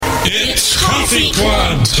It's Coffee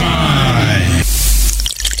Club time.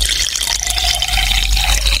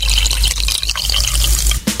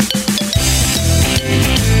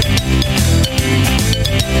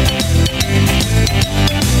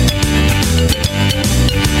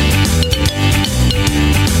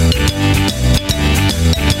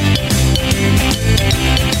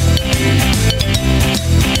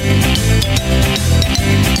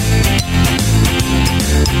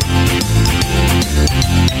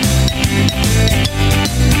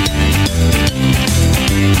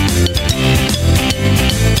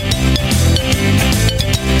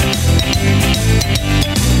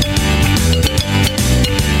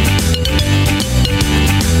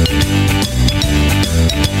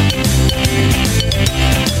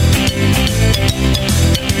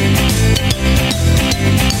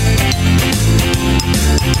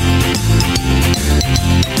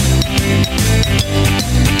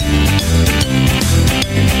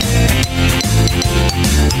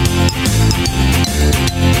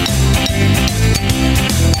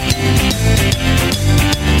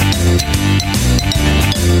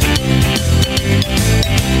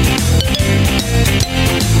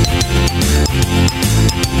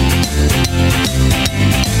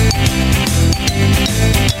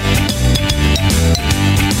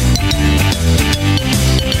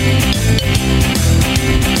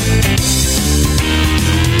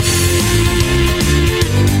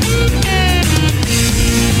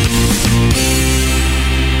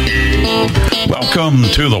 Welcome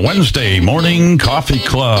to the Wednesday Morning Coffee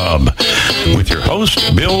Club with your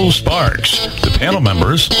host, Bill Sparks. The panel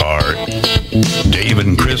members are Dave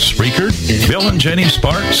and Chris Riekert, Bill and Jenny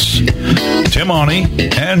Sparks, Tim Awney,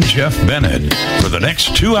 and Jeff Bennett. For the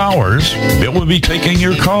next 2 hours, Bill will be taking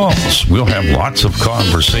your calls. We'll have lots of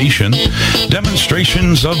conversation,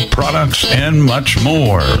 demonstrations of products, and much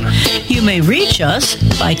more. You may reach us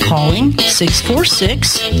by calling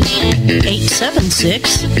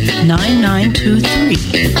 646-876-9923.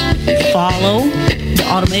 Follow the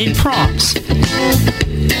automated prompts.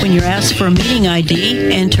 When you're asked for a meeting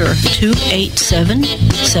ID, enter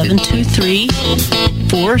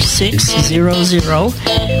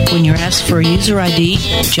 287-723-4600. When you're asked for a user ID,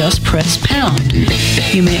 just press pound.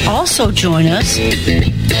 You may also join us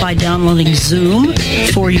by downloading Zoom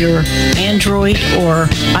for your Android or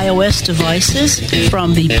iOS devices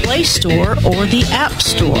from the Play Store or the App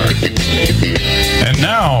Store. And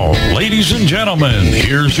now, ladies and gentlemen,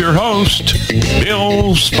 here's your host,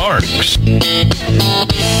 Bill Sparks.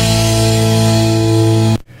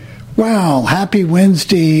 Well, happy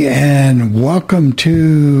Wednesday and welcome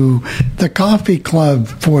to the Coffee Club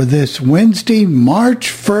for this Wednesday, March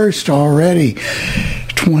 1st already,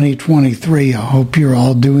 2023. I hope you're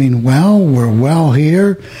all doing well. We're well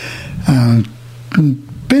here.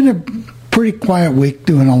 Been a pretty quiet week,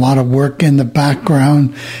 doing a lot of work in the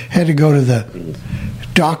background. Had to go to the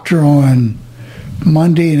doctor on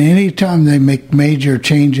Monday, and anytime they make major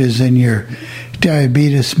changes in your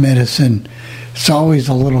diabetes medicine, it's always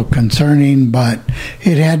a little concerning, but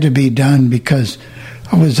it had to be done because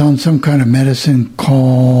I was on some kind of medicine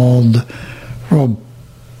called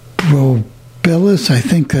Robilus. I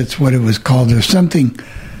think that's what it was called, or something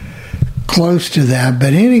close to that.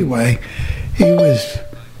 But anyway, he was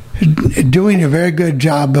doing a very good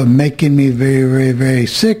job of making me very, very, very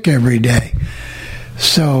sick every day.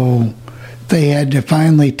 So they had to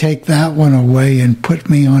finally take that one away and put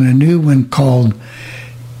me on a new one called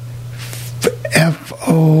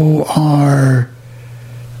F-O-R-I-X-A,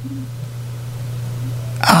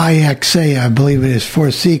 I believe it is,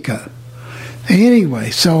 Forxiga.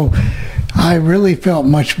 Anyway, so I really felt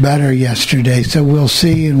much better yesterday. So we'll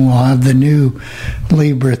see, and we'll have the new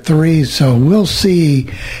Libre 3. So we'll see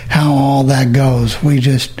how all that goes. We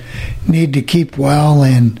just need to keep well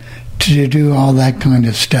and to do all that kind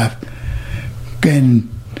of stuff. And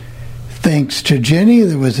thanks to Jenny,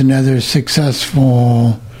 there was another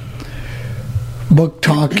successful book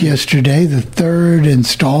talk yesterday, the third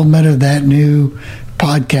installment of that new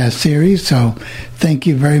podcast series. So thank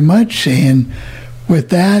you very much. And with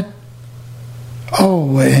that,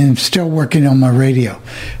 and still working on my radio.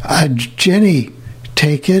 Jenny,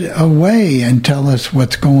 take it away and tell us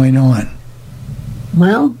what's going on.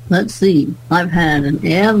 Well, let's see. I've had an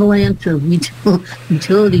avalanche of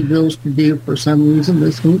utility bills to do for some reason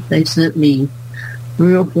this week. They sent me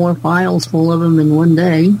 3 or 4 files full of them in one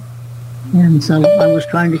day. And so I was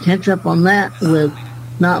trying to catch up on that with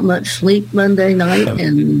not much sleep Monday night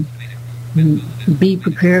and be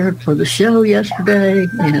prepared for the show yesterday,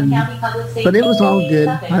 but it was all good.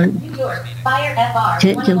 I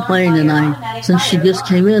can't complain, and since she just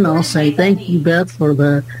came in, I'll say thank you, Beth, for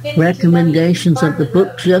the recommendations of the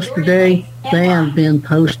books yesterday. They have been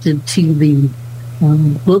posted to the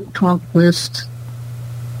book talk list.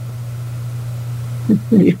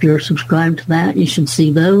 If you're subscribed to that, you should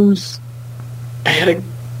see those. I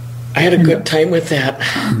had a good time with that.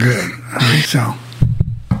 Good. So,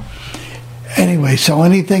 anyway, so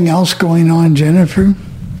anything else going on, Jennifer?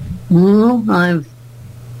 Well, I'm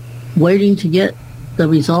waiting to get the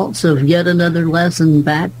results of yet another lesson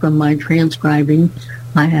back from my transcribing.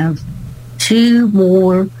 I have 2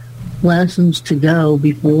 more lessons to go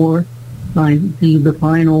before I do the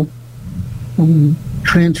final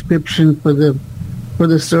transcription for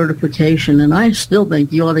the certification, and I still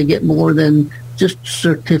think you ought to get more than just a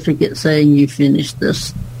certificate saying you finished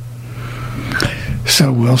this.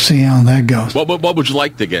 So we'll see how that goes. What would you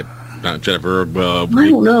like to get, Jennifer? I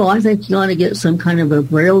don't know. I think you ought to get some kind of a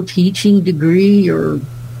Braille teaching degree or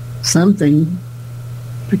something,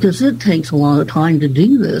 because it takes a lot of time to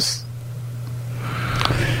do this.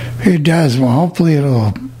 It does. Well, hopefully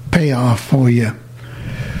it'll pay off for you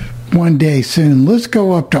one day soon. Let's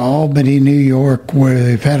go up to Albany, New York, where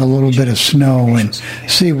they've had a little bit of snow, and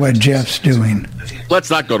see what Jeff's doing. Let's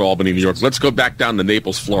not go to Albany, New York. Let's go back down to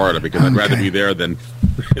Naples, Florida, because I'd rather be there than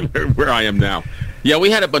where I am now. Yeah,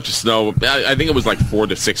 we had a bunch of snow. I think it was like 4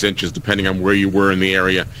 to 6 inches, depending on where you were in the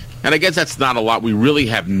area. And I guess that's not a lot. We really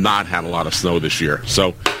have not had a lot of snow this year.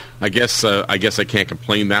 So I guess I can't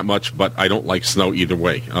complain that much, but I don't like snow either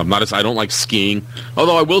way. I don't like skiing,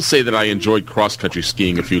 although I will say that I enjoyed cross-country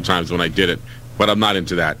skiing a few times when I did it, but I'm not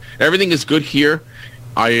into that. Everything is good here.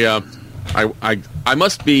 I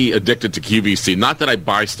must be addicted to QVC. Not that I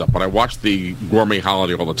buy stuff, but I watch the Gourmet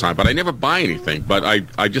Holiday all the time. But I never buy anything. But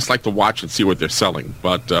I just like to watch and see what they're selling.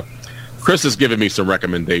 But Chris has given me some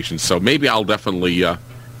recommendations, so maybe I'll definitely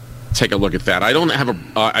take a look at that. I don't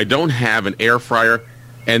have an air fryer.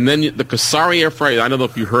 And then the Casari air fryer, I don't know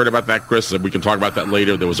if you heard about that, Chris. We can talk about that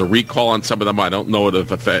later. There was a recall on some of them. I don't know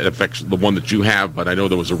if it affects the one that you have, but I know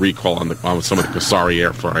there was a recall on some of the Casari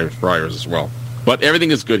air fryers as well. But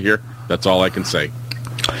everything is good here. That's all I can say.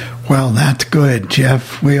 Well, that's good,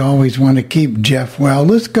 Jeff. We always want to keep Jeff well.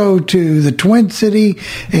 Let's go to the Twin City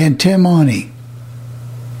and Timoni.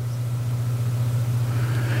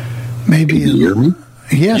 Maybe. Can you hear me?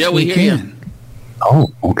 Yes, yeah, we can. You.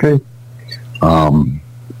 Oh, okay.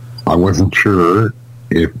 I wasn't sure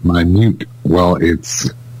if my mute. Well, it's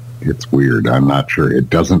weird. I'm not sure. It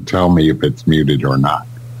doesn't tell me if it's muted or not.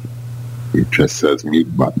 It just says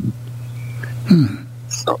mute button.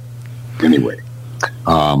 So, anyway,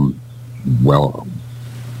 well,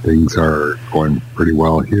 things are going pretty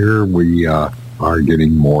well here. We are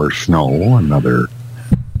getting more snow, another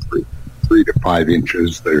 3 to 5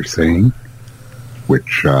 inches, they're saying,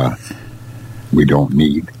 which we don't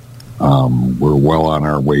need. We're well on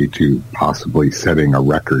our way to possibly setting a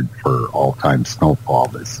record for all-time snowfall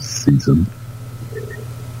this season.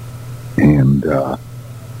 And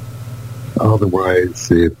otherwise,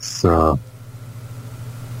 it's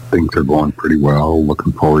things are going pretty well.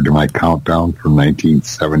 Looking forward to my countdown from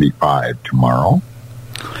 1975 tomorrow.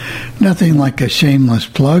 Nothing like a shameless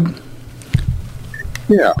plug.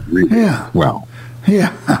 Yeah, really. Yeah. Well,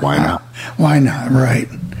 yeah. Why not? Why not? Right.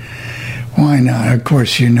 Why not? Of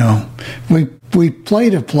course, you know. We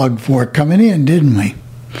played a plug for it coming in, didn't we?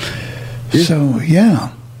 Yeah. So,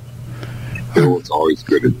 yeah. Bill's always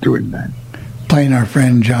good at doing that. Playing our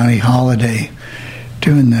friend Johnny Holiday,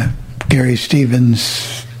 doing the Gary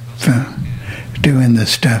Stevens, doing the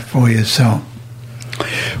stuff for you. So,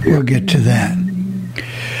 we'll get to that.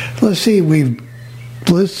 Let's see.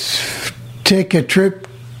 Let's take a trip,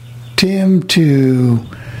 Tim, to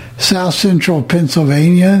South Central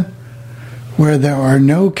Pennsylvania, where there are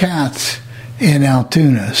no cats in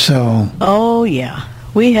Altoona. So, oh yeah,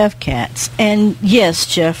 we have cats. And yes,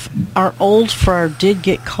 Jeff, our old fryer did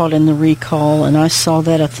get caught in the recall, and I saw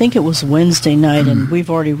that. I think it was Wednesday night, and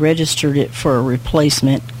we've already registered it for a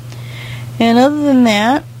replacement. And other than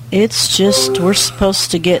that, it's just we're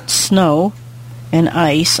supposed to get snow and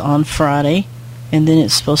ice on Friday, and then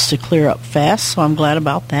it's supposed to clear up fast, so I'm glad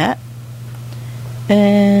about that.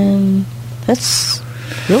 And that's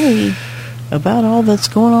really about all that's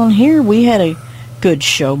going on here. We had a good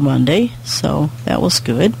show Monday, so that was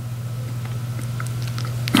good.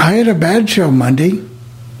 I had a bad show Monday.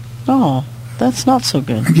 Oh, that's not so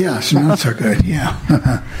good. Yes, not so good,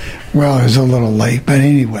 yeah. Well, it was a little late, but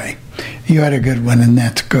anyway, you had a good one, and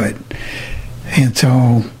that's good. And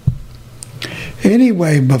so,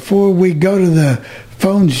 Anyway, before we go to the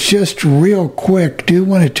phones, just real quick, do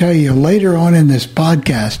want to tell you later on in this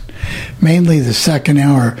podcast, mainly the second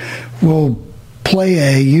hour, we'll play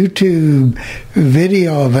a YouTube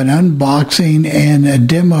video of an unboxing and a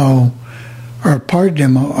demo, or part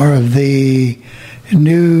demo, of the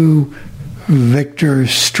new Victor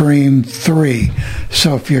Stream 3.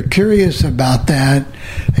 So if you're curious about that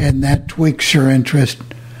and that tweaks your interest,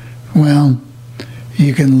 well,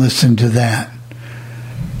 you can listen to that.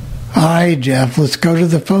 All right, Jeff, let's go to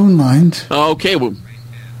the phone lines. Okay. Well,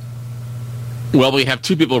 we have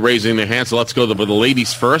two people raising their hands, so let's go with the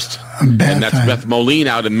ladies first. Beth, and that's Beth Moline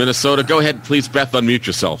out in Minnesota. Go ahead, please, Beth, unmute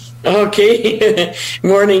yourself. Okay.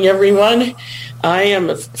 Morning, everyone. I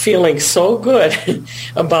am feeling so good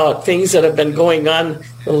about things that have been going on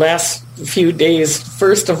the last few days.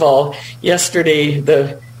 First of all, yesterday,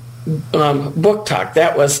 the book talk,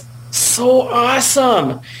 that was so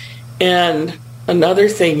awesome. And another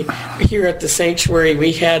thing, here at the sanctuary,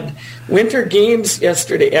 we had winter games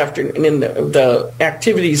yesterday afternoon in the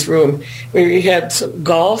activities room. We had some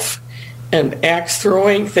golf and axe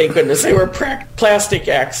throwing. Thank goodness they were plastic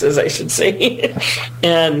axes, I should say.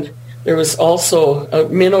 And there was also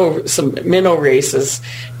some minnow races.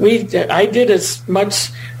 I did as much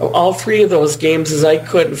all three of those games as I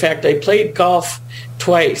could. In fact, I played golf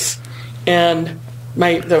twice, and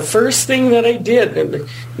the first thing that I did,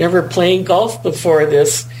 never playing golf before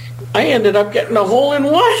this, I ended up getting a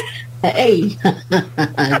hole-in-one. Hey,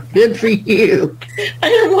 good for you. I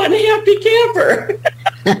am one happy camper.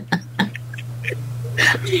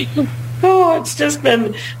 Oh,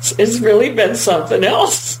 it's really been something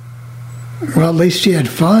else. Well, at least you had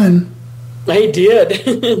fun. I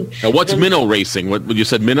did. Now, what's minnow racing? What you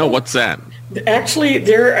said, minnow? What's that? Actually,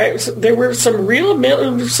 there were some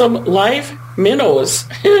some live minnows,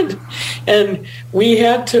 and we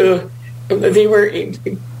had to.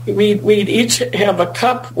 We'd each have a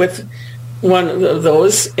cup with one of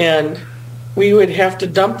those, and we would have to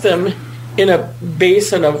dump them in a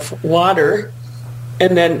basin of water.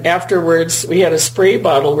 And then afterwards, we had a spray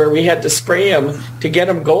bottle where we had to spray them to get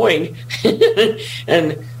them going.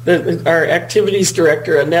 And our activities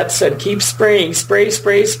director, Annette, said, keep spraying,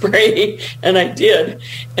 spray. And I did.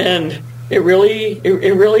 And it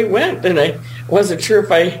really went. And I wasn't sure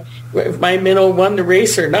if my minnow won the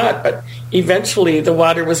race or not. But eventually, the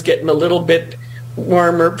water was getting a little bit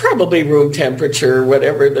warmer, probably room temperature,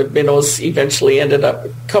 whatever. The minnows eventually a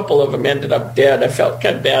couple of them ended up dead. I felt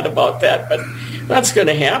kind of bad about that, but that's going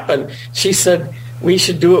to happen. She said we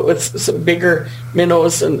should do it with some bigger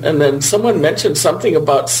minnows, and then someone mentioned something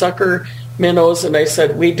about sucker minnows, and I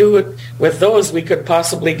said we do it with those. We could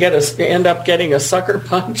possibly end up getting a sucker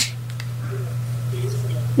punch.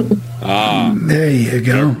 There you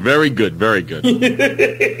go. Very good, very good.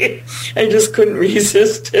 I just couldn't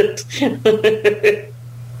resist it.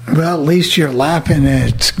 Well, at least you're laughing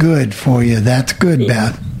and it's good for you. That's good,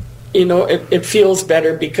 Beth. You know, it feels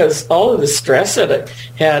better because all of the stress that I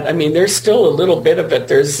had, I mean, there's still a little bit of it.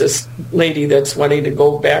 There's this lady that's wanting to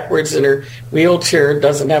go backwards in her wheelchair,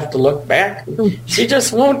 doesn't have to look back. She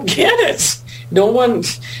just won't get it. No one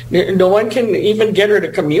can even get her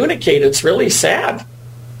to communicate. It's really sad.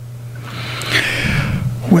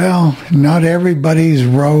 Well, not everybody's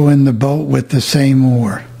rowing the boat with the same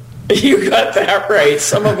oar. You got that right.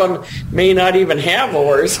 Some of them may not even have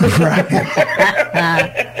oars. Right.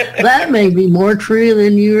 That may be more true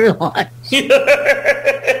than you realize.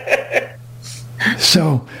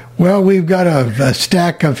 So, well, we've got a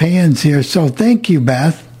stack of hands here, so thank you,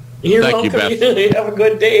 Beth. You're Thank welcome. you, Beth. Have a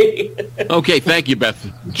good day. Okay, thank you, Beth.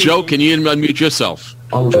 Joe, can you unmute yourself?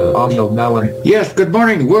 Yes, good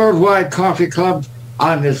morning, Worldwide Coffee Club.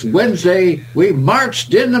 On this Wednesday, we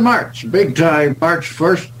marched in the march, big time, March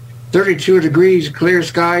 1st, 32 degrees, clear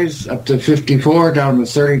skies, up to 54, down to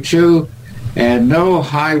 32, and no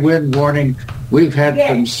high wind warning. We've had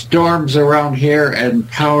some storms around here and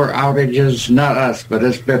power outages, not us, but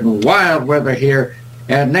it's been wild weather here.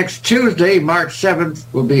 And next Tuesday, March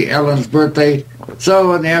 7th, will be Ellen's birthday.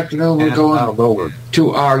 So in the afternoon, we're going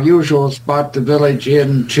to our usual spot, the Village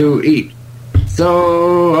Inn, to eat.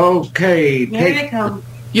 So, okay.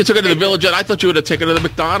 You took her to the Village Inn. I thought you would have taken her to the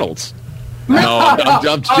McDonald's. No,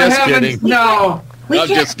 I'm just kidding. No. I'm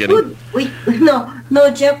just kidding. No,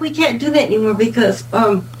 Jeff, we can't do that anymore because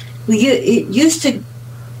it used to.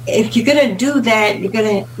 If you're gonna do that, you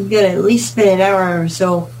gotta at least spend an hour or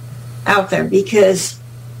so out there because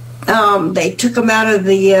they took them out of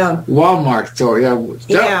the Walmart store.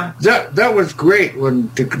 That was great when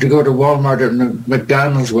to go to Walmart and the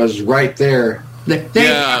McDonald's was right there. They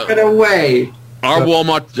took it away. Our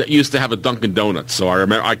Walmart used to have a Dunkin' Donuts, so I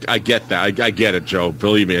remember. I get that. I get it, Joe.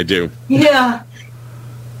 Believe me, I do. Yeah.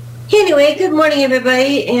 Anyway, good morning,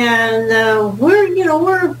 everybody, and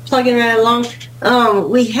we're plugging right along.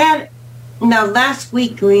 Last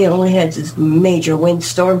week we only had this major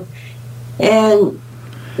windstorm, and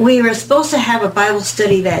we were supposed to have a Bible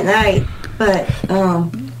study that night, but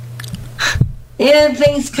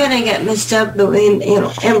things kind of got messed up.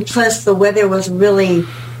 And plus the weather was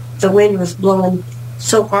the wind was blowing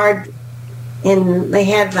so hard, and they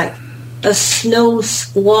had like a snow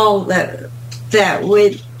squall that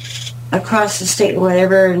went across the state or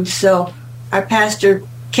whatever, and so our pastor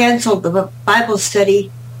canceled the Bible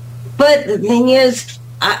study. But the thing is,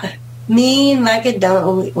 me and Mike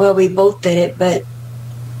we both did it, but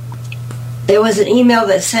there was an email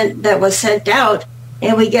that was sent out,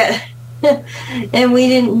 and we got and we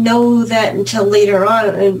didn't know that until later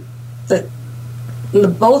on, and the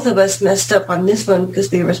both of us messed up on this one because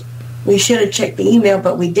we should have checked the email,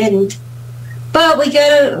 but we didn't. But we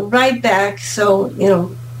got a ride back, so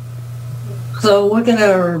we're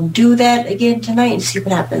gonna do that again tonight and see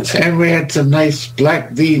what happens. And we had some nice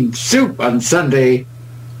black bean soup on Sunday.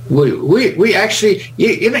 We actually,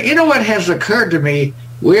 you know what has occurred to me?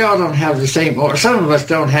 We all don't have the same oar. Some of us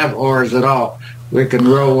don't have oars at all. We can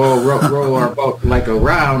row our boat like a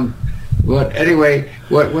round. But anyway,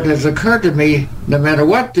 what has occurred to me, no matter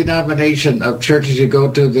what denomination of churches you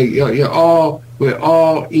go to, we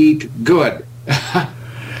all eat good.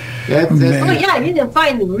 You can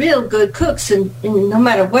find real good cooks, and no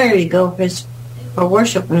matter where you go for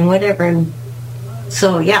worship and whatever. And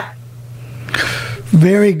so, yeah.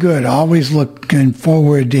 Very good. Always looking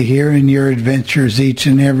forward to hearing your adventures each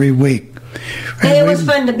and every week. And it was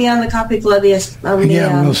fun to be on the Coffee Club. Yes.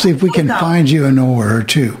 We'll see if we can find you an oar or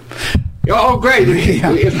two. Oh, great!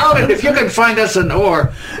 If you can find us an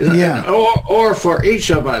oar, or for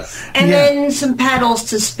each of us, and then some paddles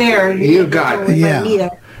to spare. You got it. Yeah.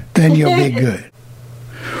 Then you'll be good.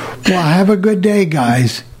 Well, have a good day,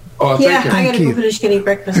 guys. Oh, I got to go finish getting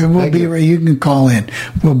breakfast. And we'll be right. You can call in.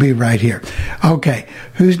 We'll be right here. Okay,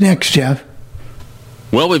 who's next, Jeff?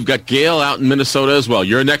 Well, we've got Gail out in Minnesota as well.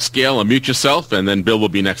 You're next, Gail. Unmute yourself, and then Bill will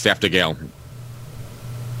be next after Gail.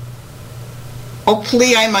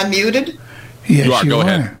 Hopefully I'm unmuted. Yes, you are. Go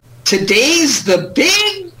ahead. Today's the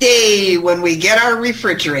big day when we get our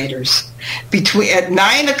refrigerators. At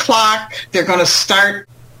 9 o'clock, they're going to start.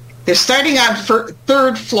 They're starting on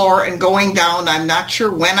third floor and going down. I'm not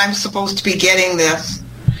sure when I'm supposed to be getting this.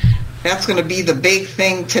 That's going to be the big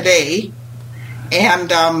thing today.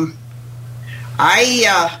 And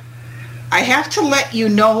I have to let you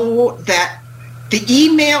know that the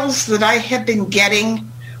emails that I have been getting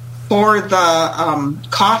for the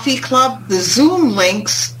coffee club, the Zoom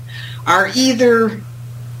links are either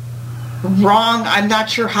wrong, I'm not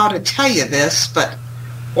sure how to tell you this,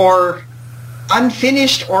 or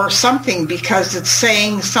unfinished or something, because it's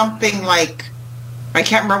saying something like, I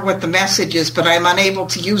can't remember what the message is, but I'm unable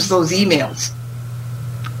to use those emails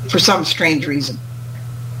for some strange reason.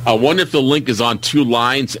 I wonder if the link is on two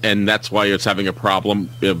lines and that's why it's having a problem.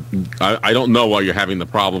 I don't know why you're having the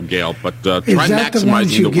problem, Gail, but try maximizing the window. Is that the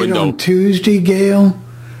ones you get on Tuesday, Gail?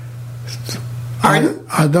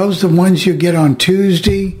 Are those the ones you get on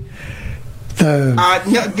Tuesday? The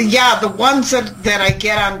ones that I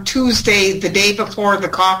get on Tuesday, the day before the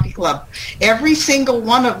coffee club. Every single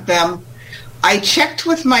one of them, I checked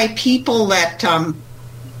with my people at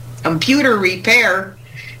Computer Repair,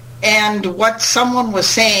 and what someone was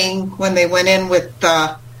saying when they went in with,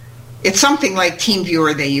 it's something like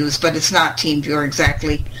TeamViewer they use, but it's not TeamViewer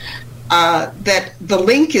exactly, that the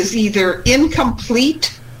link is either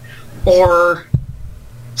incomplete or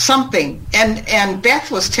something. And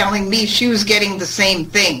Beth was telling me she was getting the same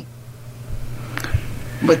thing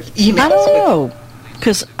with emails. I don't know,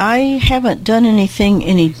 because I haven't done anything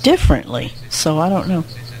any differently, so I don't know.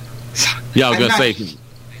 Yeah, I was going to say,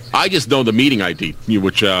 I just know the meeting ID,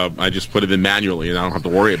 which I just put it in manually, and I don't have to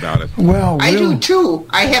worry about it. Well, I do too.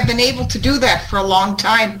 I have been able to do that for a long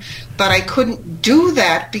time, but I couldn't do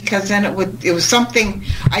that because then it was something,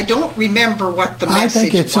 I don't remember what the message was. I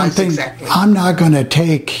think it's something, exactly. I'm not going to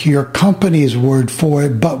take your company's word for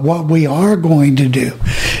it, but what we are going to do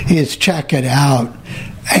is check it out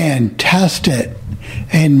and test it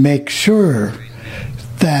and make sure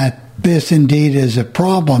that this indeed is a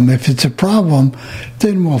problem. If it's a problem,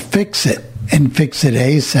 then we'll fix it and fix it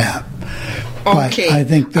ASAP. Okay. But I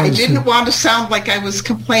think I didn't want to sound like I was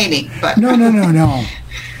complaining, but no. No.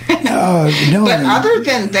 But other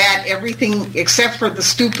than that, everything except for the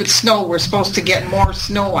stupid snow, we're supposed to get more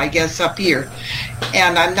snow, I guess, up here,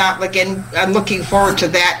 and I'm looking forward to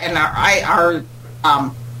that. And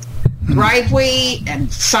driveway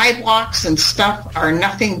and sidewalks and stuff are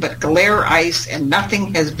nothing but glare ice, and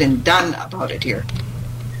nothing has been done about it here.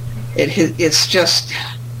 It's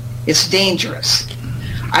dangerous.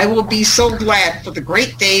 I will be so glad for the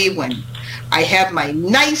great day when I have my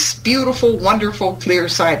nice, beautiful, wonderful, clear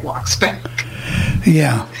sidewalks back.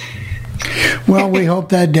 Yeah. Well, we hope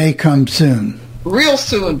that day comes soon. Real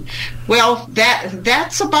soon. Well,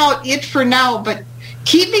 that's about it for now, but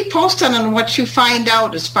keep me posted on what you find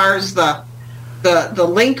out as far as the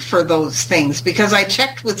link for those things, because I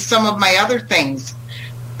checked with some of my other things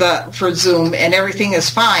for Zoom, and everything is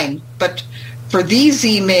fine. But for these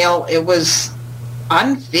email, it was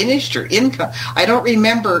unfinished or income. I don't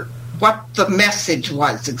remember what the message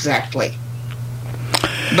was exactly.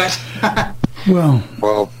 But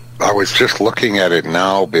well, I was just looking at it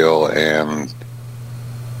now, Bill, and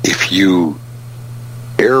if you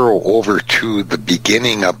arrow over to the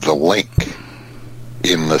beginning of the link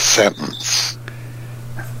in the sentence,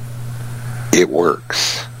 it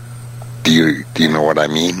works. Do you know what I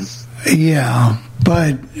mean? Yeah,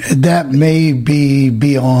 but that may be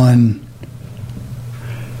beyond.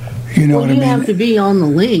 You know what I mean? You have to be on the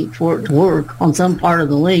link for it to work, on some part of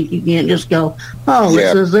the link. You can't just go,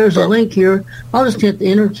 it says there's a link here. I'll just hit the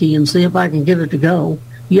enter key and see if I can get it to go.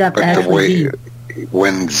 You have to actually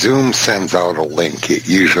when Zoom sends out a link, it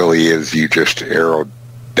usually is you just arrow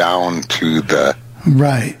down to the...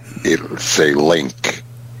 Right. It'll say link.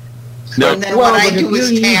 And then what I do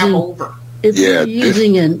is tab over. If you're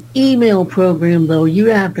using an email program, though, you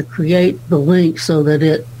have to create the link so that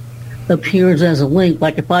it appears as a link.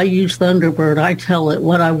 Like if I use Thunderbird, I tell it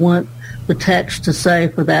what I want the text to say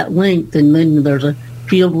for that link, and then there's a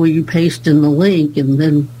field where you paste in the link,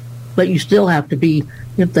 but you still have to be,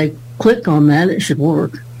 if they click on that, it should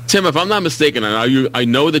work. Tim, if I'm not mistaken, I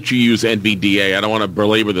know that you use NVDA. I don't want to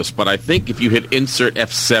belabor this, but I think if you hit Insert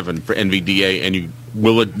F7 for NVDA, and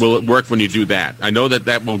will it work when you do that? I know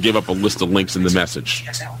that will give up a list of links in the message.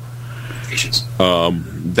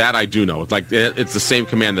 That I do know. It's the same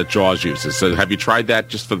command that JAWS uses. So have you tried that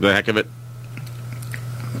just for the heck of it?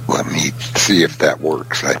 Let me see if that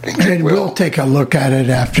works. I think it will. We'll take a look at it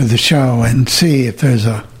after the show and see if there's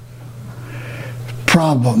a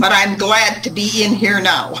problem. But I'm glad to be in here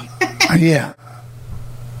now. Yeah.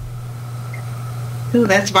 So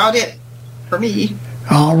that's about it for me.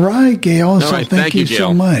 All right, Gail. So right, thank you Gail.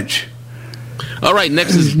 so much. All right,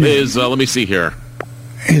 next is let me see here.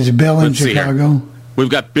 Is Bill in Chicago? We've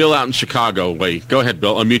got Bill out in Chicago. Wait, go ahead,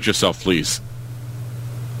 Bill. Unmute yourself, please.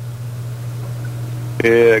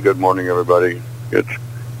 Yeah, good morning, everybody. It's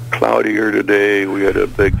cloudy here today. We had a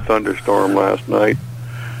big thunderstorm last night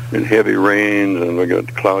and heavy rains, and we got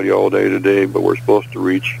cloudy all day today, but we're supposed to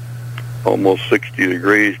reach almost 60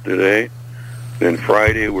 degrees today. Then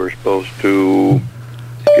Friday, we're supposed to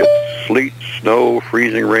get sleet, snow,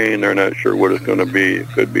 freezing rain. They're not sure what it's going to be. It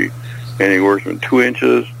could be anywhere from 2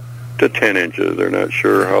 inches to 10 inches. They're not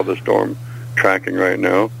sure how the storm's tracking right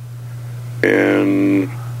now. And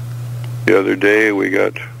the other day, we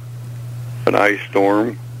got an ice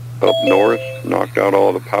storm up north, knocked out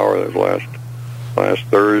all the power. That was last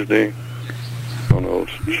Thursday. I don't know,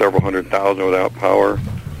 several 100,000 without power.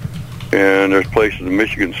 And there's places in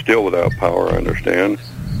Michigan still without power, I understand.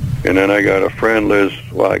 And then I got a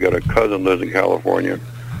cousin lives in California,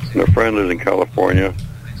 and a friend lives in California.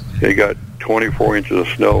 They got 24 inches of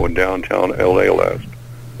snow in downtown L.A.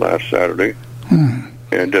 last Saturday. And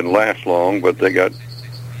it didn't last long, but they got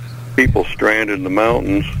people stranded in the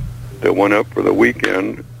mountains that went up for the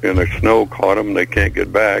weekend, and the snow caught them. They can't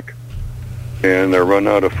get back, and they're run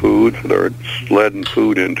out of food, so they're sledding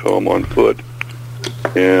food into them on foot.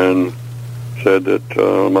 And said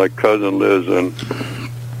that my cousin lives in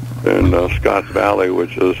Scotts Valley,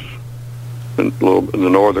 which is in the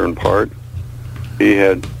northern part. He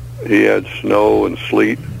had snow and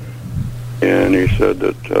sleet, and he said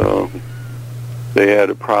that they had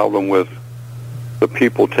a problem with the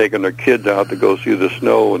people taking their kids out to go see the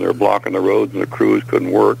snow, and they're blocking the roads, and the crews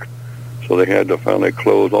couldn't work, so they had to finally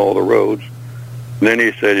close all the roads. And then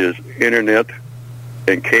he said his internet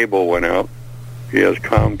and cable went out. He has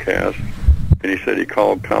Comcast, and he said he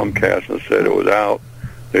called Comcast and said it was out.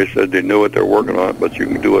 They said they knew what they're working on, but you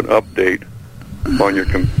can do an update on your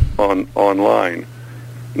online.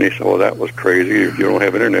 And he said, well, that was crazy. If you don't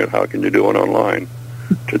have internet, how can you do it online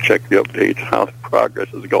to check the updates, how the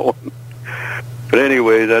progress is going? But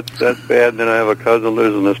anyway, that's bad. Then I have a cousin who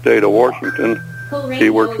lives in the state of Washington. He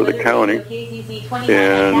works for the county.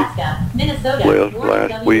 And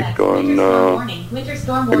last week on, I think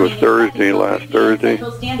it was Thursday, last Thursday,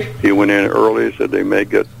 he went in early, said they may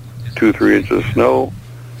get 2-3 inches of snow.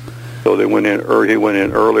 So they went in, or he went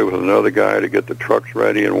in early with another guy to get the trucks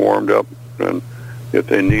ready and warmed up, and if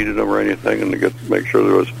they needed them or anything, and to make sure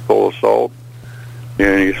there was full of salt.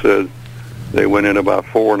 And he said they went in about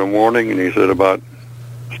 4 in the morning, and he said about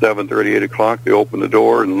 7:30, 8 o'clock, they opened the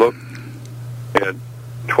door and looked at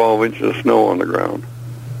 12 inches of snow on the ground.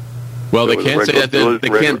 Well, they can't say that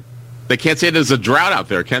they can't say there's a drought out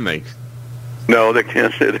there, can they? No, they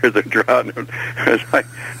can't say there's a drought.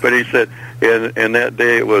 But he said, and that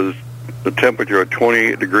day it was the temperature of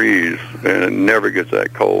 28 degrees, and it never gets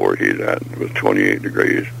that cold where he's at. It was 28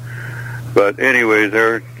 degrees. But anyways,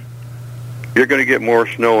 you're going to get more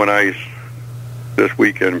snow and ice this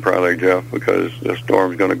weekend, probably, Jeff, because the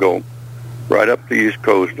storm's going to go right up the East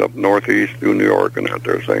Coast, up northeast through New York, and that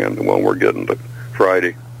they're saying the one we're getting to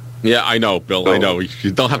Friday. Yeah, I know, Bill. So, I know.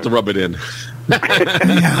 You don't have to rub it in. Well,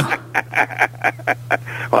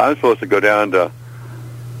 I'm supposed to go down to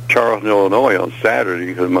Charleston, Illinois on Saturday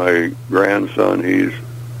because my grandson, it's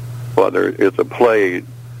a play,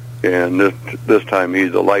 and this time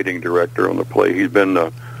he's the lighting director on the play. He's been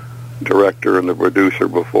the director and the producer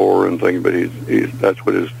before and things, but that's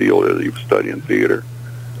what his field is. He's studying theater.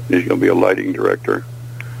 He's going to be a lighting director.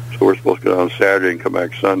 So we're supposed to go down Saturday and come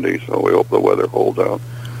back Sunday, so we hope the weather holds out.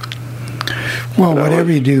 Well,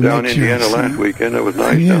 whatever you do, down in Indiana last weekend, it was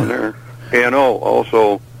nice down there. And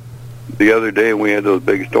also, the other day we had those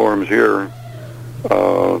big storms here.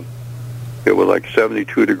 It was like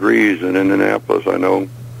 72 degrees in Indianapolis, I know,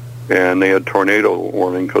 and they had tornado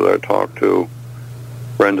warning because I talked to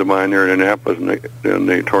friends of mine there in Indianapolis, and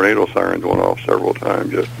the tornado sirens went off several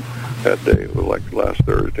times just that day. It was like last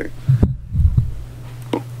Thursday.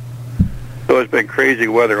 So it's been crazy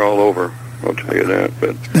weather all over. I'll tell you that.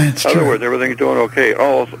 But that's in other true. words, everything's doing okay.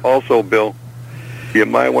 Also, Bill, you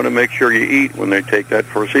might want to make sure you eat when they take that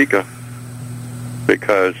Forxica,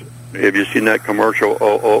 because have you seen that commercial?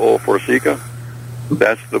 Forxica.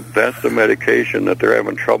 That's the medication that they're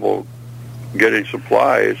having trouble getting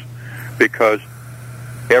supplies because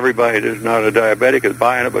everybody that's not a diabetic is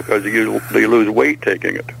buying it because they lose weight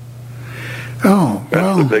taking it. Oh,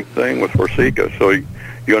 that's the big thing with Forxica. So you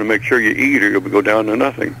got to make sure you eat, or you'll go down to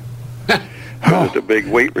nothing. It's a big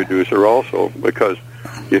weight reducer also, because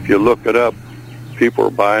if you look it up, people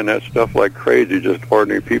are buying that stuff like crazy, just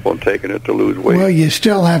ordinary people, and taking it to lose weight. Well, you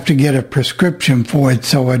still have to get a prescription for it,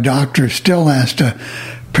 so a doctor still has to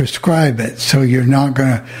prescribe it, so you're not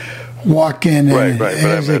going to walk in and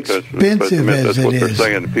as expensive as it is. That's what they're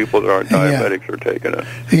saying. The people that aren't diabetics are taking it.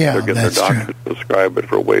 Yeah, they're getting that's their doctor true. to prescribe it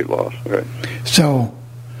for weight loss. Right. So,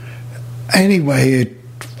 anyway,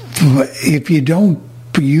 if you don't,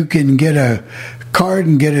 you can get a card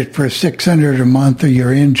and get it for $600 a month, or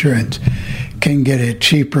your insurance can get it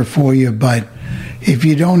cheaper for you. But if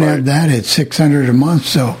you don't have that, it's $600 a month.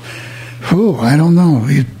 So, I don't know.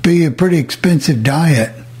 It'd be a pretty expensive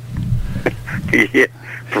diet. Yeah.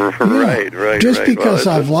 Right. Just because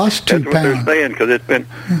I've lost 2 pounds. That's what they're saying, because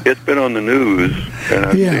it's been on the news.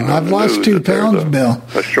 And I've lost 2 pounds, Bill.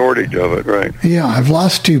 A shortage of it, right? Yeah, I've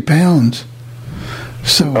lost 2 pounds.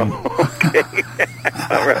 So, okay,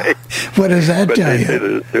 all right. What does that tell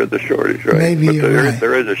you? There's a shortage, right? Maybe but you're right.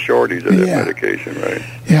 There is a shortage of that medication, right?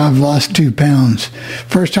 Yeah, I've lost 2 pounds.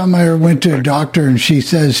 First time I ever went to a doctor, and she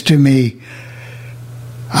says to me,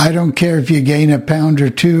 "I don't care if you gain a pound or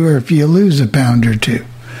 2, or if you lose a pound or 2."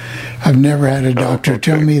 I've never had a doctor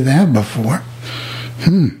tell me that before.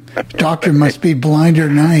 Doctor must be blinder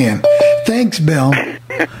than I am. Thanks, Bill.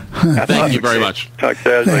 Thank you very much. Talk to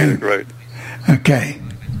you later, right? Okay.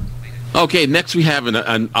 Okay, next we have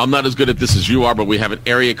I'm not as good at this as you are, but we have an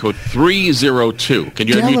area code 302. Can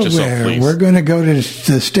you unmute yourself, please? We're going to go to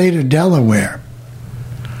the state of Delaware.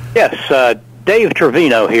 Yes, Dave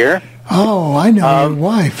Trevino here. Oh, I know your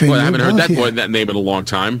wife. Well, I haven't heard that name in a long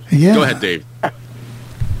time. Yeah. Go ahead, Dave.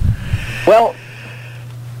 Well,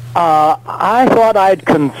 I thought I'd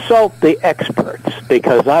consult the experts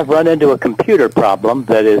because I've run into a computer problem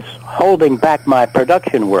that is holding back my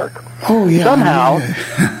production work. Oh, yeah.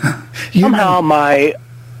 Somehow my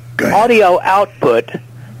audio output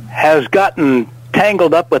has gotten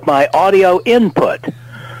tangled up with my audio input.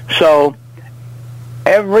 So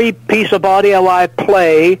every piece of audio I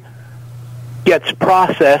play gets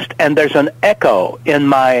processed, and there's an echo in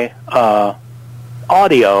my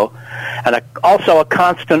audio, and also a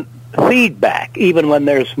constant feedback, even when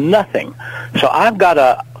there's nothing. So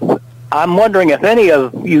I'm wondering if any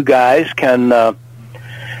of you guys can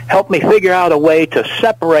help me figure out a way to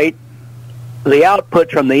separate the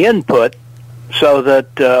output from the input so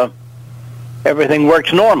that everything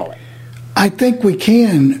works normally. I think we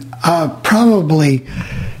can. Probably,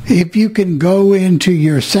 if you can go into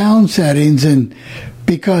your sound settings and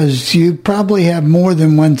Because you probably have more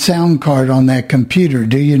than one sound card on that computer,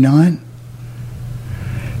 do you not?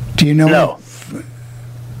 Do you know? No.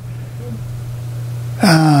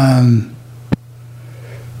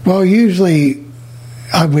 Well, usually,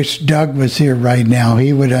 I wish Doug was here right now.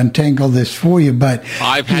 He would untangle this for you, but...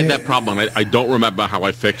 I've had that problem. I don't remember how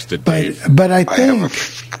I fixed it, Dave. But I think...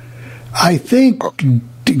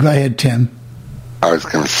 Go ahead, Tim. I was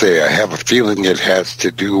going to say, I have a feeling it has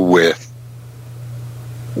to do with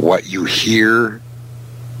what you hear.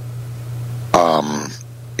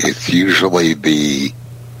 It's usually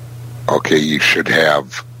you should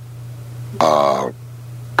have go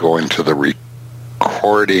into the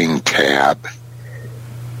recording tab,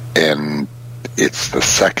 and it's the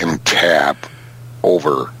second tab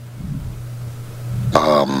over.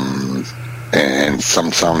 And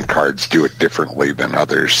some sound cards do it differently than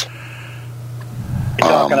others. You're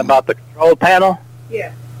talking about the control panel?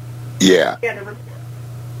 Yeah.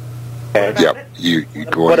 Okay. Yep. You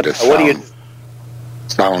go into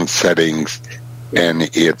sound settings, and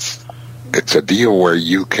it's a deal where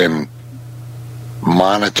you can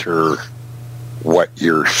monitor what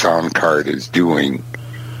your sound card is doing,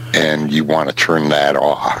 and you want to turn that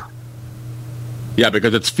off. Yeah,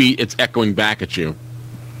 because it's echoing back at you.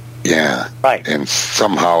 Yeah. Right. And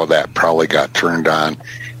somehow that probably got turned on,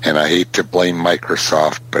 and I hate to blame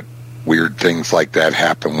Microsoft, but weird things like that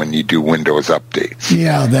happen when you do Windows updates.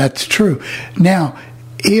 Yeah, that's true. Now,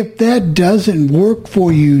 if that doesn't work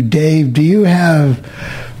for you, Dave, do you have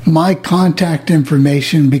my contact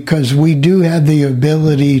information? Because we do have the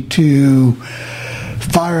ability to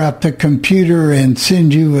fire up the computer and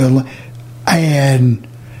send you and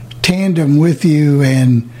tandem with you,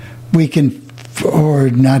 and we can, or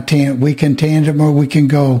not tandem, we can tandem, or we can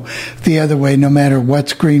go the other way, no matter what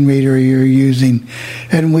screen reader you're using,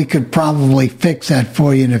 and we could probably fix that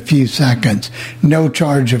for you in a few seconds. No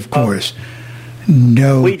charge, of course.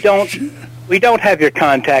 No. We don't have your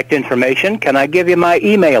contact information. Can I give you my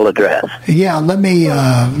email address? Yeah, let me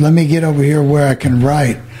get over here where I can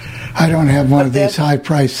write. I don't have one of these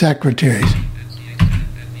high-priced secretaries.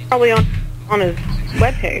 Probably on his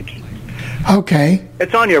webpage. Okay.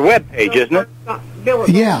 It's on your webpage, isn't it?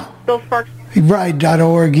 Yeah. Bill Sparks. Right,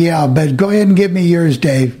 .org, yeah. But go ahead and give me yours,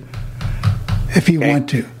 Dave, if you want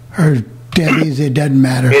to. Or Debbie's, it doesn't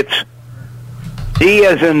matter. It's D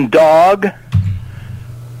as in dog,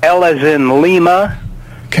 L as in Lima,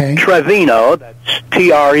 Trevino, that's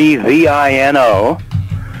Trevino,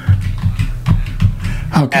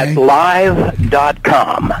 at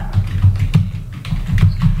live.com.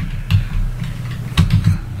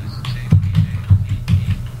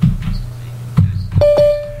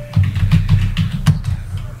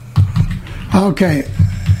 Okay.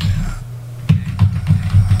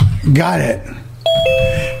 Got it,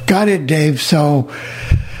 Dave. So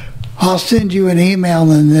I'll send you an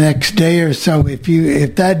email in the next day or so.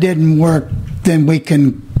 If that didn't work, then we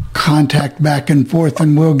can contact back and forth,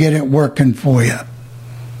 and we'll get it working for you.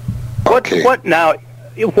 What now?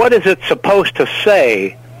 What is it supposed to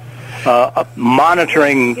say?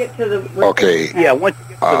 Monitoring. Okay. Yeah, once you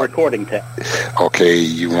get to the recording tab. Okay,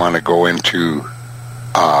 you want to go into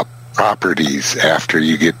properties after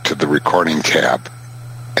you get to the recording tab,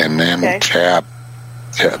 and then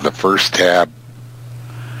the first tab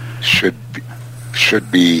should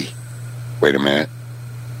be. Wait a minute.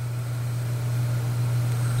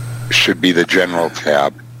 Should be the general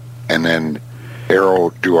tab, and then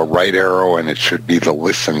do a right arrow, and it should be the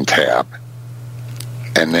listen tab,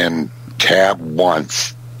 and then tab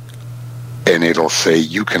once, and it'll say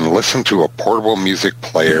you can listen to a portable music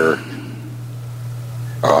player,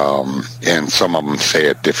 and some of them say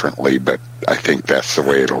it differently, but I think that's the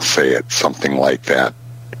way it'll say it, something like that.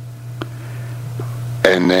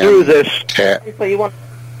 And then through this so you want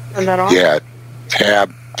to turn that off? Yeah,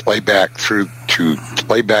 tab playback through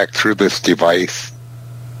this device.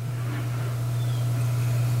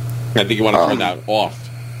 I think you want to turn that off.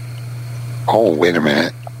 Oh, wait a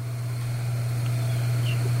minute.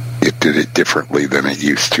 It did it differently than it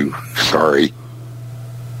used to. Sorry.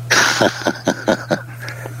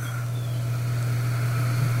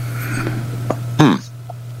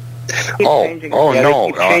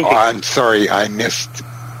 No. I'm sorry. I missed.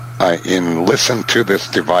 In listen to this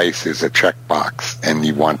device is a checkbox, and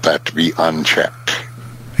you want that to be unchecked.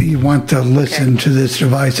 You want to listen to this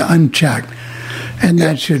device unchecked, and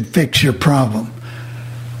that should fix your problem.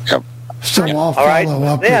 Yep. So I'll follow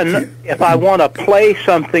up then, with you. If I want to play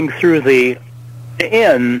something through the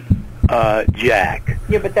in jack.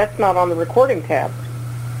 Yeah, but that's not on the recording tab,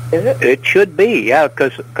 is it? It should be, yeah,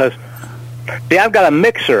 because see, I've got a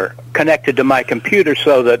mixer connected to my computer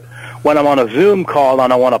so that when I'm on a Zoom call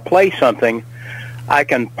and I want to play something, I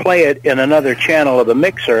can play it in another channel of the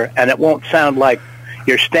mixer, and it won't sound like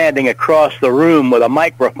you're standing across the room with a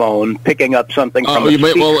microphone picking up something from the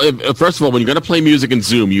speaker. Well, first of all, when you're going to play music in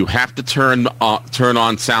Zoom, you have to turn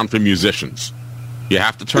on sound for musicians. You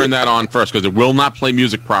have to turn that on first, because it will not play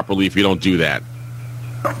music properly if you don't do that.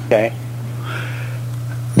 Okay.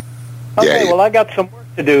 Okay, well, I got some work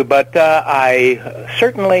to do, but I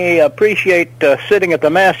certainly appreciate sitting at the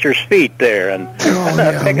master's feet there and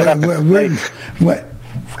picking up.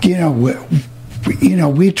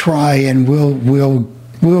 We try, and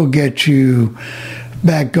we'll get you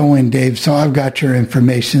back going, Dave. So I've got your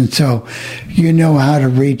information, so you know how to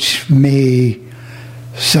reach me.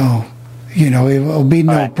 So it'll be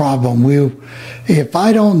no problem. If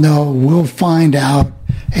I don't know, we'll find out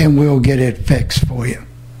and we'll get it fixed for you.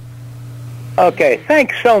 Okay,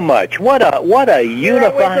 thanks so much. What a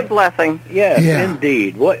unifying blessing. Yes,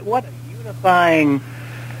 indeed. What a unifying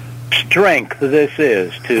strength this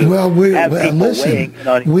is to have people listen.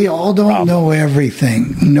 We all don't know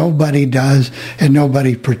everything. Nobody does, and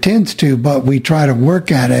nobody pretends to. But we try to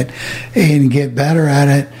work at it and get better at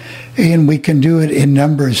it, and we can do it in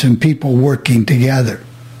numbers and people working together.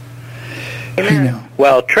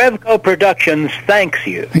 Well, Trevco Productions thanks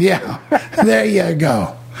you. Yeah, there you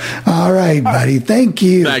go. All right, buddy. Thank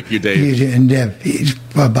you. Thank you, Dave. And Deb.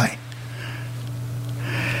 Bye-bye.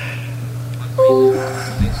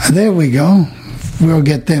 There we go. We'll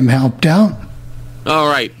get them helped out. All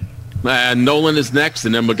right. Nolan is next,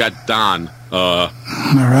 and then we got Don. All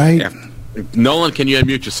right. Nolan, can you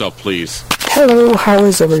unmute yourself, please? Hello. How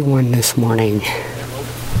is everyone this morning?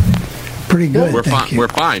 Pretty good. We're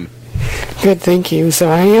fine. Good, thank you. So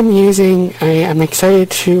I am excited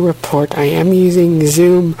to report I am using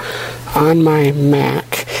Zoom on my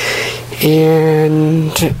Mac.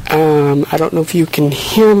 And I don't know if you can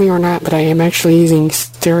hear me or not, but I am actually using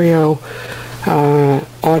stereo audio.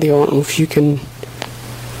 I don't know if you can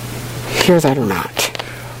hear that or not.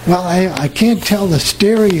 Well, I can't tell the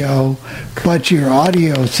stereo, but your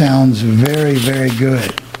audio sounds very, very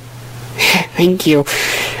good. Thank you.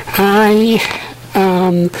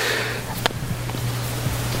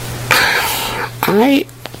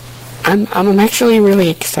 I'm actually really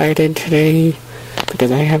excited today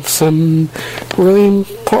because I have some really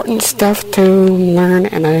important stuff to learn,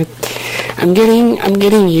 and I'm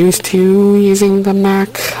getting used to using the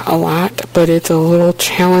Mac a lot, but it's a little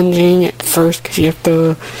challenging at first because you have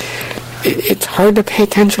to. It's hard to pay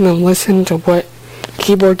attention and listen to what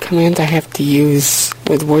keyboard commands I have to use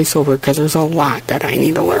with VoiceOver because there's a lot that I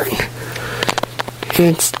need to learn, and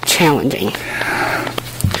it's challenging.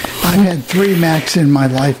 I had 3 Macs in my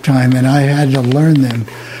lifetime, and I had to learn them,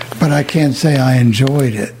 but I can't say I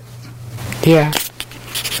enjoyed it. Yeah.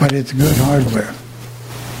 But it's good hardware.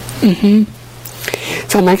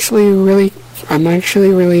 So I'm actually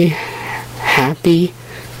really happy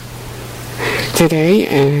today,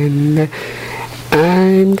 and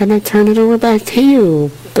I'm gonna turn it over back to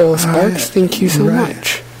you, Bill Sparks. Thank you so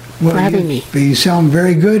much for having me. You sound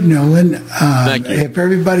very good, Nolan. Thank you. If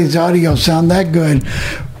everybody's audio sound that good,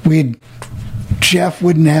 Jeff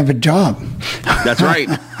wouldn't have a job. That's right.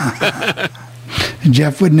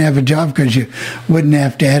 Jeff wouldn't have a job because you wouldn't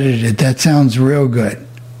have to edit it. That sounds real good.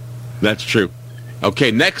 That's true.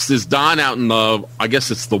 Okay, next is Don out in I guess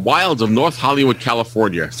it's the wilds of North Hollywood,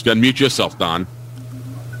 California. So unmute yourself, Don.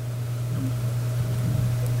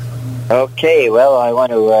 Okay, well, I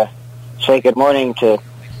want to say good morning to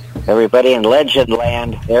everybody in Legend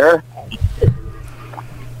Land there.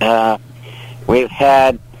 We've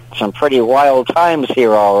had some pretty wild times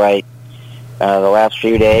here, all right, the last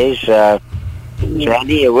few days.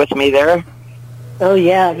 Sandy, you with me there? Oh,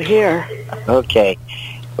 yeah, I'm here. Okay.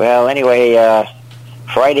 Well, anyway,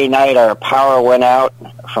 Friday night our power went out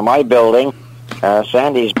for my building.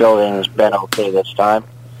 Sandy's building has been okay this time.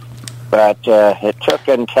 But it took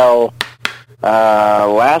until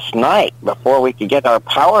last night before we could get our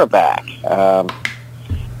power back.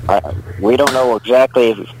 We don't know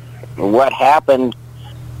exactly what happened.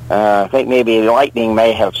 I think maybe lightning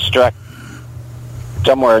may have struck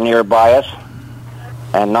somewhere nearby us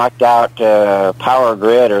and knocked out power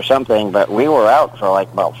grid or something, but we were out for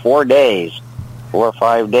like about 4 or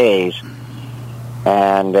 5 days.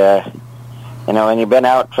 And, when you've been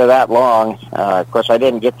out for that long, of course I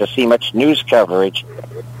didn't get to see much news coverage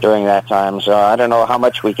during that time, so I don't know how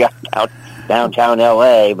much we got out downtown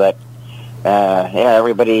L.A., but,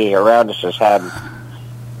 everybody around us has had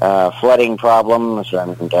flooding problems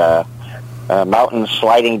and mountains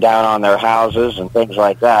sliding down on their houses and things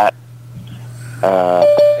like that.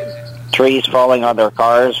 Trees falling on their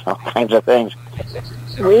cars, all kinds of things.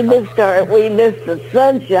 We missed the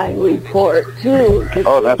sunshine report too.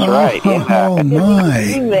 Oh, that's right. Yeah. Oh my!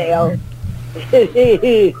 Email.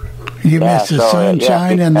 You missed the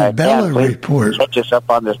sunshine and the Bella report. Catch us up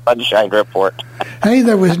on the sunshine report. Hey,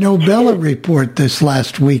 there was no Bella report this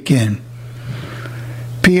last weekend.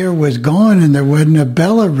 Pierre was gone, and there wasn't a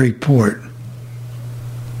Bella report.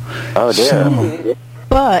 Oh dear!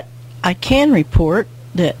 But I can report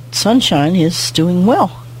that Sunshine is doing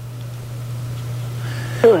well.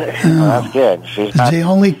 That's good. She's not the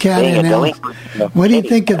only cat in Altoona. What do you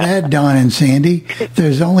think of that, Don and Sandy?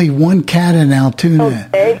 There's only one cat in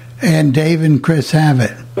Altoona, and Dave and Chris have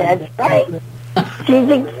it. That's right. She's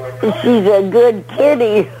a good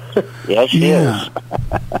kitty. Yes, she is.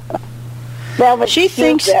 She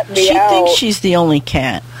thinks she's the only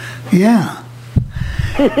cat. Yeah.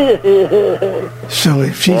 So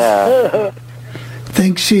if she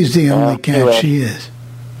thinks she's the only cat, she is.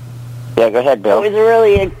 Yeah, go ahead, Bill. It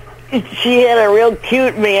was she had a real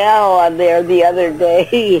cute meow on there the other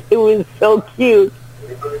day. It was so cute.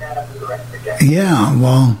 Yeah,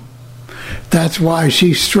 well, that's why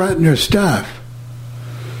she's strutting her stuff.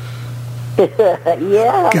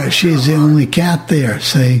 Yeah. Because she's the only cat there,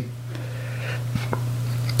 see?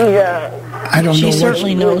 Yeah. I don't know. She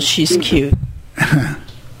certainly knows she's cute.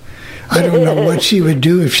 I don't know what she would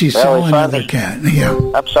do if she saw another cat. Yeah.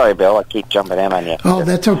 I'm sorry, Bill. I keep jumping in on you. Oh,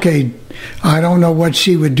 that's okay. I don't know what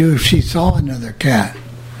she would do if she saw another cat.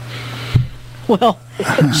 Well,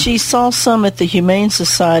 she saw some at the Humane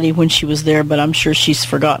Society when she was there, but I'm sure she's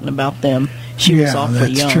forgotten about them. She was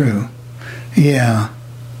awfully young. Yeah, that's true. Yeah.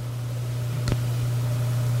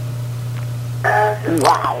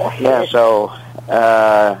 Wow. Yeah, so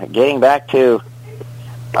getting back to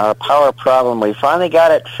our power problem, we finally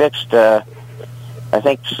got it fixed. I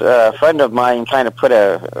think a friend of mine kind of put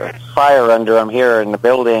a fire under him here in the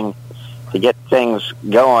building to get things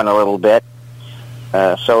going a little bit.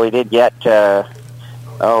 So we did get,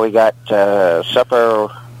 we got supper,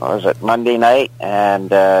 Monday night, and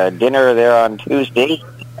dinner there on Tuesday.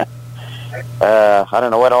 I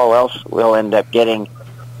don't know what all else we'll end up getting.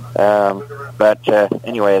 But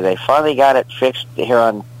anyway, they finally got it fixed here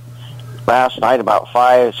on last night about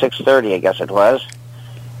 6:30, I guess it was.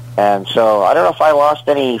 And so I don't know if I lost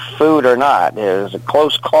any food or not. It was a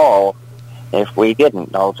close call if we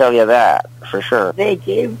didn't. I'll tell you that for sure. They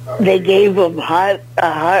gave them a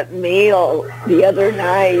hot meal the other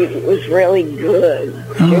night. It was really good.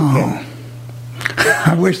 Oh.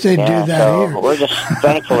 I wish they'd do that here. We're just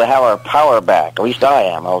thankful to have our power back. At least I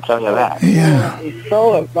am. I'll tell you that. Yeah.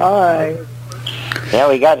 So am I. Yeah,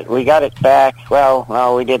 we got it back. Well,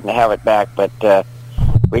 no, we didn't have it back, but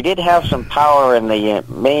we did have some power in the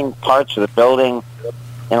main parts of the building,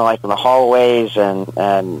 like in the hallways and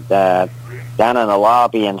down in the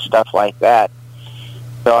lobby and stuff like that.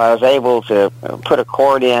 So I was able to put a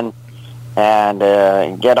cord in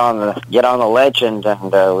and get on the legend, and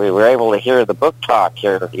we were able to hear the book talk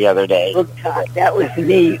here the other day. Book talk, that was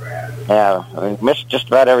neat. Yeah, we missed just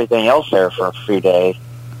about everything else there for a few days.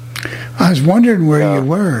 I was wondering where you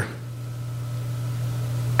were.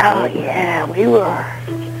 Oh, yeah, we were.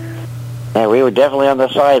 Yeah, we were definitely on the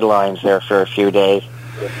sidelines there for a few days.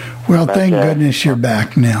 Well, thank goodness you're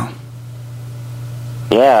back now.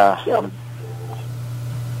 Yeah. Yep.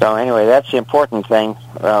 So anyway, that's the important thing.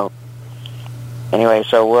 Anyway,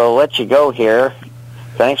 so we'll let you go here.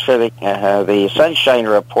 Thanks for the sunshine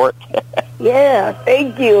report. Yeah,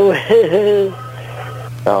 thank you.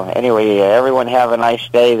 So anyway, everyone have a nice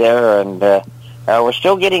day there, and we're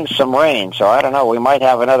still getting some rain, so I don't know, we might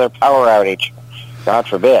have another power outage. God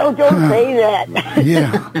forbid. Oh, don't say that.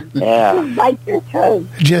 Yeah. Yeah. Bite your tongue.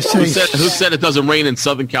 Just say. Who said it doesn't rain in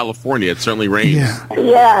Southern California? It certainly rains. Yeah.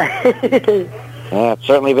 Yeah. Yeah, it's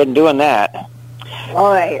certainly been doing that.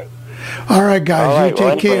 All right. All right, guys. All right, you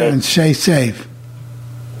take care and stay safe.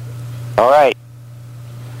 All right.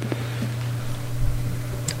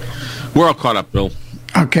 We're all caught up, Bill.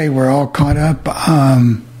 Okay, we're all caught up.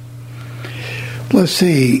 Let's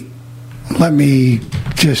see. Let me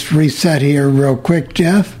just reset here real quick,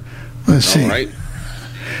 Jeff. Let's see. All right.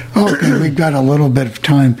 Okay, we've got a little bit of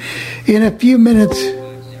time. In a few minutes,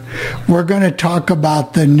 we're going to talk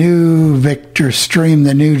about the new Victor Stream,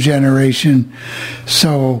 the new generation.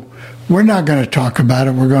 So we're not going to talk about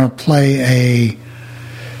it. We're going to play a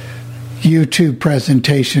YouTube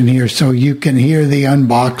presentation here so you can hear the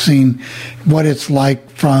unboxing, what it's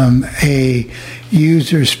like from a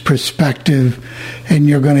user's perspective, and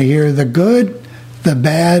you're going to hear the good, the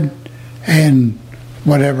bad, and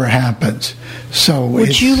whatever happens. So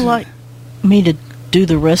would you like me to do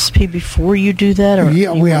the recipe before you do that? Or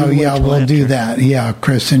we'll do that. Yeah,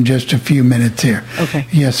 Chris, in just a few minutes here. Okay.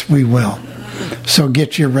 Yes, we will. So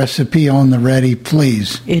get your recipe on the ready,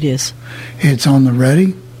 please. It is. It's on the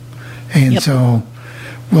ready? And so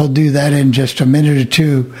we'll do that in just a minute or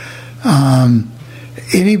two.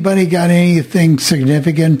 Anybody got anything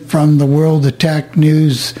significant from the World of Tech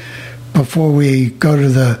news before we go to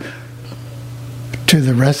the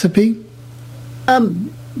recipe?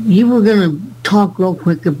 You were going to talk real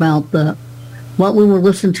quick about what we were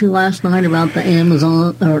listening to last night about the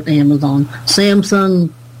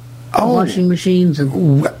Samsung washing machines.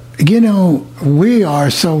 And we are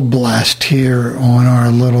so blessed here on our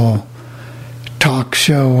little talk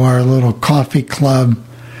show, our little coffee club,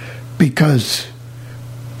 because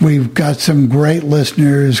we've got some great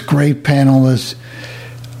listeners, great panelists,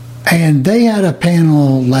 and they had a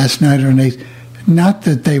panel last night, and not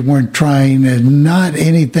that they weren't trying, not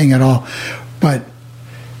anything at all, but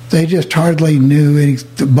they just hardly knew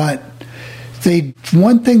anything. But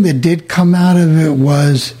one thing that did come out of it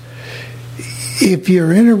was, if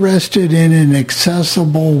you're interested in an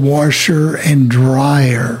accessible washer and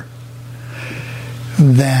dryer,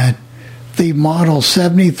 that the model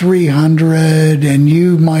 7300, and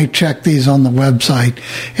you might check these on the website,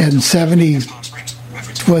 and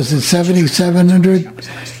was it 7700?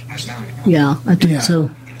 Yeah, I think so.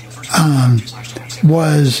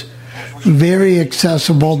 Was very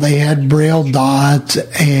accessible. They had Braille dots,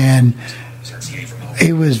 and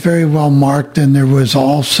it was very well marked, and there was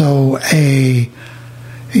also a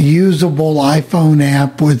usable iPhone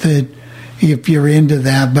app with it if you're into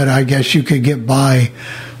that, but I guess you could get by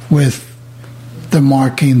with the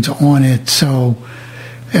markings on it. So,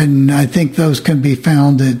 and I think those can be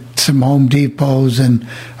found at some Home Depots and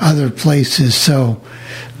other places. So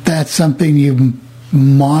that's something you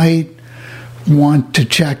might want to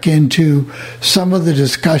check into. Some of the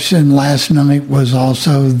discussion last night was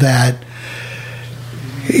also that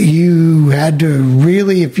you had to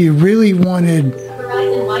really, if you really wanted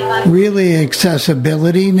really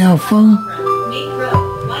accessibility now, phone,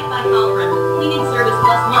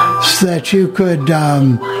 so that you could,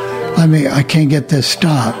 I can't get this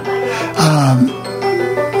stopped.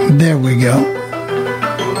 There we go.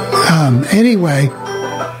 Anyway,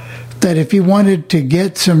 that if you wanted to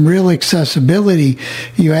get some real accessibility,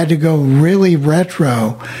 you had to go really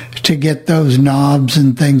retro to get those knobs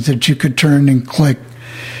and things that you could turn and click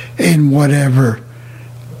and whatever.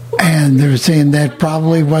 And they're saying that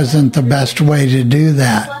probably wasn't the best way to do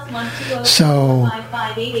that. So,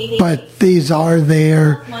 but these are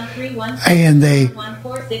there, and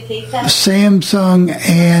Samsung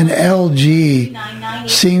and LG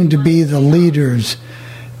seem to be the leaders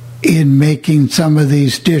in making some of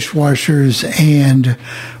these dishwashers and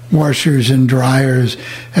washers and dryers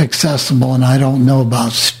accessible. And I don't know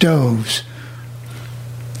about stoves.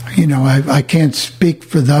 I can't speak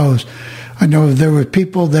for those. I know there were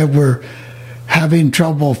people that were having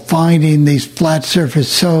trouble finding these flat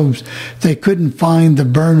surface stoves. They couldn't find the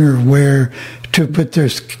burner where to put their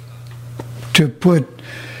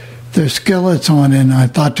skillets on, and I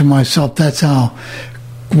thought to myself, that's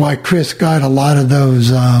why Chris got a lot of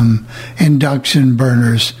those induction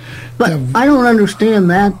burners. But I don't understand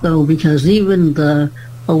that, though, because even the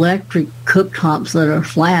electric cooktops that are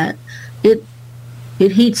flat, it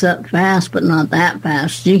heats up fast, but not that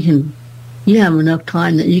fast. You have enough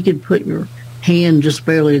time that you could put your hand just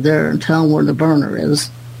barely there and tell where the burner is.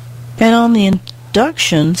 And on the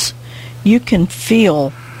inductions, you can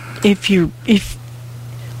feel I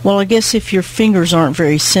guess if your fingers aren't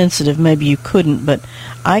very sensitive, maybe you couldn't, but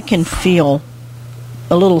I can feel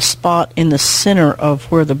a little spot in the center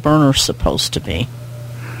of where the burner's supposed to be.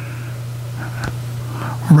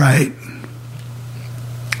 Right.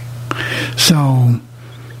 So,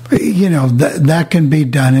 that can be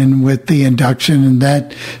done in with the induction, and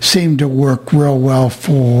that seemed to work real well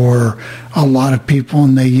for a lot of people,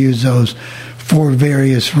 and they use those for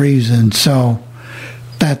various reasons. So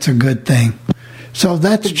that's a good thing. So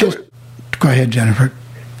that's just... Go ahead, Jennifer.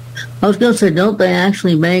 I was going to say, don't they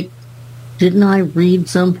actually didn't I read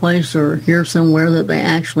someplace or hear somewhere that they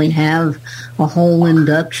actually have a whole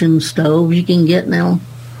induction stove you can get now?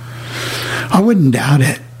 I wouldn't doubt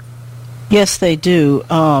it. Yes, they do.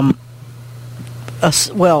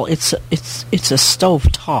 It's a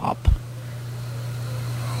stove top.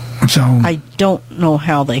 So I don't know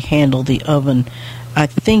how they handle the oven. I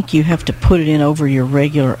think you have to put it in over your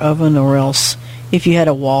regular oven, or else if you had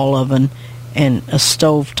a wall oven and a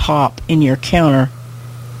stove top in your counter,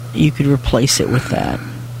 you could replace it with that.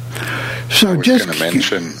 So I was just going to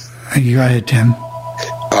mention. You go ahead, Tim.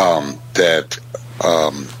 That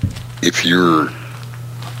if you're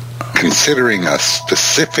considering a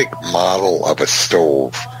specific model of a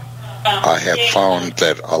stove, I have found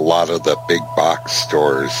that a lot of the big box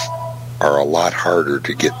stores are a lot harder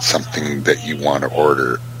to get something that you want to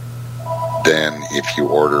order than if you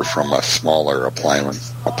order from a smaller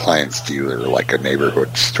appliance dealer like a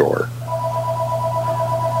neighborhood store.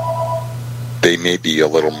 They may be a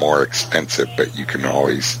little more expensive, but you can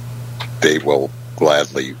always, they will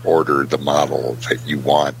gladly order the model that you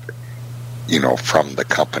want, from the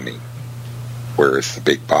company. Whereas the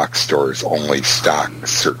big box stores only stock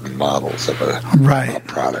certain models of a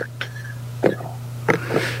product.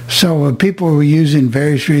 So people were using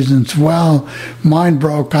various reasons. Well, mine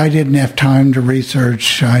broke. I didn't have time to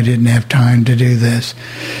research. I didn't have time to do this.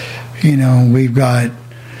 We've got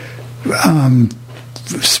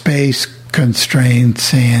space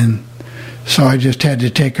constraints, and so I just had to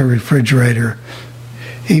take a refrigerator,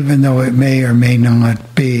 even though it may or may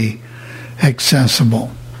not be accessible.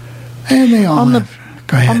 And they all go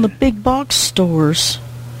ahead. On the big box stores,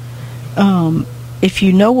 if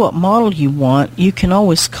you know what model you want, you can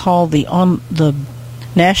always call the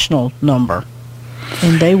national number,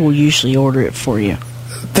 and they will usually order it for you.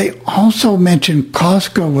 They also mentioned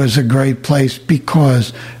Costco was a great place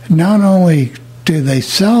because not only do they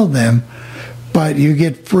sell them, but you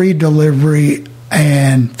get free delivery,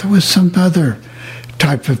 and there was some other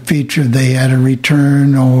type of feature. They had a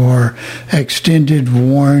return or extended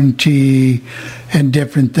warranty and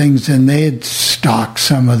different things, and they had stocked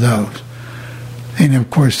some of those. And of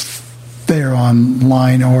course, they're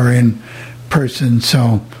online or in person,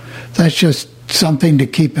 so that's just something to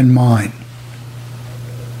keep in mind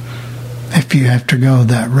if you have to go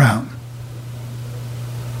that route.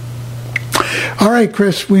 All right,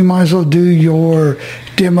 Chris, we might as well do your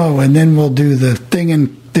demo, and then we'll do the thing,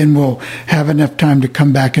 and then we'll have enough time to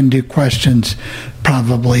come back and do questions,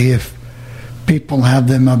 probably, if people have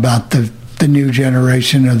them about the new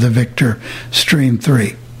generation of the Victor Stream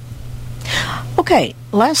 3. Okay,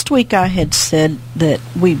 last week I had said that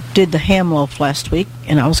we did the ham loaf last week,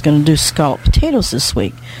 and I was going to do scalloped potatoes this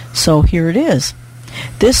week. So here it is.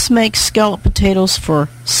 This makes scalloped potatoes for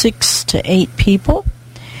 6 to 8 people.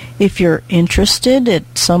 If you're interested at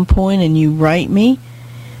some point and you write me,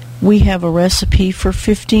 we have a recipe for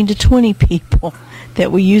 15 to 20 people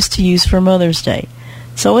that we used to use for Mother's Day.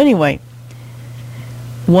 So anyway,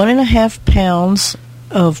 1.5 pounds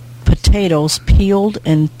of potatoes peeled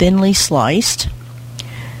and thinly sliced,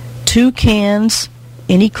 2 cans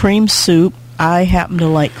any cream soup. I happen to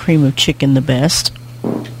like cream of chicken the best.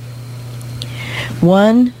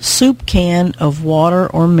 1 soup can of water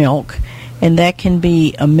or milk, and that can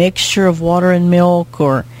be a mixture of water and milk,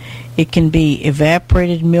 or it can be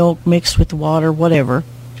evaporated milk mixed with water, whatever.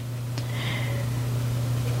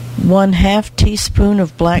 1/2 teaspoon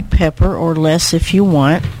of black pepper, or less if you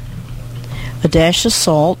want. A dash of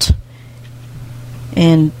salt,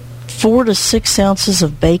 and 4 to 6 ounces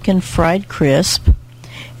of bacon fried crisp,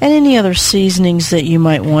 and any other seasonings that you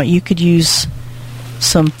might want. You could use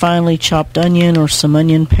some finely chopped onion, or some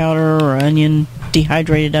onion powder, or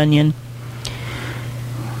dehydrated onion.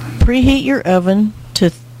 Preheat your oven to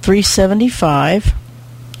 375.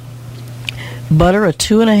 Butter a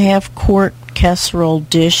 2.5 quart casserole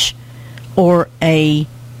dish, or a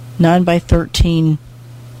 9x13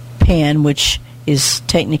 pan, which is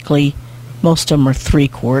technically, most of them are 3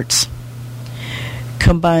 quarts.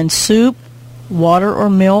 Combine soup, water or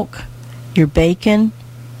milk, your bacon,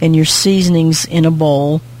 and your seasonings in a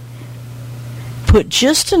bowl. Put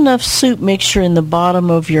just enough soup mixture in the bottom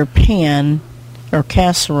of your pan or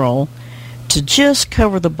casserole to just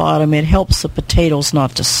cover the bottom. It helps the potatoes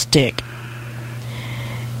not to stick.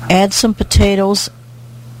 Add some potatoes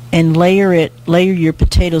and layer your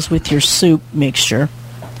potatoes with your soup mixture.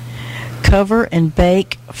 Cover and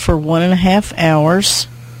bake for 1.5 hours,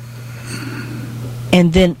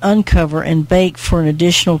 and then uncover and bake for an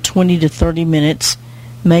additional 20 to 30 minutes,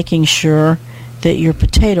 making sure that your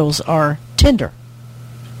potatoes are tender.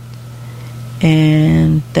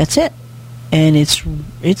 And that's it. And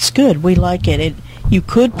it's good. We like it. You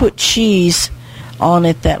could put cheese on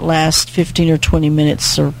it that last 15 or 20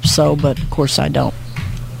 minutes or so, but of course I don't.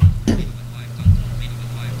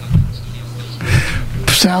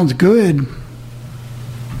 Sounds good.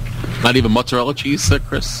 Not even mozzarella cheese,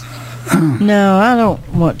 Chris? No, I don't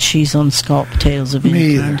want cheese on scalloped potatoes of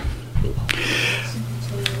any kind.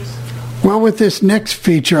 Well, with this next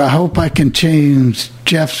feature, I hope I can change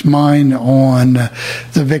Jeff's mind on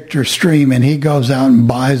the Victor Stream, and he goes out and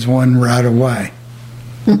buys one right away.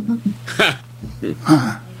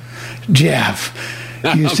 Jeff,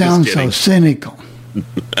 you sound so cynical.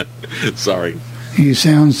 Sorry. You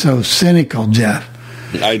sound so cynical, Jeff.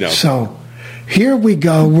 I know. So here we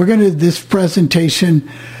go. We're going to, this presentation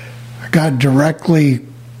got directly,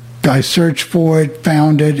 I searched for it,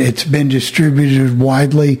 found it. It's been distributed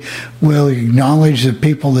widely. We'll acknowledge the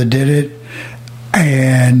people that did it.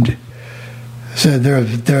 And so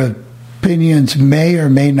their opinions may or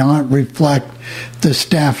may not reflect the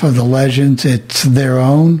staff of the Legends. It's their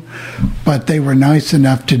own, but they were nice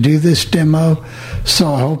enough to do this demo.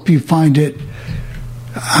 So I hope you find it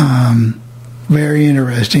very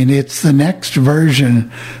interesting. It's the next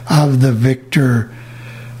version of the Victor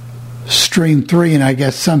Stream 3, and I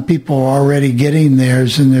guess some people are already getting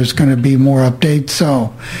theirs, and there's going to be more updates.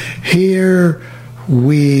 So here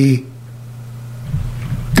we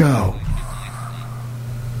go.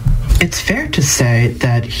 It's fair to say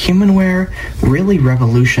that Humanware really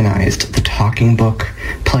revolutionized the talking book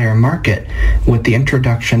player market with the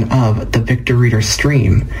introduction of the Victor Reader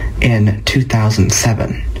Stream in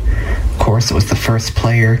 2007. Of course, it was the first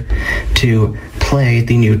player to play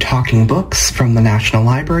the new talking books from the National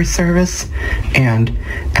Library Service and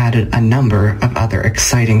added a number of other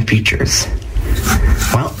exciting features.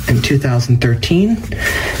 Well, in 2013,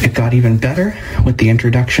 it got even better with the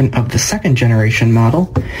introduction of the second generation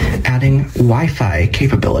model, adding Wi-Fi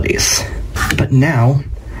capabilities. But now,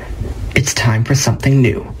 it's time for something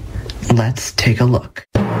new. Let's take a look.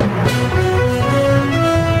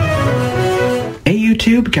 Hey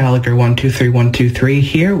YouTube, Gallagher123123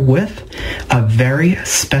 here with a very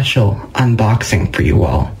special unboxing for you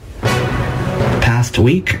all. Past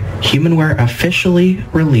week, Humanware officially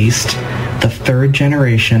released the third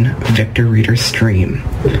generation Victor Reader Stream.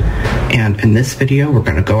 And in this video, we're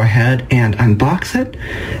going to go ahead and unbox it.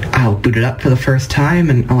 I'll boot it up for the first time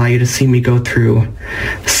and allow you to see me go through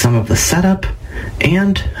some of the setup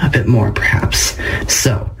and a bit more perhaps.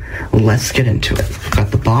 So let's get into it. I've got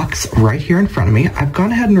the box right here in front of me. I've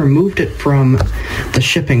gone ahead and removed it from the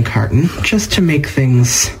shipping carton just to make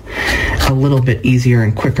things a little bit easier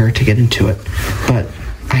and quicker to get into it. But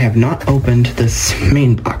I have not opened this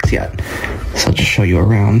main box yet. So I'll just show you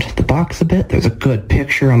around the box a bit. There's a good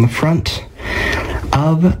picture on the front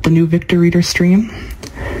of the new Victor Reader Stream.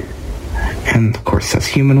 And of course it says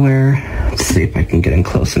Humanware. Let's see if I can get in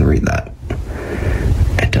close and read that.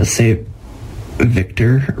 It does say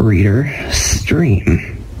Victor Reader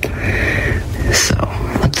Stream. So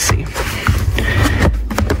let's see.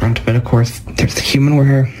 Front of it, of course, there's the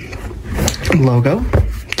Humanware logo.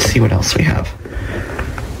 Let's see what else we have.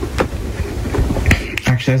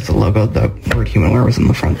 Actually, that's the logo. The word Humanware was in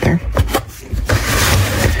the front there.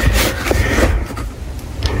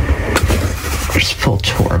 Just full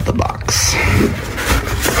tour of the box.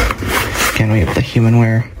 Again, we have the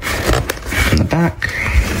Humanware in the back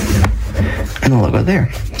and the logo there.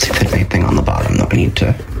 Let's see if there's anything on the bottom that we need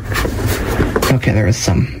to... Okay, there is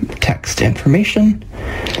some text information,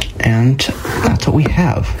 and that's what we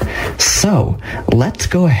have. So, let's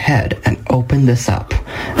go ahead and open this up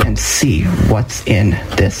and see what's in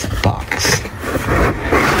this box.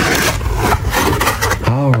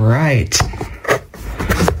 Alright.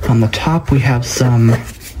 On the top we have some,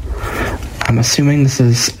 I'm assuming this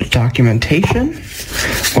is documentation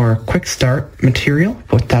or quick start material.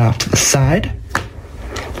 Put that off to the side.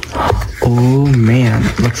 Oh man,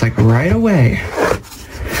 looks like right away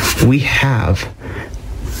we have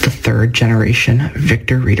the third generation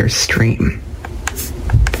Victor Reader Stream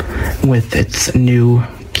with its new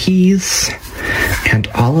keys and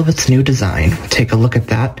all of its new design. Take a look at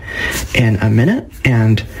that in a minute,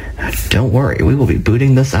 and don't worry, we will be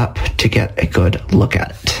booting this up to get a good look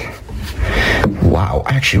at it. Wow,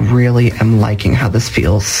 I actually really am liking how this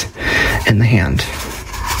feels in the hand.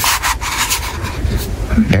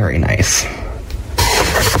 Very nice.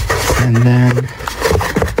 And then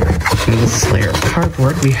in this layer of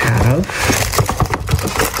cardboard we have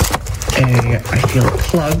I feel a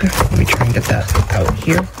plug. Let me try and get that out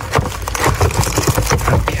here.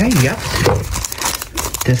 Okay, yep.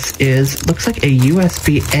 This looks like a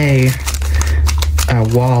USB-A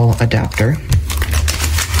wall adapter.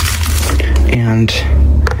 And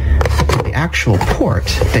the actual port,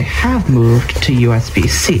 they have moved to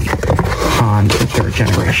USB-C on the third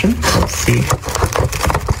generation. Let's see.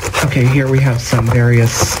 Okay, here we have some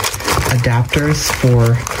various adapters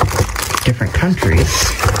for different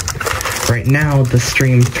countries. Right now, the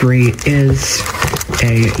Stream 3 is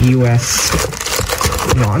a US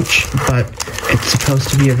launch, but it's supposed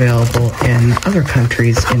to be available in other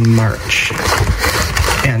countries in March.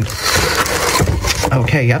 And,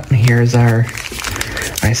 okay, yep, here's our,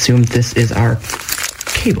 I assume this is our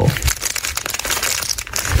cable.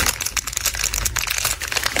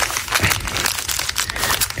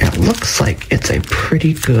 It looks like it's a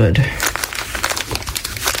pretty good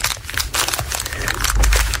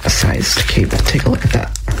sized cable. Take a look at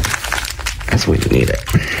that, as we need it.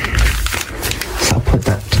 So I'll put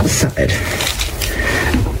that to the side.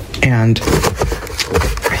 And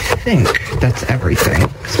I think that's everything.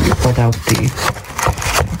 So we pulled out the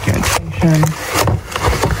documentation.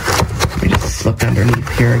 Let me just look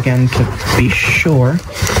underneath here again to be sure.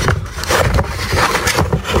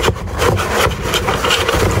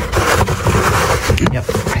 Yep,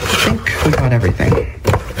 I think we got everything.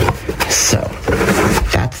 So,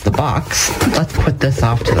 that's the box. Let's put this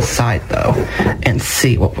off to the side, though, and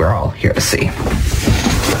see what we're all here to see.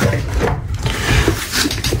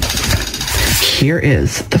 Here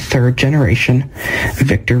is the 3rd generation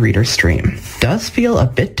Victor Reader Stream. Does feel a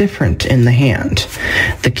bit different in the hand.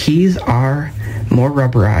 The keys are more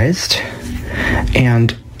rubberized,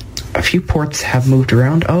 and a few ports have moved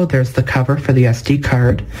around. Oh, there's the cover for the SD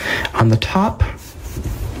card on the top.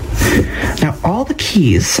 Now, all the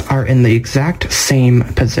keys are in the exact same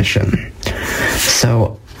position.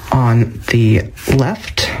 So, on the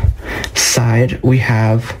left side, we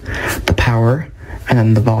have the power and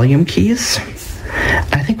then the volume keys.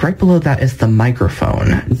 I think right below that is the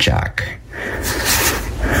microphone jack.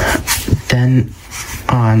 Then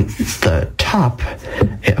on the top,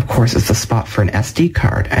 it, of course, is the spot for an SD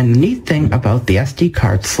card. And the neat thing about the SD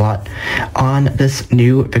card slot on this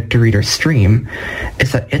new Victor Reader Stream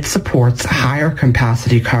is that it supports higher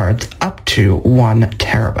capacity cards up to 1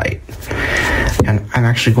 terabyte. And I'm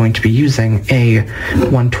actually going to be using a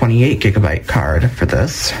 128 gigabyte card for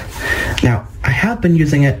this. Now, I have been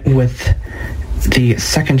using it with the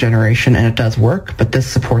 2nd generation, and it does work, but this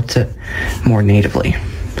supports it more natively.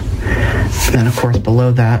 And then, of course,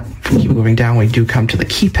 below that, keep moving down, we do come to the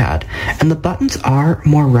keypad, and the buttons are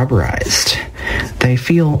more rubberized. They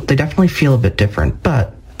definitely feel a bit different,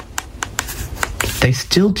 but they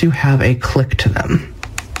still do have a click to them,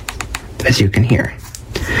 as you can hear.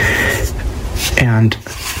 And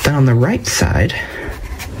then on the right side,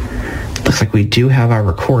 looks like we do have our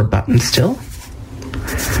record button still.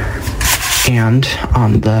 And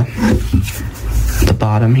on the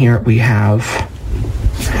bottom here, we have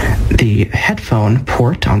the headphone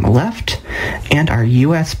port on the left and our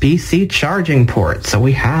USB-C charging port. So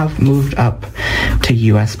we have moved up to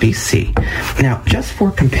USB-C. Now, just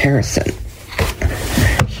for comparison,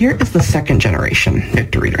 here is the 2nd generation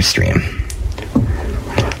Victor Reader Stream.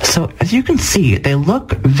 So as you can see, they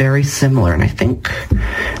look very similar, and I think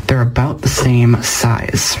they're about the same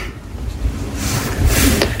size.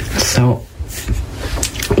 So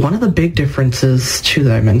one of the big differences, too,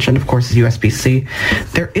 that I mentioned, of course, is USB-C.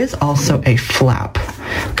 There is also a flap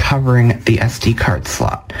covering the SD card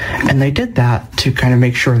slot. And they did that to kind of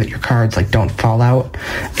make sure that your cards don't fall out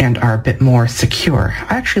and are a bit more secure.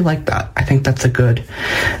 I actually like that. I think that's a good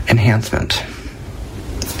enhancement.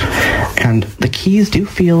 And the keys do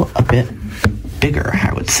feel a bit bigger,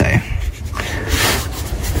 I would say.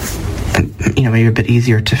 And, maybe a bit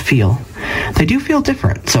easier to feel. They do feel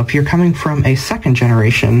different. So if you're coming from a 2nd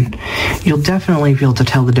generation, you'll definitely be able to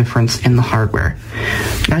tell the difference in the hardware.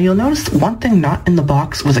 Now, you'll notice one thing not in the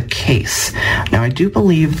box was a case. Now, I do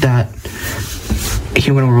believe that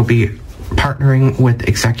Humanware will be partnering with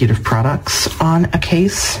Executive Products on a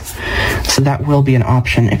case, so that will be an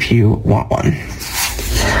option if you want one.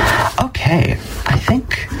 Okay, I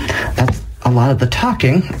think that's a lot of the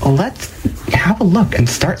talking. Let's have a look and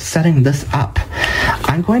start setting this up.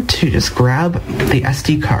 I'm going to just grab the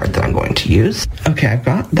SD card that I'm going to use. Okay, I've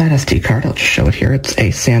got that SD card. I'll just show it here. It's a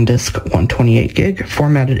SanDisk 128 gig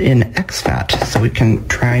formatted in exFAT, so we can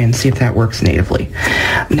try and see if that works natively.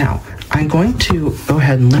 Now, I'm going to go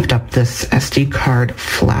ahead and lift up this SD card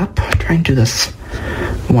flap. Try and do this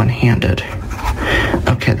one-handed.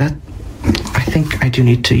 Okay, I think I do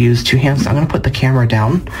need to use 2 hands. So I'm going to put the camera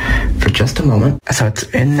down for just a moment. So it's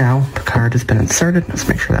in now. The card has been inserted. Let's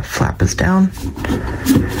make sure that flap is down.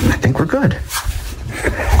 I think we're good.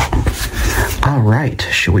 All right.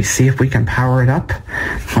 Should we see if we can power it up?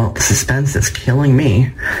 Well, the suspense is killing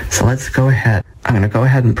me. So let's go ahead. I'm going to go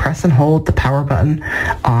ahead and press and hold the power button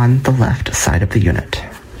on the left side of the unit.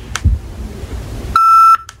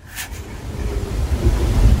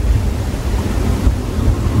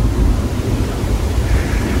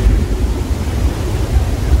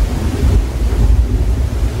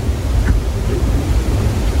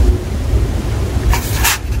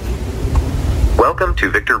 Welcome to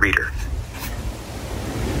Victor Reader.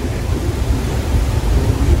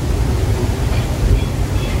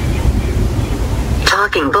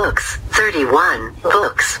 Talking Books, 31,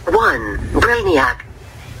 Books, 1, Brainiac.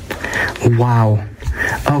 Wow.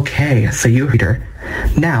 Okay, so you reader.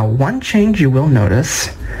 Now, one change you will notice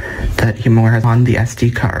that HumanWare has on the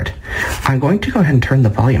SD card. I'm going to go ahead and turn the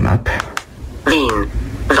volume up.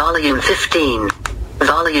 Volume 15.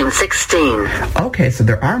 Volume 16. Okay, so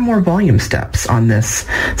there are more volume steps on this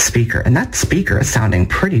speaker, and that speaker is sounding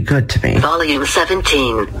pretty good to me. Volume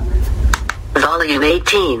 17. Volume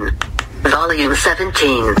 18. Volume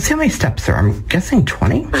 17. Let's see how many steps there are. I'm guessing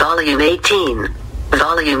 20? Volume 18.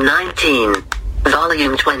 Volume 19.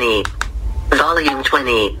 Volume 20. Volume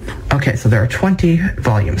 20. Okay, so there are 20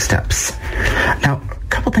 volume steps. Now, a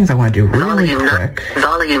couple things I want to do really quick.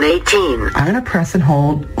 Volume 18. I'm going to press and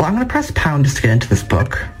hold. Well, I'm going to press pound just to get into this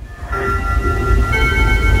book.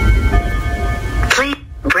 Please,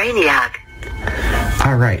 Brainiac.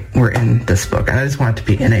 All right, we're in this book. And I just want it to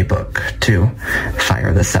be in a book to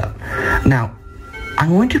fire this up. Now, I'm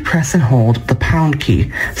going to press and hold the pound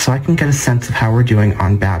key so I can get a sense of how we're doing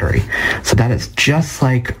on battery. So that is just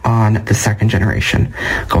like on the second generation.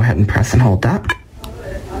 Go ahead and press and hold that.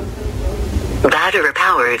 Battery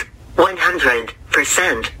powered. 100%.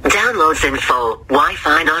 Downloads info.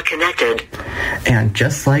 Wi-Fi not connected. And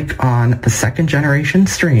just like on the second generation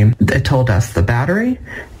stream, it told us the battery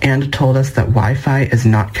and it told us that Wi-Fi is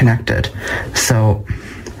not connected. So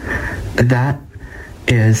that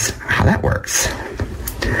is how that works.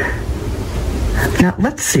 Now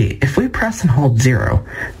let's see, if we press and hold 0,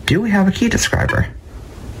 do we have a key describer?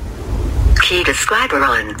 Key describer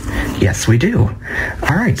on. Yes, we do.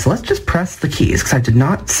 Alright, so let's just press the keys, because I did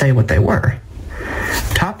not say what they were.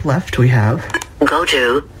 Top left we have Go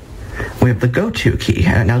to. We have the Go To key,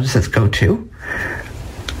 and it now just says Go To.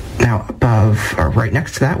 Now above, or right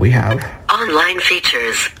next to that, we have Online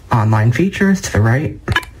features. Online features to the right.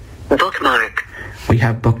 Bookmark. We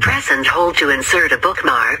have bookmark. Press and hold to insert a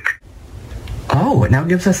bookmark. Oh, it now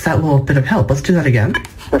gives us that little bit of help. Let's do that again.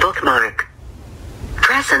 Bookmark.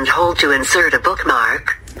 Press and hold to insert a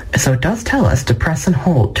bookmark. So it does tell us to press and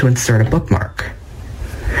hold to insert a bookmark.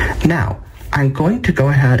 Now, I'm going to go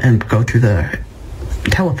ahead and go through the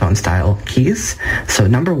telephone style keys. So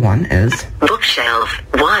number 1 is Bookshelf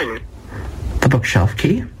 1. The bookshelf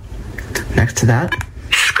key. Next to that,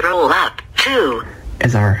 Scroll up 2.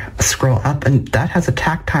 Is our scroll up, and that has a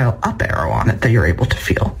tactile up arrow on it that you're able to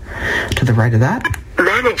feel. To the right of that,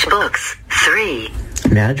 Manage books 3.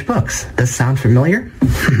 Manage books. Does this sound familiar?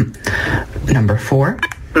 Number 4.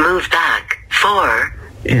 Move back 4.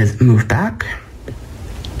 Is move back.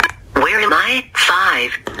 Where am I?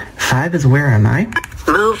 5. 5 is where am I?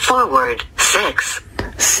 Move forward 6.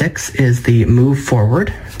 6 is the move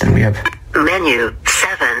forward. Then we have Menu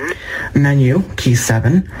 7. Menu, key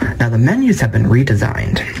 7. Now the menus have been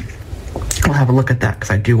redesigned. We'll have a look at that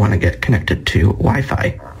because I do want to get connected to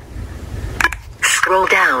Wi-Fi. Scroll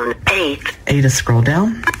down 8. 8 is scroll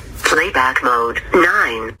down. Playback mode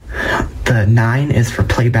 9. The 9 is for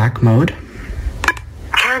playback mode.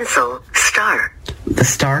 Cancel star. The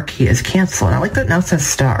star key is cancel. And I like that it now says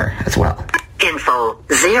star as well. Info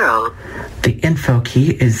 0. The info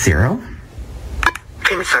key is 0.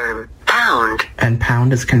 Confirm pound. And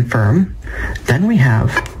pound is confirm. Then we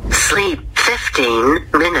have Sleep 15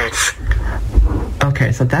 minutes.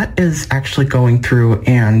 Okay, so that is actually going through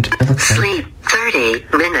and it looks Sleep 30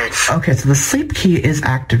 minutes. Okay, so the sleep key is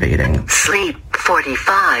activating. Sleep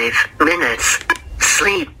 45 minutes.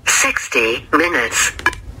 Sleep 60 minutes.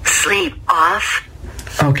 Sleep off.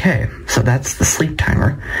 Okay, so that's the sleep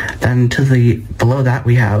timer. Then to the below that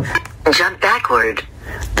we have Jump backward.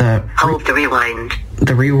 Hold the rewind.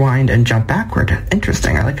 The rewind and jump backward.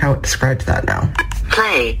 Interesting. I like how it describes that now.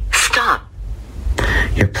 Play stop.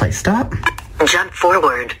 Your play stop. Jump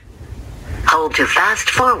forward. Hold to fast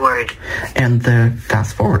forward. And the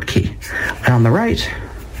fast forward key. And on the right,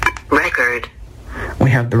 record. We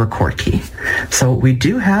have the record key. So we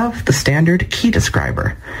do have the standard key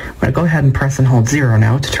describer. I'm going to go ahead and press and hold 0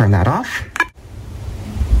 now to turn that off.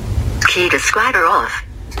 Key describer off.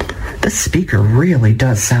 This speaker really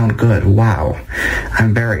does sound good. Wow.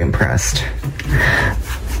 I'm very impressed.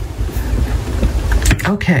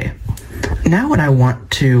 Okay. Now what I want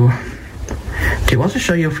to do, I'll just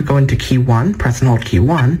show you if we go into key 1, press and hold key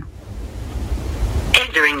 1.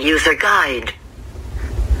 Entering user guide.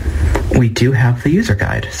 We do have the user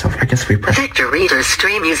guide. So I guess we press Victor Reader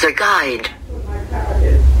Stream User Guide.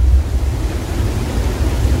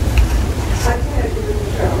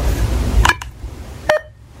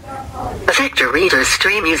 Victor Reader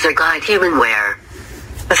Stream User Guide HumanWare.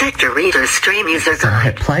 Victor Reader Stream User So I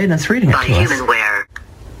hit play and it's reading it by to us. HumanWare.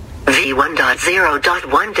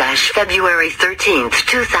 V1.0.1-February 13th,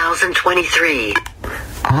 2023.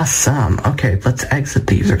 Awesome. Okay, let's exit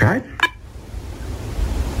the user guide.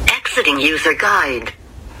 Exiting user guide.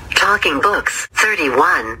 Talking Books,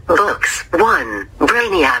 31. Books, 1.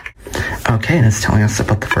 Brainiac. Okay, and it's telling us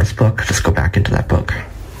about the first book. Just go back into that book.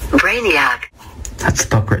 Brainiac. That's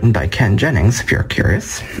the book written by Ken Jennings, if you're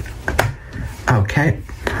curious. Okay,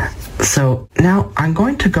 so now I'm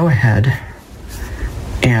going to go ahead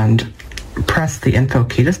and press the info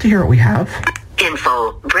key just to hear what we have.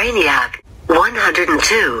 Info, Brainiac.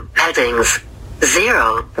 102 headings.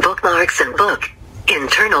 0 bookmarks and book.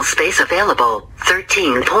 Internal space available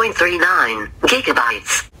 13.39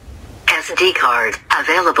 gigabytes. SD card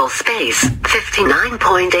available space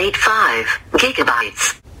 59.85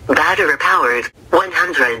 gigabytes. Battery powered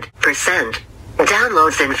 100%.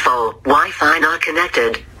 Downloads info Wi-Fi not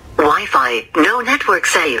connected. Wi-Fi no network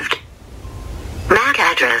saved. MAC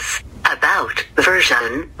address about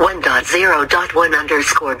version 1.0.1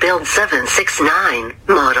 _ build 769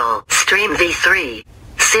 model stream v3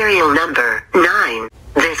 serial number 9.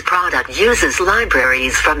 This product uses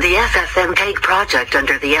libraries from the FFmpeg project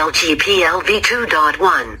under the LGPL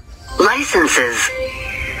v2.1 licenses.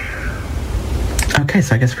 Okay,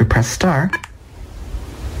 so I guess we press star.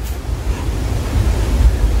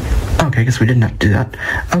 Okay, I guess we didn't have to do that.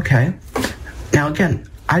 Okay. Now again,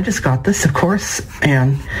 I just got this, of course,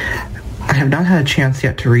 and I have not had a chance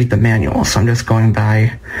yet to read the manual, so I'm just going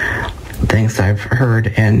by things I've heard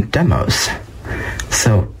in demos.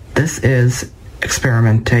 So this is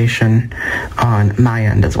experimentation on my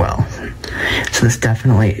end as well. So this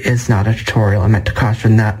definitely is not a tutorial. I meant to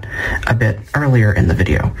caution that a bit earlier in the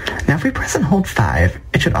video. Now if we press and hold 5,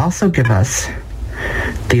 it should also give us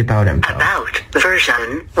the about info. About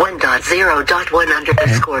version 1.0.1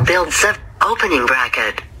 _ build 7 opening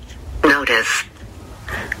bracket. Notice.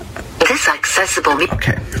 This accessible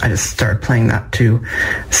Okay, I just started playing that to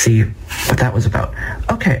see what that was about.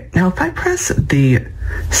 Okay, now if I press the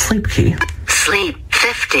sleep key. Sleep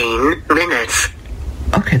 15 minutes.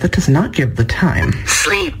 Okay, that does not give the time.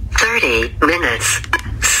 Sleep 30 minutes.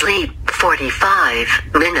 Sleep 45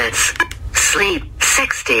 minutes. Sleep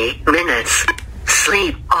 60 minutes.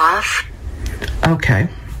 Sleep off. Okay,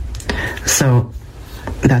 so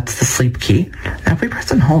that's the sleep key. Now if we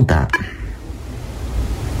press and hold that.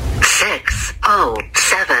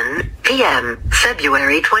 6:07 p.m.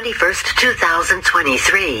 February 21st,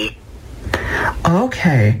 2023.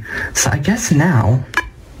 Okay, so I guess now,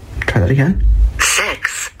 try that again.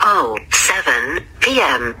 6:07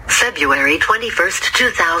 p.m. February 21st,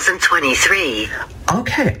 2023.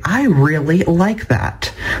 Okay, I really like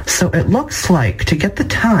that. So it looks like to get the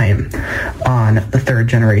time on the 3rd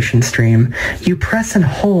generation stream, you press and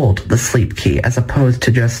hold the sleep key as opposed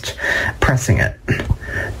to just pressing it.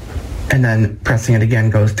 And then pressing it again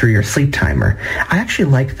goes through your sleep timer. I actually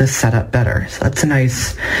like this setup better, so that's a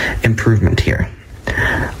nice improvement here.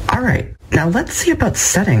 Alright, now let's see about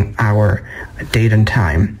setting our date and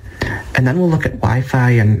time, and then we'll look at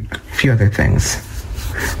Wi-Fi and a few other things.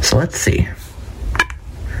 So let's see.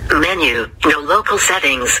 Menu, no local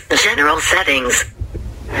settings, general settings.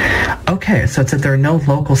 Okay, so it said there are no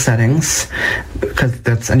local settings, because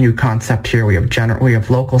that's a new concept here. We have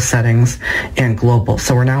local settings and global.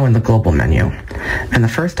 So we're now in the global menu. And the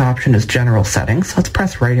first option is general settings. Let's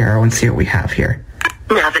press right arrow and see what we have here.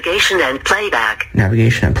 Navigation and playback.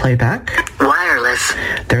 Navigation and playback. Wireless.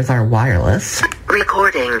 There's our wireless.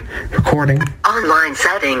 Recording. Recording. Online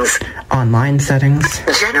settings. Online settings.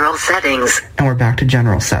 General settings. And we're back to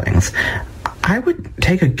general settings. I would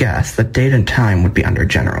take a guess that date and time would be under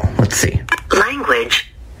general. Let's see.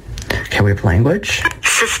 Language. Okay, we have language.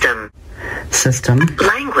 System. System.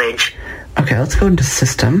 Language. Okay, let's go into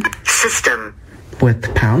system. System.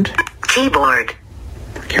 With pound. Keyboard.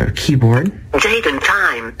 Okay, keyboard. Date and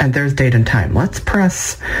time. And there's date and time. Let's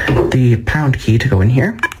press the pound key to go in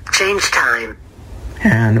here. Change time.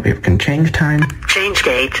 And we can change time. Change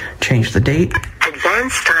date. Change the date.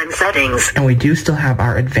 Advanced time settings. And we do still have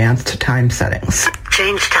our advanced time settings.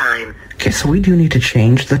 Change time. Okay, so we do need to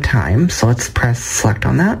change the time. So let's press select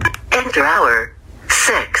on that. Enter hour.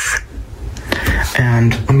 6.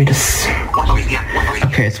 And let me just...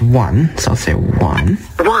 Okay, it's 1. So I'll say 1.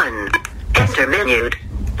 1. Enter menued.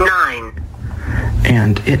 9.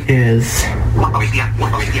 And it is...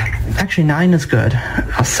 Actually, 9 is good.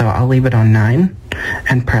 So I'll leave it on 9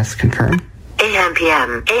 and press confirm. AM,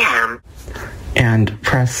 PM, AM. And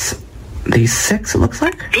press the 6, it looks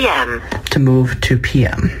like? PM. To move to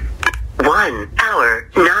PM. 1 hour,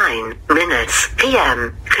 9 minutes,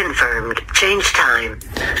 PM. Confirmed. Change time.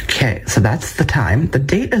 Okay, so that's the time. The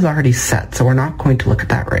date is already set, so we're not going to look at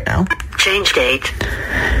that right now. Change date.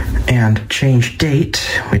 And change date.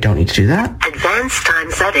 We don't need to do that. Advanced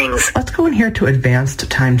time settings. Let's go in here to advanced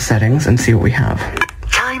time settings and see what we have.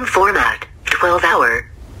 Time format. 12 hour.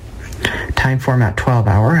 Time format 12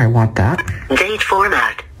 hour, I want that. Date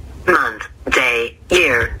format, month, day,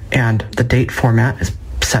 year. And the date format is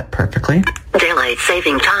set perfectly. Daylight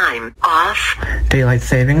saving time, off. Daylight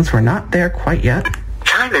savings, we're not there quite yet.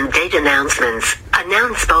 Time and date announcements,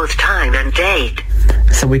 announce both time and date.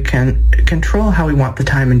 So we can control how we want the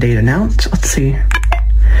time and date announced. Let's see.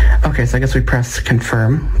 Okay, so I guess we press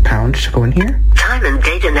confirm, pound to go in here. Time and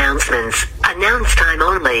date announcements, announce time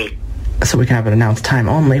only. So we can have it announced time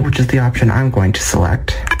only, which is the option I'm going to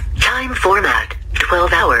select. Time format,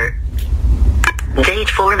 12 hour. Date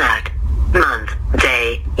format, month,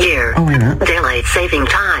 day, year. Oh, wait a minute. Daylight saving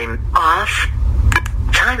time, off.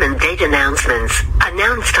 Time and date announcements,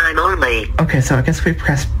 announce time only. Okay, so I guess we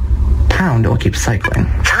press pound, it will keep cycling.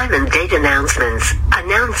 Time and date announcements,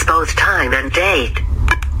 announce both time and date.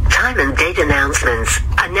 Time and date announcements,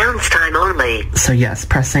 announce time only. So yes,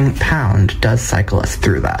 pressing pound does cycle us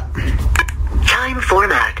through that. Time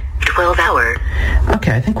format, 12 hour.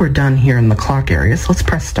 Okay, I think we're done here in the clock area, so let's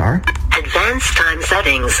press star. Advanced time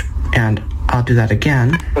settings. And I'll do that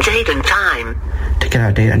again. Date and time. To get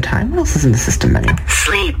our date and time. What else is in the system menu?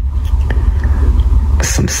 Sleep.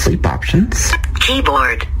 Some sleep options.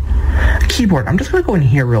 Keyboard. Keyboard. I'm just going to go in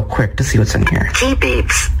here real quick to see what's in here. Key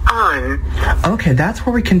beeps, on. Okay, that's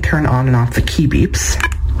where we can turn on and off the key beeps.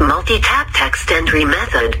 Multi-tap text entry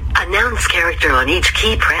method. Announce character on each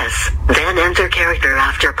key press, then enter character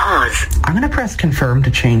after pause. I'm going to press confirm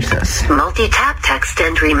to change this. Multi-tap text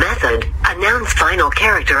entry method. Announce final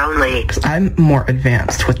character only. I'm more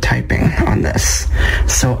advanced with typing on this,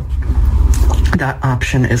 so that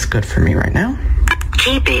option is good for me right now.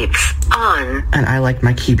 Key beeps, on. And I like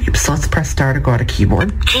my key beeps, so let's press star to go out of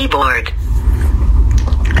keyboard. Keyboard.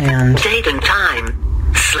 And date and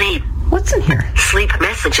time. Sleep. What's in here? Sleep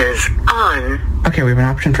messages, on. Okay, we have an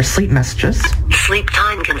option for sleep messages. Sleep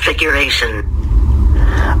time configuration.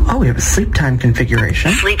 Oh, we have a sleep time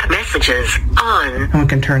configuration. Sleep messages, on. And we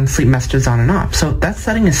can turn sleep messages on and off. So that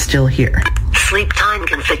setting is still here. Sleep time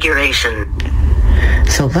configuration.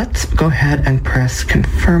 So let's go ahead and press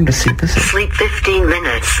confirm to see if this is... Sleep 15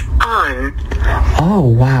 minutes, on.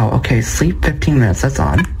 Oh, wow. Okay, sleep 15 minutes, that's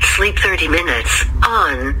on. Sleep 30 minutes,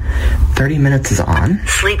 on. 30 minutes is on.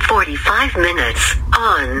 Sleep 45 minutes,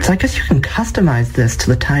 on. So I guess you can customize this to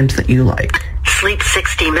the times that you like. Sleep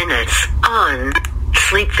 60 minutes, on.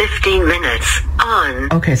 Sleep 15 minutes,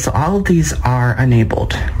 on. Okay, so all of these are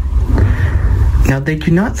enabled. Now, they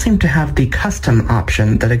do not seem to have the custom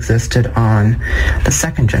option that existed on the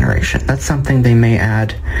second generation. That's something they may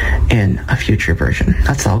add in a future version.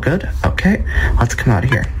 That's all good. Okay, let's come out of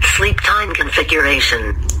here. Sleep time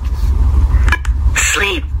configuration.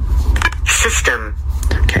 Sleep. System.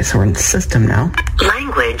 Okay, so we're in system now.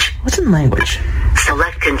 Language. What's in language?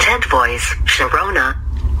 Select content voice, Sharona.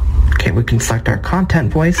 Okay, we can select our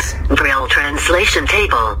content voice. Braille translation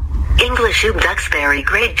table. English Duxbury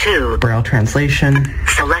Grade 2. Braille translation.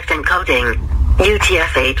 Select encoding.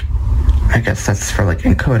 UTF-8. I guess that's for like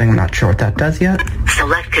encoding. I'm not sure what that does yet.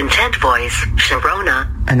 Select content voice, Sharona.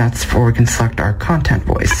 And that's where we can select our content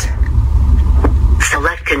voice.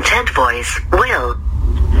 Select content voice, Will.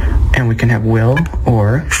 And we can have Will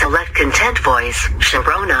or... Select content voice,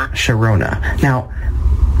 Sharona. Sharona. Now,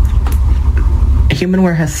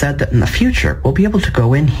 Humanware has said that in the future, we'll be able to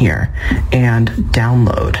go in here and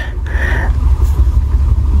download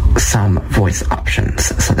some voice options.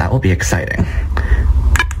 So that will be exciting.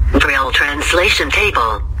 Braille translation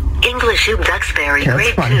table. English Duxbury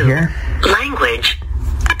Grade 2. Here. Language.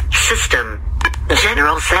 System.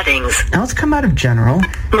 General settings. Now let's come out of general.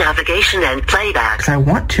 Navigation and playback. Because I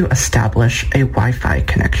want to establish a Wi-Fi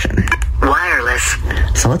connection. Wireless.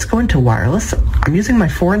 So let's go into wireless. I'm using my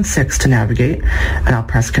 4 and 6 to navigate, and I'll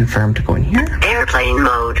press confirm to go in here. Airplane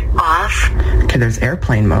mode, off. Okay, there's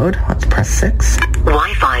airplane mode. Let's press 6.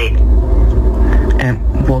 Wi-Fi.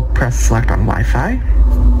 And we'll press select on Wi-Fi.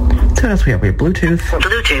 So what else we have? We have Bluetooth.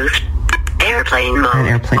 Bluetooth. Airplane mode. And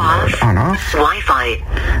airplane off. mode on off.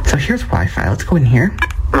 Wi-Fi. So here's Wi-Fi. Let's go in here.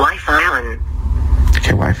 Wi-Fi on.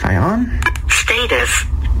 Okay, Wi-Fi on. Status.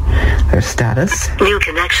 There's status. New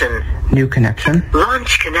connection. New connection.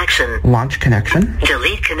 Launch connection. Launch connection.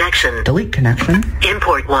 Delete connection. Delete connection.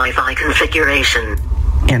 Import Wi-Fi configuration.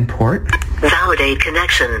 Import. Validate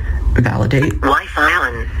connection. Validate. Wi-Fi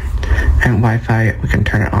on. And Wi-Fi, we can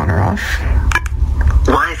turn it on or off.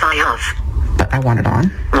 Wi-Fi off. But I want it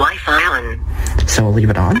on. Wi-Fi on. So we'll leave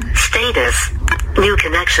it on. Status. New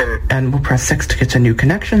connection. And we'll press 6 to get to new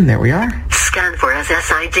connection. There we are. Scan for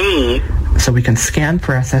SSID. So we can scan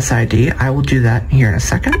for SSID. I will do that here in a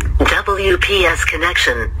second. WPS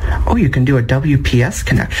connection. Oh, you can do a WPS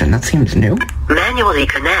connection. That seems new. Manually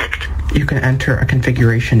connect. You can enter a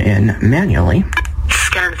configuration in manually.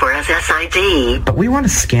 Scan for SSID. But we want to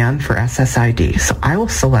scan for SSID, so I will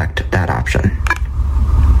select that option.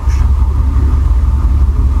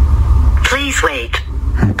 Please wait.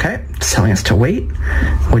 Okay, it's telling us to wait,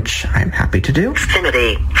 which I'm happy to do.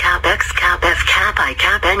 Xfinity, cap X, cap F, cap I,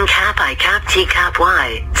 cap N, cap I, cap T, cap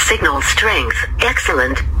Y. Signal strength,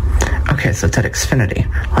 excellent. Okay, so it's at Xfinity.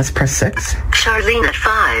 Let's press 6. Charlene at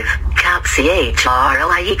 5, cap CH,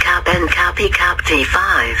 RLIE, cap N, cap E, cap T,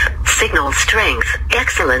 5. Signal strength,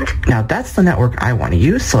 excellent. Now that's the network I want to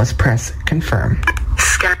use, so let's press confirm.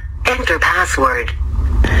 Scan, enter password.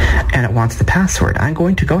 And it wants the password. I'm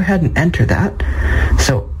going to go ahead and enter that.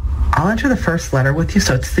 So I'll enter the first letter with you.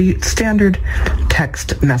 So it's the standard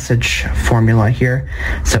text message formula here.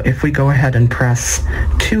 So if we go ahead and press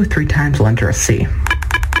 2 3 times, we'll enter a C.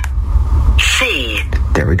 C.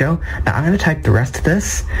 There we go. Now I'm going to type the rest of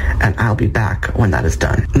this, and I'll be back when that is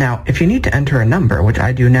done. Now, if you need to enter a number, which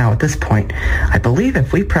I do now at this point, I believe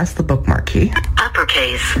if we press the bookmark key...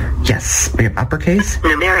 Uppercase. Yes, we have uppercase.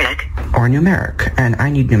 Numeric. Or numeric. And I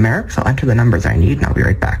need numeric, so I'll enter the numbers I need, and I'll be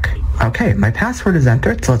right back. Okay, my password is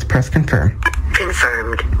entered, so let's press confirm.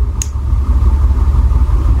 Confirmed.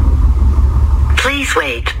 Please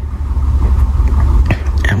wait.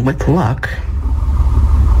 And with luck...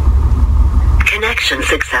 Connection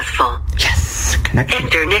successful. Yes, connection.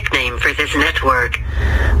 Enter nickname for this network.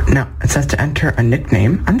 Now, it says to enter a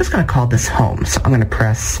nickname. I'm just going to call this home. So I'm going to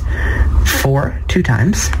press 4 2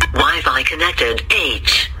 times. Wi-Fi connected,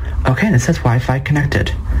 H. Okay, and it says Wi-Fi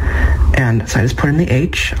connected. And so I just put in the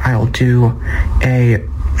H. I'll do a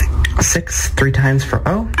 6 3 times for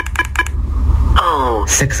O. O.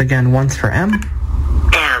 6 again once for M.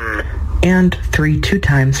 M. And 3 2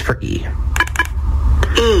 times for E.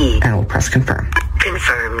 E. And we'll press confirm.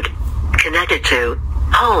 Confirmed. Connected to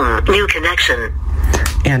home. New connection.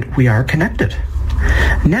 And we are connected.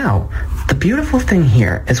 Now, the beautiful thing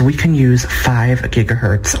here is we can use 5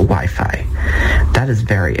 gigahertz Wi-Fi. That is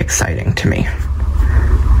very exciting to me.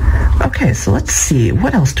 Okay, so let's see.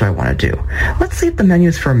 What else do I want to do? Let's leave the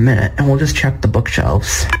menus for a minute, and we'll just check the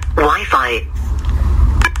bookshelves. Wi-Fi.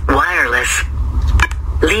 Wireless.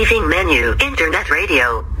 Leaving menu. Internet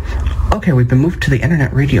radio. Okay, we've been moved to the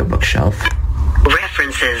Internet Radio bookshelf.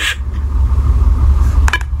 References.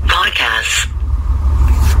 Podcasts.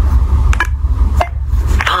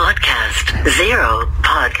 Podcast 0.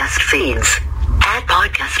 Podcast feeds. Add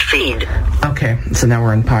podcast feed. Okay, so now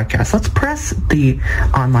we're in podcast. Let's press the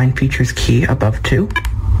online features key above 2.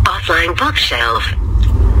 Offline bookshelf.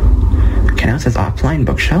 Okay, now it says offline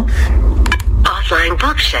bookshelf. Offline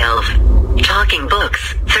bookshelf. Talking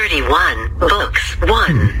books. 31. Books. 1.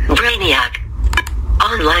 Brainiac.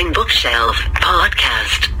 Online bookshelf.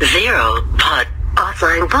 Podcast. 0.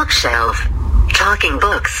 Offline bookshelf. Talking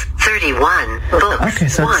books. 31. Books. Okay,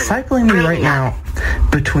 so 1. it's cycling me right now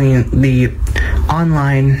between the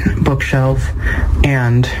online bookshelf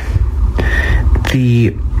and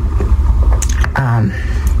the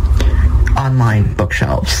online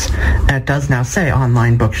bookshelves. And it does now say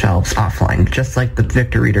online bookshelves offline, just like the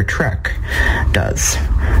Victor Reader Trek does.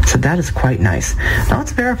 So that is quite nice. Now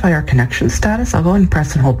let's verify our connection status. I'll go ahead and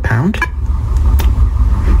press and hold pound.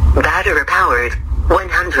 Battery powered.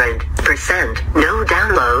 100%. No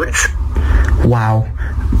downloads. Wow.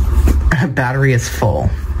 Battery is full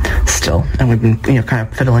still, and we've been kind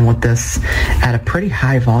of fiddling with this at a pretty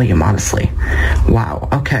high volume, honestly. Wow.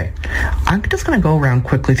 Okay, I'm just going to go around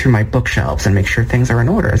quickly through my bookshelves and make sure things are in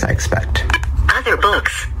order as I expect. Other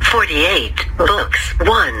books. 48. Books.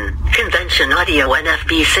 1. Convention Audio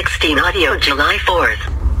NFB 16 Audio July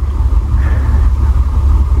 4th.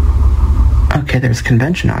 Okay, there's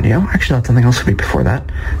convention audio. Actually, that's something else would be before that.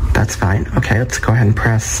 That's fine. Okay, let's go ahead and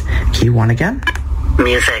press key 1 again.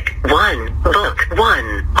 Music 1. Book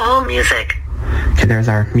 1. All music. Okay, there's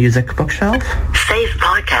our music bookshelf. Save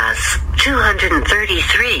podcasts.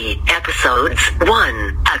 233 episodes.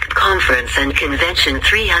 1. Conference and convention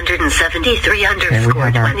 373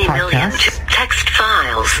 underscore 20 million. Text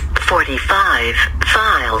files. 45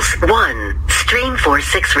 files. 1. Stream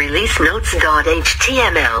 46 release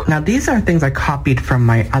notes.html. Now these are things I copied from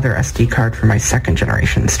my other SD card for my second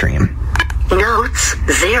generation stream. Notes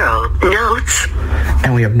 0. Notes.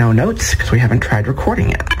 And we have no notes because we haven't tried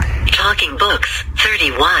recording it. Talking books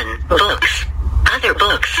 31. Books. Other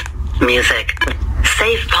books. Music.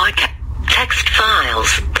 Save podcast. Text files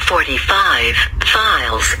 45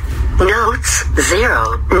 files. notes,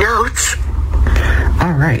 0 notes.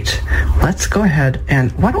 All right, let's go ahead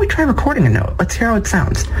and why don't we try recording a note? Let's hear how it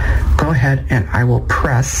sounds. Go ahead and I will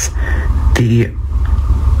press the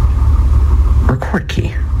record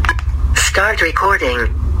key. Start recording.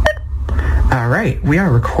 All right, we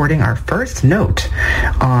are recording our first note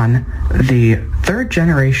on the 3rd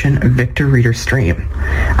generation Victor Reader stream.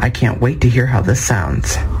 I can't wait to hear how this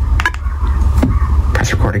sounds.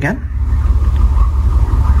 Press record again.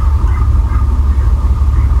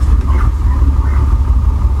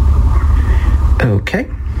 Okay.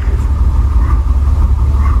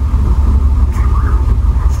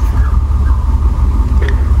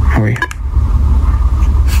 Are we?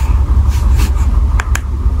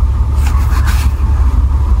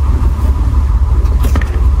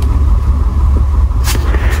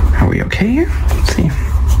 Are we okay here? Let's see.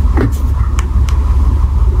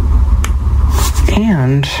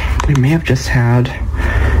 And we may have just had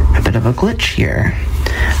a bit of a glitch here.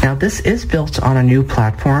 Now this is built on a new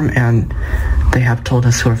platform, and they have told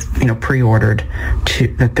us who have, pre-ordered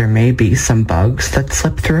that there may be some bugs that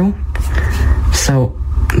slip through. So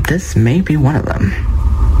this may be one of them.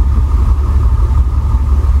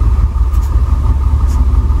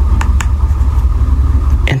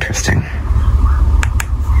 Interesting.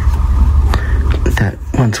 That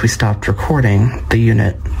once we stopped recording, the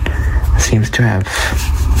unit seems to have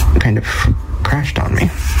kind of crashed on me.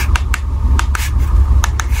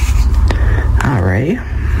 Alright,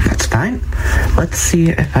 that's fine. Let's see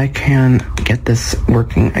if I can get this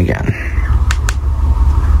working again.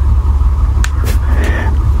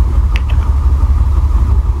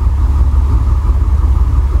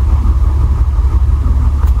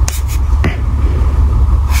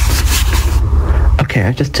 Okay,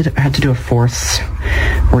 I just had to do a force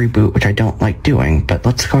reboot, which I don't like doing, but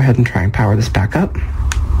let's go ahead and try and power this back up.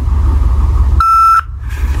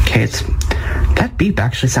 Okay, that beep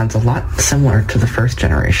actually sounds a lot similar to the 1st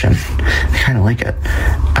generation. I kind of like it.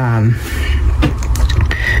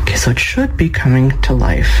 Okay, so it should be coming to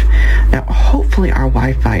life. Now, hopefully our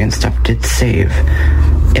Wi-Fi and stuff did save.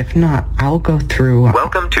 If not, I'll go through...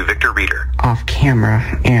 Welcome to Victor Reader. ...off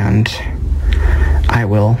camera, and I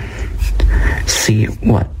will see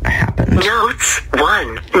what happened. Notes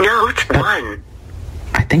 1. Note 1.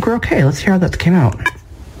 I think we're okay. Let's hear how that came out.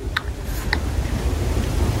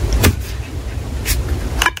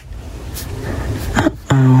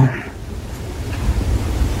 Uh-oh.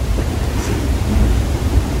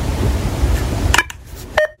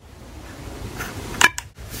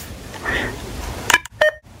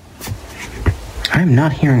 I'm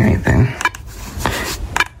not hearing anything.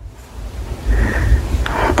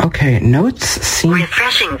 Okay, notes seem...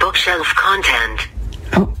 Refreshing bookshelf content.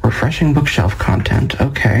 Oh, refreshing bookshelf content.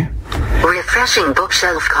 Okay. Refreshing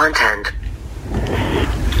bookshelf content.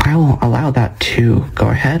 I will allow that to go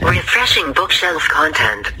ahead. Refreshing bookshelf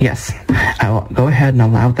content. Yes, I will go ahead and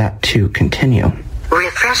allow that to continue.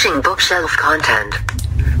 Refreshing bookshelf content.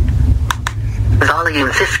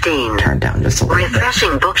 Volume 15. Turn down just a little bit.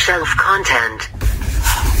 Refreshing bookshelf content.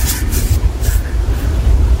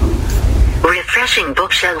 Refreshing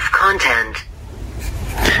bookshelf content.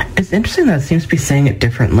 It's interesting that it seems to be saying it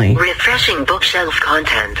differently. Refreshing bookshelf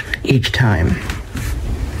content. Each time.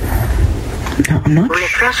 Now, I'm not...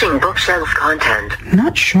 Refreshing bookshelf content.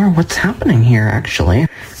 Not sure what's happening here, actually.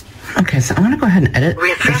 Okay, so I'm going to go ahead and edit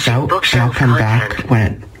this out, and I'll come back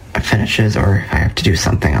when it finishes, or if I have to do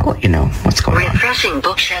something, I'll let you know what's going on. Refreshing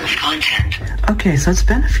bookshelf content. Okay, so it's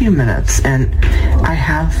been a few minutes, and I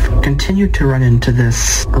have continued to run into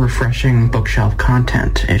this refreshing bookshelf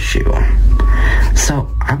content issue.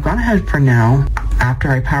 So I've gone ahead for now. After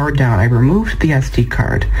I powered down, I removed the SD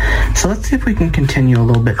card. So let's see if we can continue a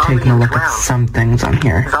little bit, taking a look at some things on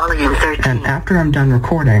here. Volume 13. And after I'm done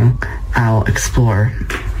recording, I'll explore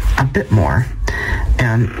a bit more.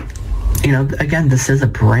 And, again, this is a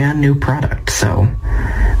brand new product, so,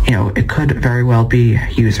 it could very well be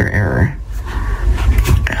user error.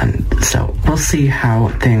 And so we'll see how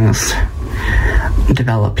things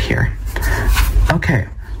develop here. Okay,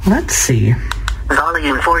 let's see.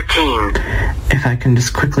 Volume 14. If I can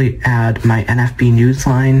just quickly add my NFB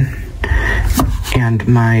Newsline and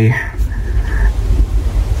my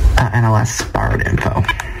NLS borrowed info.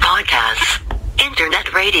 Podcasts.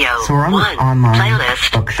 Internet radio. So we're on the online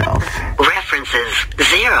playlist. Bookshelf. References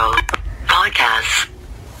 0. Podcasts.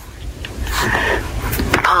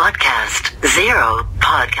 Podcast 0.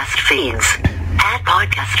 Podcast feeds. Add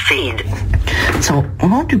podcast feed. So we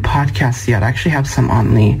won't do podcasts yet. I actually have some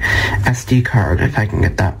on the SD card if I can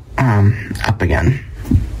get that up again.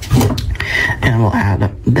 And we'll add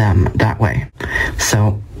them that way.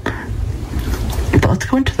 So let's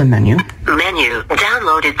go into the menu. Menu.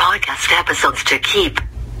 Downloaded podcast episodes to keep.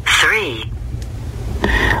 3.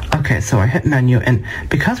 Okay, so I hit menu, and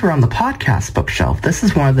because we're on the podcast bookshelf, this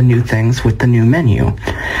is one of the new things with the new menu,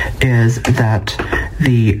 is that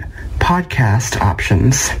the podcast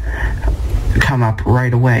options come up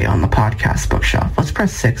right away on the podcast bookshelf. Let's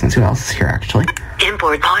press 6 and see what else is here, actually.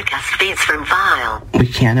 Import podcast feeds from file. We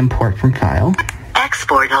can import from file.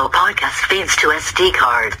 Export all podcast feeds to SD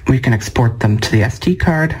card. We can export them to the SD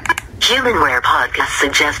card. Humanware podcast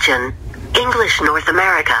suggestion. English North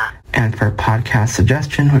America. And for podcast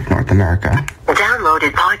suggestion with North America.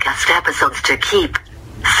 Downloaded podcast episodes to keep.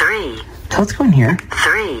 3. So let's go in here.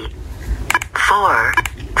 3, 4,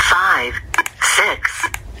 5, 6,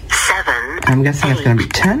 7. I'm guessing it's going to be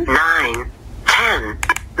 10. 9, 10.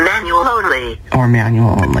 Manual only. Or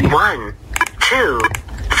manual only. 1, 2,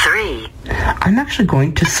 3. I'm actually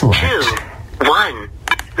going to select 2, 1.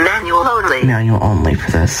 Manual only. Manual only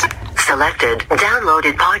for this. Selected.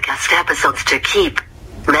 Downloaded podcast episodes to keep.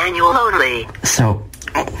 Manual only. So,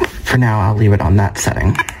 for now, I'll leave it on that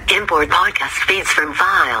setting. Import podcast feeds from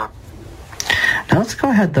file. Now let's go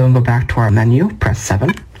ahead, though, and go back to our menu. Press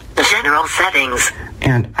 7. General settings.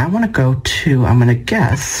 And I want to go to, I'm going to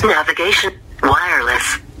guess... Navigation.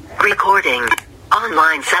 Wireless. Recording.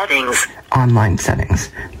 Online settings. Online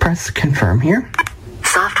settings. Press confirm here.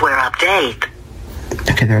 Software update.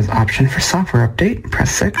 Okay, there's an option for software update.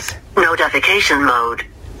 Press 6. Notification mode.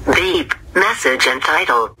 Beep. Message and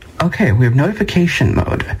title. Okay, we have notification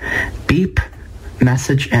mode. Beep,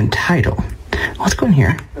 message, and title. Let's go in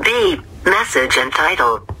here. Beep. Message and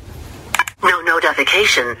title. No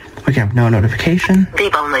notification. We can have no notification.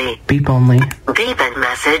 Beep only. Beep only. Beep and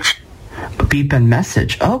message. Beep and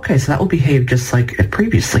message. Okay, so that will behave just like it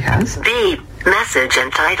previously has. Beep, message,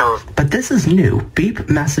 and title. But this is new. Beep,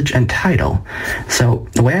 message, and title. So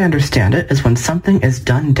the way I understand it is when something is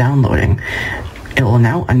done downloading, it will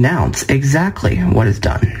now announce exactly what is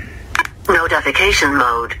done. Notification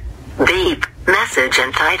mode. Beep, message,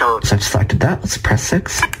 and title. So I've selected that. Let's press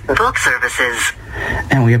 6. Book services.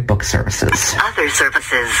 And we have book services. Other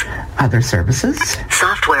services. Other services.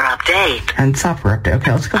 Software update. And software update.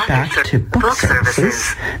 Okay, let's go back to book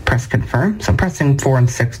services. Press confirm. So I'm pressing 4 and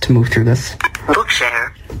 6 to move through this.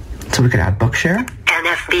 Bookshare. So we could add Bookshare.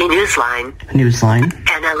 NFB Newsline. Newsline.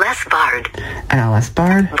 NLS Bard. NLS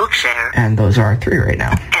Bard. Bookshare. And those are our 3 right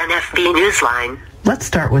now. NFB Newsline. Let's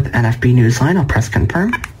start with NFB Newsline. I'll press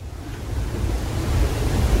confirm.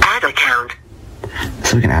 Add account.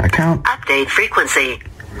 So we can add account. Update frequency.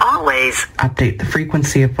 Always. Update the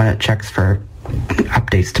frequency of when it checks for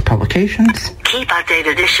updates to publications. Keep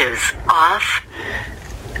updated issues off.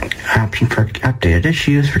 Option for updated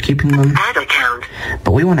issues for keeping them. Add account.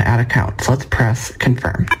 But we want to add account, so let's press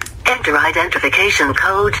confirm. Enter identification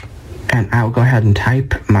code. And I will go ahead and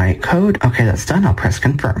type my code. Okay, that's done. I'll press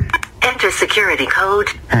confirm. Enter security code.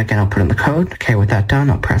 And again, I'll put in the code. Okay, with that done,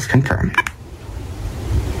 I'll press confirm.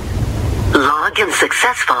 Login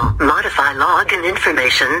successful. Modify login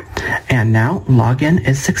information. And now login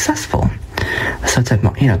is successful. So it said,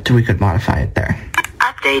 we could modify it there.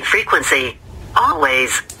 Update frequency.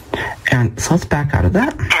 Always. And so let's back out of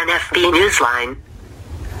that. NFB Newsline.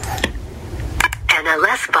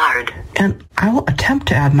 NLS Bard. And I will attempt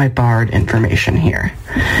to add my Bard information here.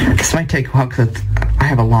 This might take a while because I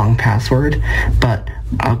have a long password, but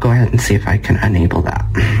I'll go ahead and see if I can enable that.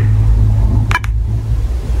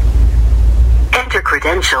 Enter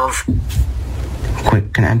credentials.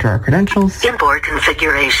 Quick, can enter our credentials. Import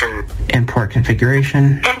configuration. Import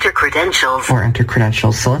configuration. Enter credentials. Or enter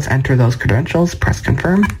credentials. So let's enter those credentials. Press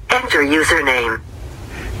confirm. Enter username.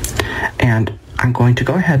 And I'm going to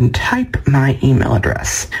go ahead and type my email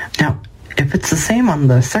address. Now, if it's the same on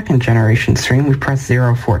the second generation stream, we press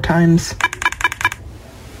 0 4 times.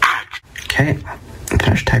 Okay, I'm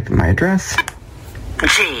finished typing my address.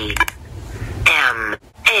 G-M-A-I-L.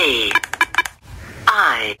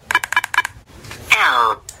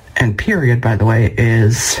 And period, by the way,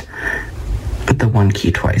 is the 1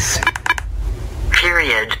 key twice.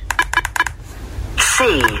 Period.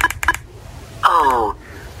 C-O-M.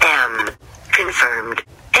 Confirmed.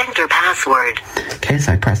 Enter password. Okay,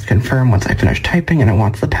 so I pressed confirm once I finished typing, and it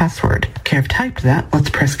wants the password. Okay, I've typed that. Let's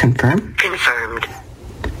press confirm. Confirmed.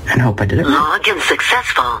 And hope I did it right. Login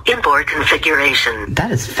successful. Import configuration.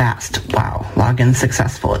 That is fast. Wow. Login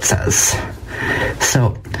successful, it says.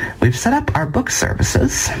 So, we've set up our book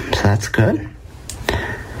services, so that's good.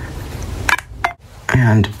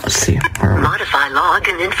 And, let's see. Modify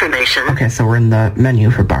login information. Okay, so we're in the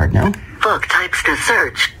menu for Bard now. Book types to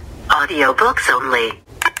search. Audio books only.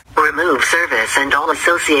 Remove service and all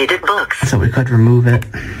associated books. So we could remove it.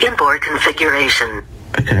 Import configuration.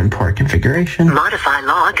 I could import configuration. Modify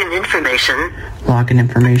login information. Login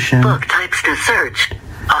information. Book types to search.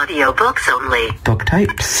 Audio books only. Book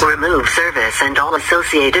types. Remove service and all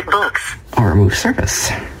associated books. Or remove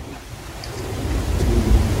service.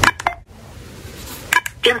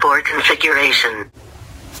 Import configuration.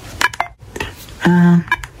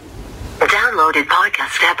 Downloaded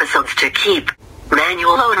podcast episodes to keep.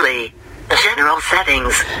 Manual only. General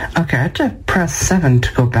settings. Okay, I had to press 7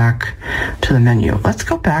 to go back to the menu. Let's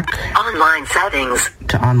go back. Online settings.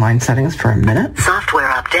 To online settings for a minute. Software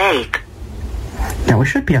update. Now we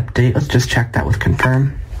should be update. Let's just check that with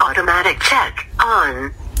confirm. Automatic check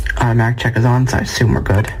on. Automatic check is on, so I assume we're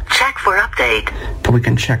good. Check for update. But we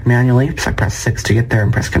can check manually, so I press 6 to get there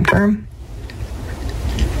and press confirm.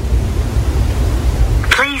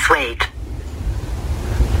 Please wait.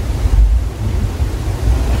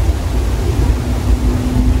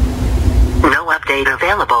 No update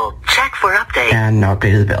available. Check for update. And no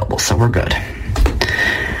update is available, so we're good.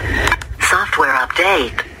 Software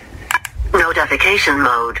update. Notification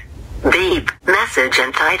mode. Beep. Message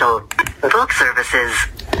and title. Book services.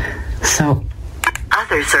 So,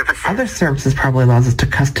 other services. Other services probably allows us to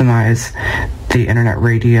customize the internet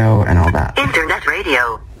radio and all that. Internet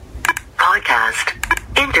radio. Podcast.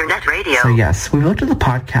 Internet radio. So yes, we looked at the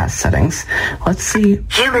podcast settings. Let's see.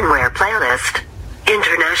 Humanware playlist.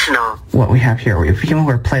 International. What we have here. We have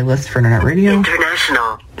Humanware playlist for internet radio.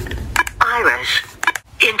 International. Irish.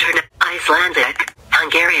 Internet. Icelandic.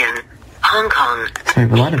 Hungarian. Hong Kong. So we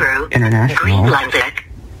have a lot Hebrew, of international. Greenlandic.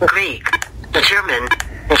 Greek. German.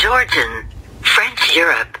 Georgian. French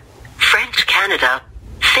Europe. French Canada.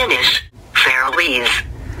 Finnish. Faroese.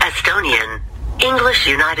 Estonian. English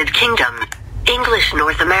United Kingdom. English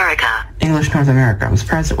North America. English North America. I'm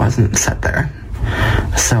surprised it wasn't set there.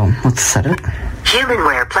 So, let's set it.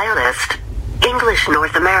 Humanware playlist. English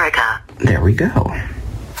North America. There we go.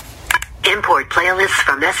 Import playlists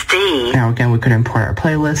from SD. Now again, we could import our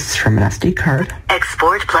playlists from an SD card.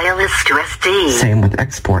 Export playlists to SD. Same with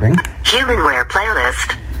exporting. Humanware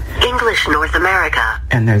playlist. English North America.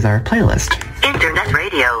 And there's our playlist. Internet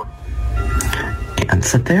radio. And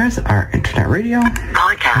so there's our internet radio.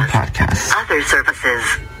 Podcasts. Other services.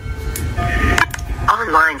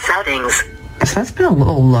 Online settings. So that's been a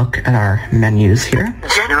little look at our menus here.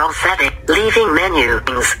 General setting. Leaving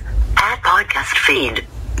menus. Add podcast feed.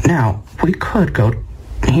 Now, we could go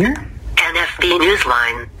here. NFB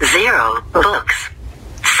Newsline. 0. Books.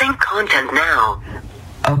 Sync content now.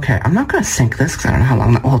 Okay, I'm not going to sync this because I don't know how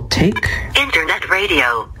long that will take. Internet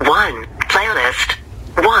radio. 1. Playlist.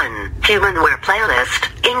 1. Humanware playlist.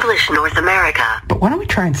 English North America. But why don't we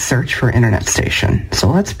try and search for internet station? So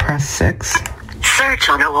let's press 6. Search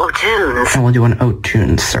on OTunes. And we'll do an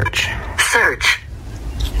OTunes search. Search.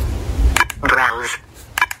 Browse.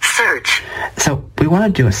 Search. So we want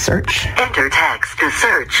to do a search. Enter text to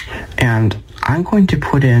search. And I'm going to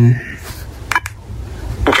put in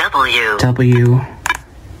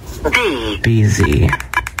WBZ,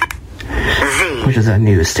 which is a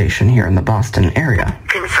news station here in the Boston area.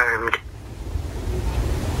 Confirmed.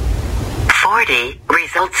 40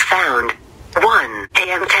 results found. 1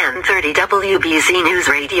 AM 1030 WBZ News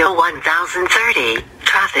Radio 1030.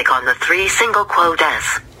 Traffic on the 3 single quote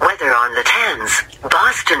S. Weather on the 10s.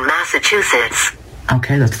 Boston, Massachusetts.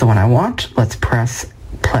 Okay, that's the one I want. Let's press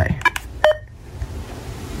play.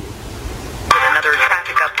 Another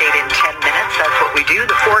traffic update in 10 minutes. That's what we do.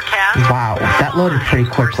 The forecast. Wow, that loaded pretty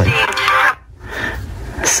quickly.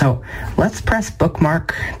 So, let's press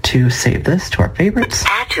bookmark to save this to our favorites.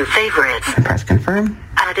 Add to favorites. And press confirm.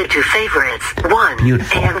 Added to favorites. 1.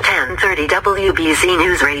 Beautiful. AM 1030 WBZ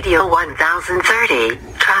News Radio 1030.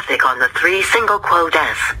 Traffic on the 3 single quote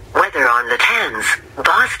S. Weather on the 10s.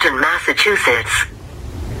 Boston, Massachusetts.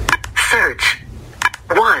 Search.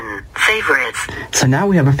 1. Favorites. So now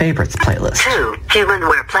we have a favorites playlist. 2.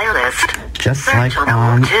 Humanware playlist. Just Search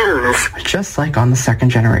like on the second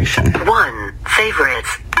generation. 1.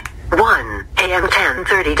 Favorites. 1. AM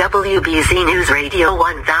 1030 WBZ News Radio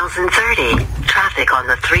 1030. Traffic on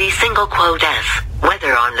the 3 single quote S.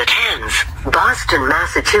 Weather on the 10s. Boston,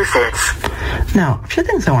 Massachusetts. Now, a few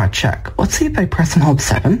things I want to check. Let's see if I press and hold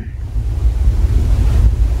 7.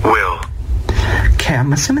 Will. Okay,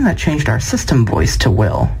 I'm assuming that changed our system voice to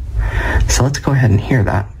Will. So let's go ahead and hear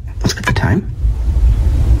that. Let's get the time.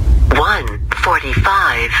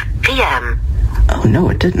 1:45 p.m. Oh, no,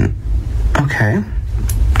 it didn't. Okay.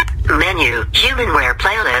 Menu. Humanware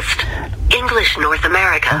playlist. English North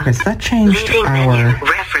America. Okay, so that changed Leading our... menu.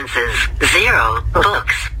 References. 0.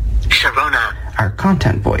 Books. Sharona. Our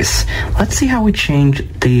content voice. Let's see how we change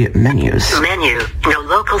the menus. Menu. No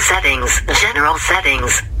local settings. General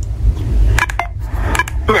settings.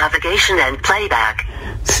 Navigation and playback.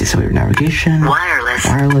 Let's see, so we have navigation. Wireless.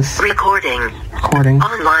 Recording.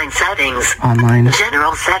 Online settings.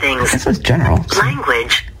 General settings. This was general. So.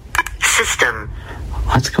 Language. System.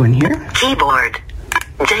 Let's go in here. Keyboard.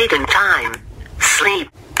 Date and time. Sleep.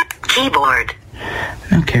 Keyboard.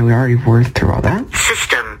 Okay, we already worked through all that.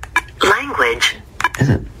 System. Language. Is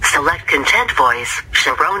it? Select content voice.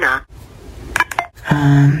 Sharona.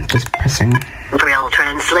 Just pressing. Braille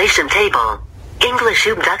translation table. English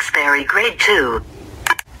Duxbury grade 2.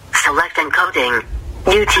 Select encoding.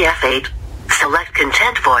 UTF-8. Select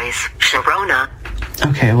content voice. Sharona.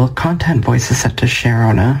 Okay, well, content voice is set to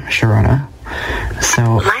Sharona.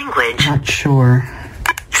 So, language. Not sure.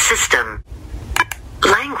 System.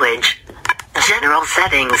 Language. General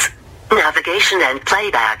settings. Navigation and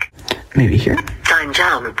playback. Maybe here. Time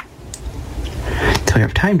jump. So we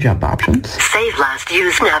have time jump options. Save last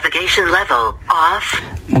used navigation level. Off.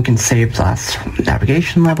 We can save last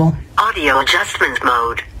navigation level. Audio adjustment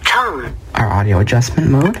mode. Tone. Our audio adjustment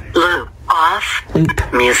mode. Loop. Off.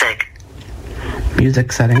 Loop. Music.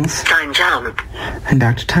 Music settings. Time jump. And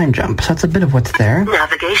back to time jump. So that's a bit of what's there.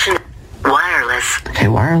 Navigation. Wireless. Okay,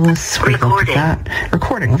 wireless. Recording.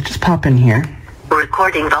 Recording. Let's just pop in here.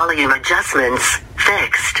 Recording volume adjustments.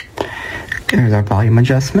 Fixed. There's our volume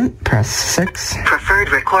adjustment. Press 6. Preferred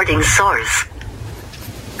recording source.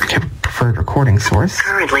 Okay, preferred recording source.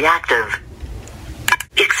 Currently active.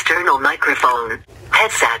 External microphone.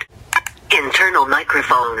 Headset. Internal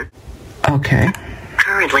microphone. Okay.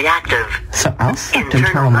 Currently active. So I'll select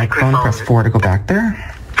internal microphone. Press 4 to go back there.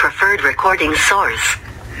 Preferred recording source.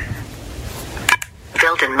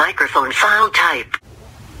 Built-in microphone file type.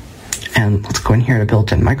 And let's go in here to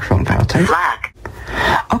built-in microphone file type. FLAC.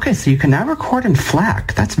 Okay, so you can now record in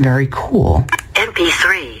FLAC. That's very cool.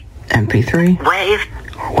 MP3. MP3. Wave.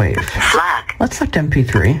 FLAC. Let's select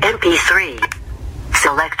MP3. MP3.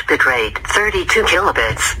 Select bitrate 32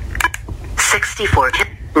 kilobits.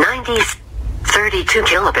 32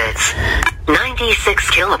 kilobits.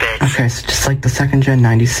 96 kilobits. Okay, so just like the second gen,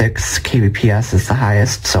 96 kbps is the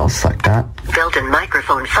highest, so I'll select that. Built-in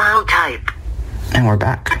microphone file type. And we're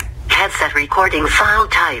back. Headset recording file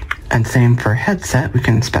type. And same for headset, we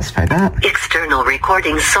can specify that. External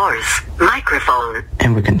recording source. Microphone.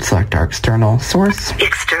 And we can select our external source.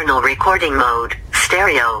 External recording mode.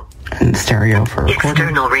 Stereo. And stereo for recording.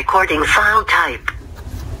 External recording file type.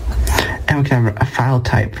 And we can have a file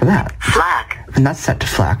type for that. FLAC. And that's set to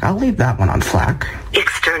FLAC. I'll leave that one on FLAC.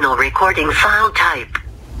 External recording file type.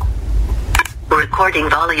 Recording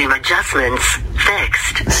volume adjustments.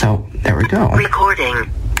 Fixed. So, there we go. Recording.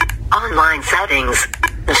 Online settings.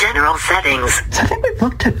 General settings. So I think we've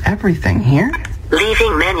looked at everything here.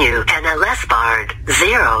 Leaving menu. NLS barred.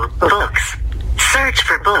 0. Books. Search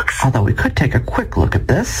for books. Although we could take a quick look at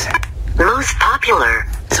this. Most popular.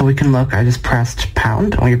 So we can look. I just pressed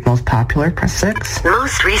pound. We have most popular. Press 6.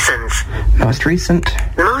 Most recent. Most recent.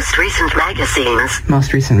 Most recent magazines.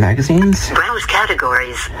 Most recent magazines. Browse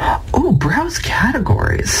categories. Oh, browse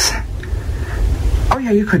categories. Oh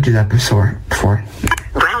yeah, you could do that before.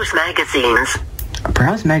 Browse magazines.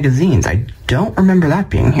 Browse magazines. I don't remember that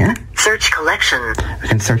being here. Search collection. We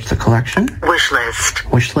can search the collection. Wish list.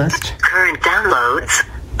 Wish list. Current downloads.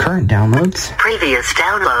 Current downloads. Previous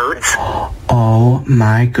downloads. Oh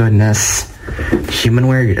my goodness.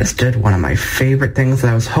 Humanware, you just did one of my favorite things that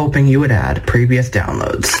I was hoping you would add. Previous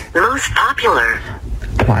downloads. Most popular.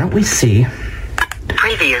 Why don't we see?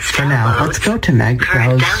 Previous For downloads. now, let's go to Current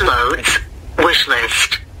browse. downloads. Wish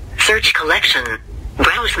list. Search collection.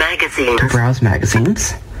 Browse magazines. To browse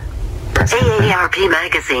magazines. Press AARP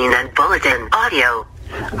magazine and bulletin audio.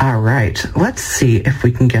 Alright, let's see if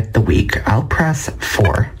we can get the week. I'll press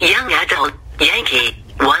 4. Young adult. Yankee.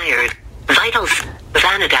 Wired. Vitals.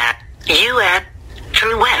 Vanada. US.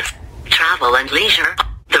 True West. Travel and leisure.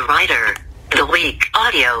 The writer. The week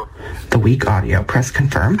audio. The week audio. Press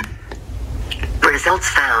confirm. Results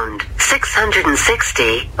found.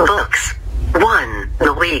 660 books. 1.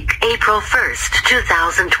 The week. April 1st,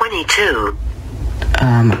 2022.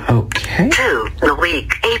 Okay. 2. The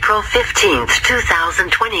week. April 15th,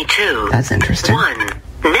 2022. That's interesting. 1.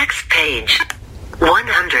 Next page.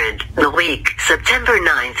 100. The week. September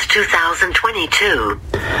 9th, 2022.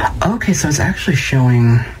 Okay, so it's actually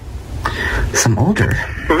showing some older.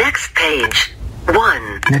 Next page.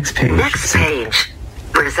 1. Next page. Next page.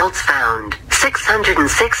 Results found.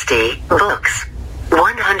 660 books.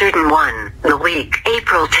 101. The week.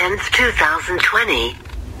 April 10th, 2020.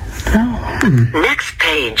 Next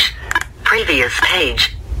page. Previous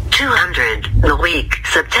page. 200. The week.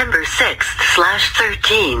 September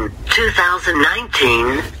 6th/13,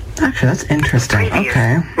 2019. Actually, that's interesting. Previous.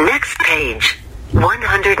 Okay. Next page.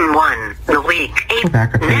 101. The week.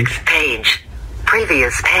 Back a page. Next page.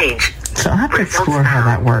 Previous page. So I'll have to explore how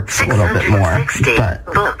that works a little bit more. But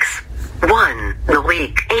books. 1. The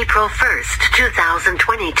week. April 1st,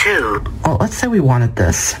 2022. Well, let's say we wanted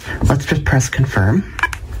this. Let's just press confirm.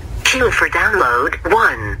 Queue for download.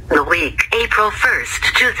 1. The week. April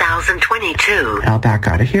 1st, 2022. I'll back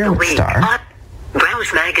out of here with star.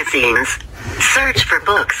 Browse magazines. Search for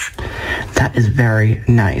books. That is very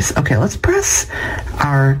nice. Okay, let's press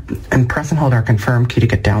and hold our confirm key to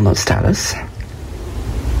get download status.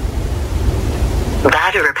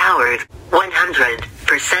 Battery powered.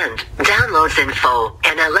 100%. Downloads info.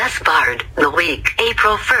 NLS Bard. The week.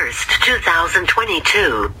 April 1st,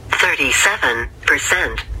 2022.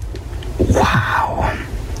 37%. Wow.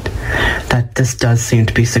 This does seem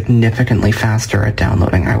to be significantly faster at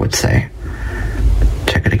downloading, I would say.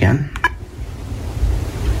 Check it again.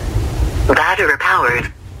 Battery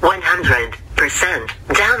powered. 100%.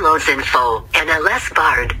 Downloads info. NLS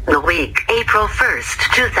Bard. The week. April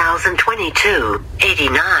 1st, 2022.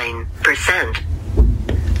 89%.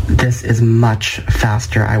 This is much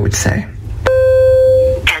faster, I would say.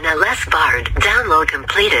 NLS Bard. Download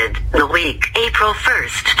completed. The week. April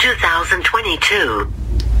 1st, 2022.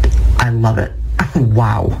 I love it.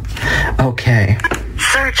 Wow. Okay.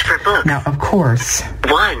 Search for books. Now, of course.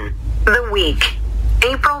 1. The week.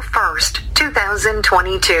 April 1st,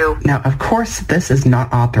 2022. Now, of course, this is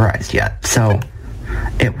not authorized yet, so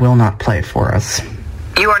it will not play for us.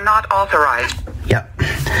 You are not authorized. Yep.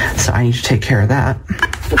 So I need to take care of that.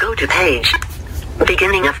 Go to page.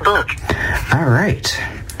 Beginning of book. All right.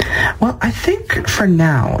 Well, I think for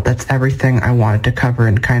now, that's everything I wanted to cover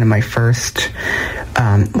in kind of my first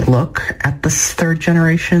look at this third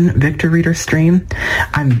generation Victor Reader stream.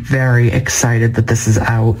 I'm very excited that this is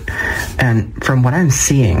out, and from what I'm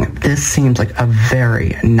seeing, this seems like a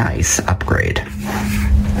very nice upgrade.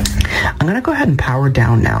 I'm going to go ahead and power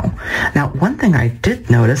down now. Now, one thing I did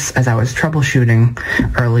notice as I was troubleshooting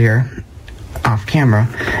earlier off camera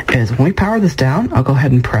is when we power this down, I'll go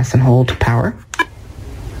ahead and press and hold power.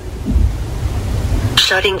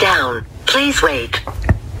 Shutting down. Please wait.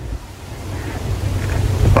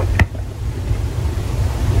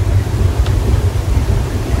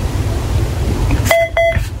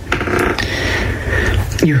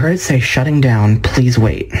 You heard it say shutting down, please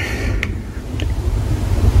wait.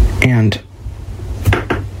 And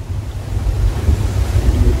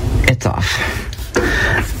it's off.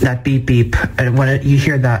 That beep beep, when you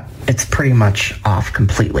hear that, it's pretty much off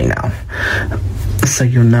completely now. So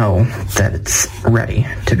you'll know that it's ready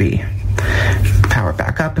to be powered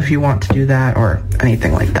back up if you want to do that or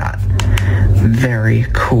anything like that. Very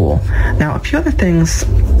cool. Now, a few other things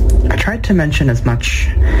I tried to mention as much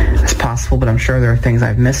as possible, but I'm sure there are things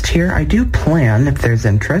I've missed here. I do plan, if there's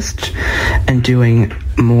interest, in doing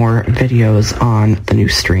more videos on the new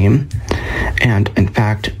stream, and in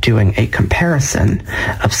fact doing a comparison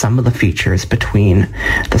of some of the features between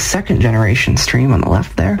the second generation stream on the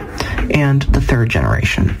left there and the third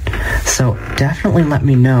generation. So definitely let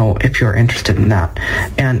me know if you're interested in that.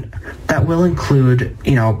 And that will include,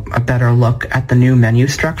 a better look at the new menu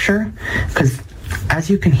structure, because as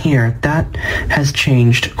you can hear, that has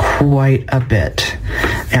changed quite a bit,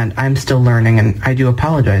 and I'm still learning, and I do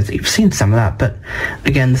apologize that you've seen some of that, but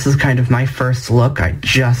again, this is kind of my first look. I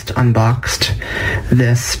just unboxed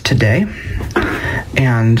this today,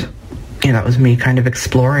 and that was me kind of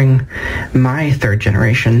exploring my third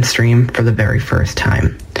generation stream for the very first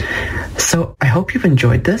time. So I hope you've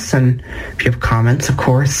enjoyed this, and if you have comments, of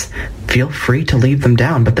course, feel free to leave them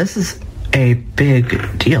down, but this is a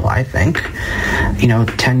big deal, I think.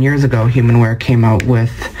 10 years ago, Humanware came out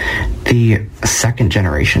with the second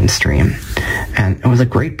generation stream, and it was a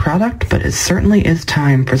great product, but it certainly is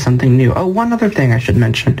time for something new. Oh, one other thing I should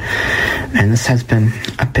mention, and this has been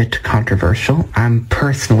a bit controversial. I'm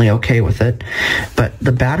personally okay with it, but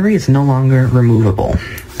the battery is no longer removable,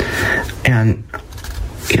 and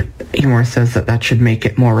Humanware says that should make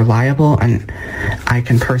it more reliable, and I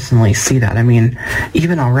can personally see that. I mean,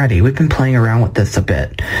 even already, we've been playing around with this a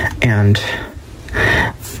bit, and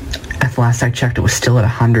at the last I checked, it was still at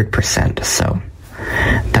 100%, so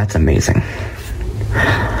that's amazing.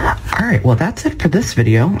 Alright, well that's it for this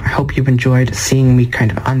video. I hope you've enjoyed seeing me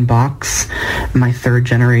kind of unbox my third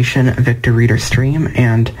generation Victor Reader stream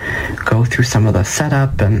and go through some of the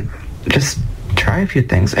setup and just try a few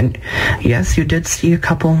things. And yes, you did see a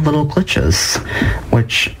couple little glitches,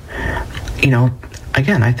 which,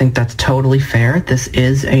 again, I think that's totally fair. This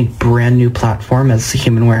is a brand new platform, as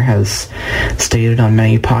Humanware has stated on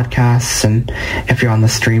many podcasts, and if you're on the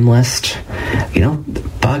stream list,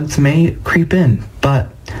 bugs may creep in, but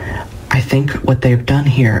I think what they've done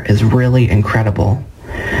here is really incredible.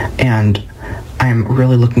 And I'm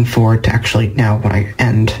really looking forward to actually, now when I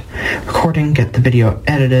end recording, get the video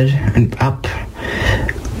edited and up,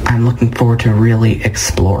 I'm looking forward to really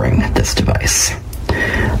exploring this device.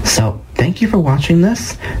 So thank you for watching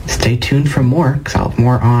this. Stay tuned for more, because I'll have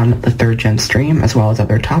more on the 3rd Gen stream as well as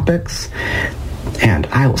other topics. And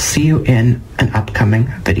I will see you in an upcoming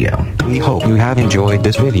video. We hope you have enjoyed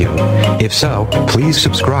this video. If so, please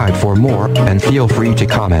subscribe for more, and feel free to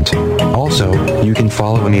comment. Also, you can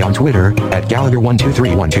follow me on Twitter, at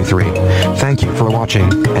Gallagher123123. Thank you for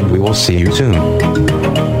watching, and we will see you soon.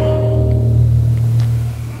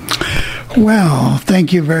 Well,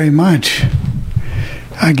 thank you very much.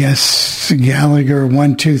 I guess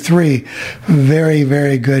Gallagher123, very,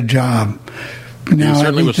 very good job. Now, he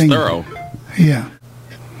certainly was thorough. Yeah.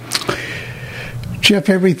 Jeff,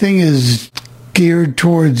 everything is geared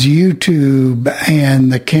towards YouTube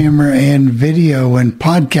and the camera and video and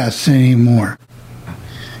podcasts anymore.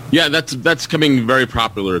 Yeah, that's coming very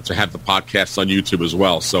popular to have the podcasts on YouTube as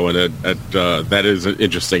well. So that is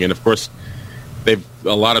interesting. And of course,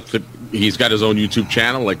 he's got his own YouTube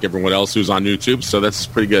channel like everyone else who's on YouTube. So that's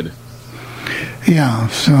pretty good. Yeah.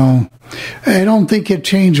 So I don't think it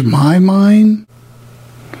changed my mind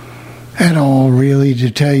at all, really,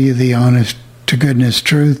 to tell you the honest to goodness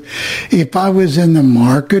truth. If I was in the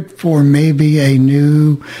market for maybe a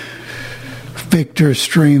new Victor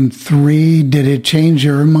Stream 3, did it change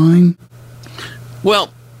your mind?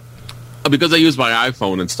 Well, because I use my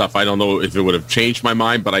iPhone and stuff, I don't know if it would have changed my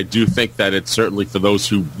mind, but I do think that it's certainly for those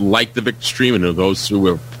who like the Victor Stream and those who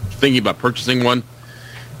are thinking about purchasing one.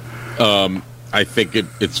 I think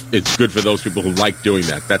it's good for those people who like doing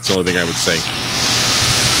that. That's the only thing I would say.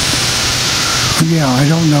 Yeah, I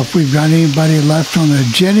don't know if we've got anybody left on the...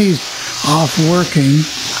 Jenny's off working.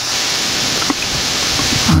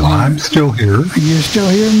 I'm still here. You're still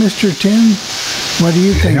here, Mr. Tim? What do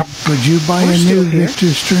you think? Yep. Would you buy a new Victor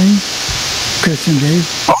Stream? Chris and Dave?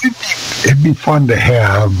 Oh, it'd be fun to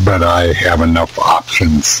have, but I have enough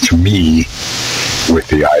options to me with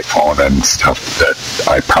the iPhone and stuff that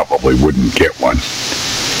I probably wouldn't get one.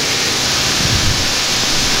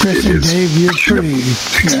 Chris and Dave, you're pretty,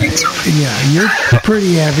 you're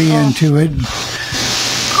pretty heavy into it.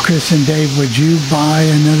 Chris and Dave, would you buy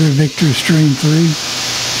another Victor Stream 3?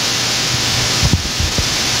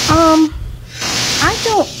 I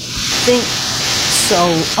don't think so,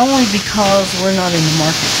 only because we're not in the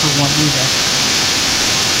market for one either.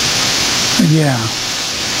 Yeah.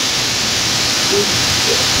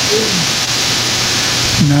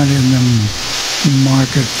 Not in the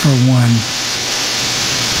market for one.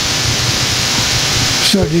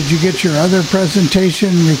 So did you get your other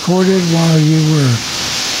presentation recorded while you were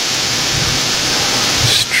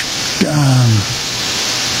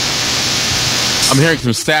I'm hearing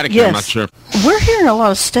some static. Yes. I'm not sure. We're hearing a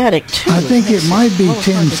lot of static too. I think it might be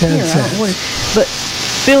Tim's headset. But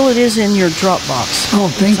Bill, it is in your Dropbox.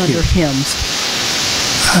 Oh, thank you. Under hymns.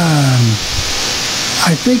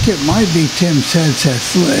 I think it might be Tim's headset.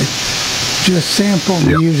 Just sample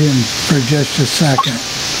mute him for just a second.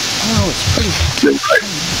 Oh, it's pretty.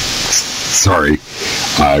 Sorry,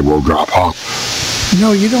 I will drop off.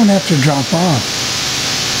 No, you don't have to drop off.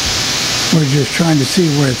 We're just trying to see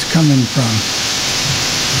where it's coming from.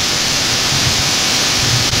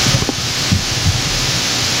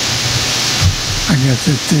 I guess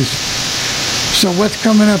it's this. So what's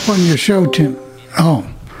coming up on your show, Tim? Oh,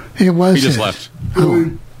 it was He just his. left.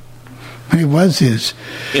 Oh, it was his.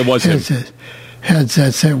 It was him.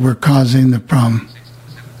 Headsets that were causing the problem.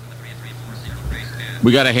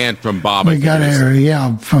 We got a hand from Bob. We got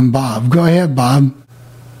from Bob. Go ahead, Bob.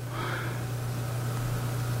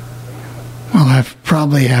 Well, I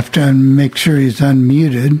probably have to make sure he's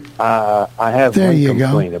unmuted. I have there one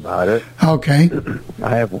complaint about it. Okay.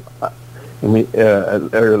 I have,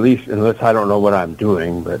 or at least, unless I don't know what I'm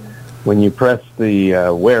doing, but when you press the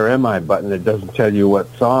Where Am I button, it doesn't tell you what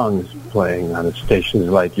song is playing on stations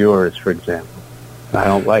like yours, for example. I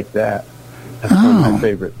don't like that. That's one of my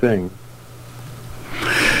favorite things.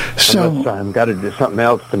 So unless I've got to do something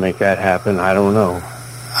else to make that happen, I don't know.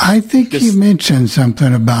 I think you mentioned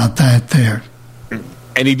something about that there.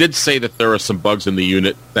 And he did say that there are some bugs in the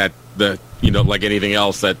unit that like anything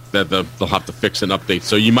else that they'll have to fix and update.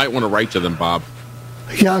 So you might want to write to them, Bob.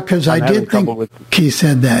 Yeah, because I did think he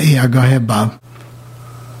said that. Yeah, go ahead, Bob.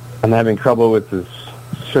 I'm having trouble with this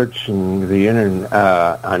searching the internet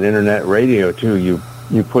on internet radio too.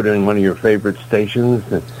 You put in one of your favorite stations,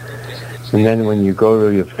 and then when you go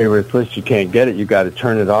to your favorites list, you can't get it. You got to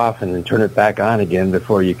turn it off and then turn it back on again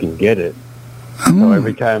before you can get it. So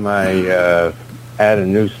every time I add a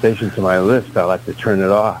new station to my list, I'll have to turn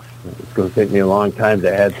it off. It's going to take me a long time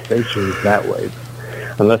to add stations that way,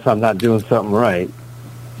 unless I'm not doing something right.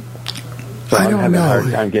 So I'm having a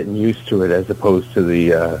hard time getting used to it as opposed to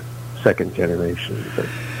the second generation. But.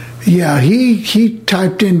 Yeah, he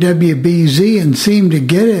typed in WBZ and seemed to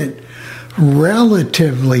get it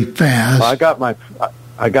relatively fast. Well,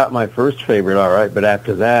 I got my first favorite all right, but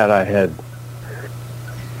after that I had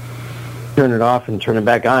turn it off and turn it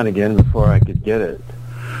back on again before I could get it.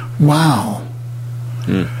 Wow.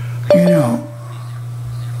 You know,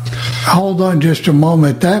 hold on just a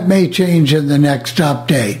moment. That may change in the next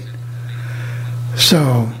update.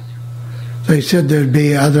 So they said there'd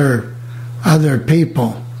be other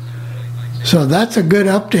people. So that's a good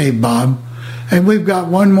update, Bob. And we've got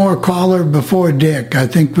one more caller before Dick. I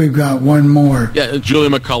think we've got one more. Yeah, Julie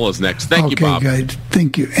McCullough's next. Thank you, Bob. Okay, good.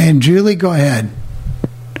 Thank you. And Julie, go ahead.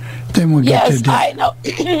 Then we'll get to Dick. I know.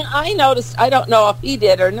 I noticed, I don't know if he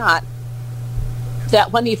did or not,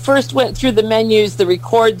 that when he first went through the menus, the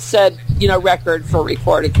record said, record for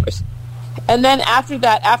record, of course. And then after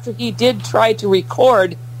that, after he did try to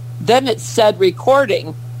record, then it said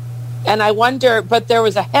recording. And I wonder, but there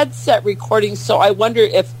was a headset recording, so I wonder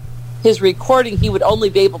if his recording he would only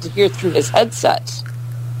be able to hear through his headset.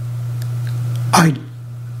 I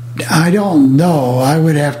don't know. I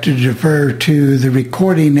would have to defer to the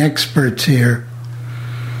recording experts here.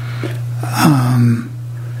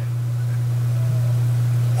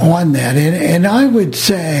 On that. And I would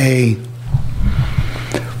say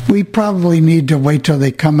we probably need to wait till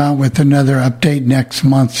they come out with another update next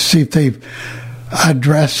month to see if they've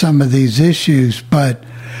addressed some of these issues. But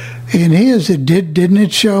in his, didn't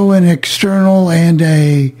it show an external and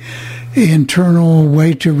a internal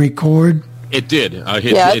way to record? It did.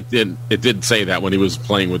 It did say that when he was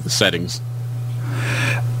playing with the settings.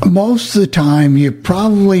 Most of the time, you're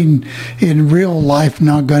probably in real life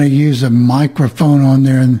not going to use a microphone on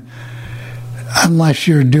there unless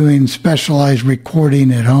you're doing specialized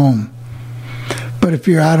recording at home. But if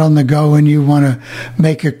you're out on the go and you want to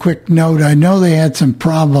make a quick note, I know they had some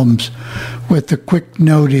problems with the quick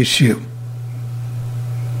note issue.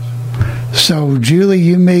 So, Julie,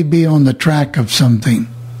 you may be on the track of something.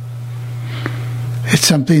 It's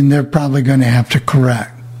something they're probably going to have to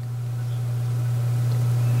correct.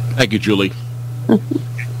 Thank you, Julie.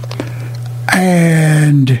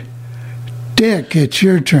 And Dick, it's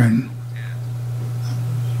your turn.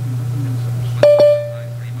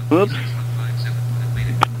 Oops.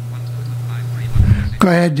 Go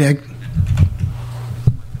ahead, Dick.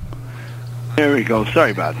 There we go.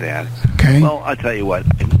 Sorry about that. Okay. Well, I'll tell you what.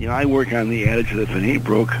 I work on the adage that if it ain't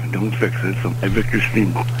broke, don't fix it. So my Vickers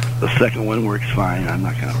theme, the second one works fine. I'm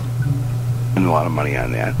not going to spend a lot of money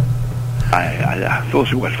on that. I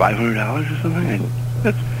supposed to, $500 or something?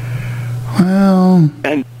 Well,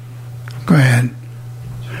 and go ahead.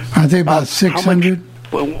 Aren't they about 600?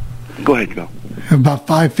 Well, go ahead, go. About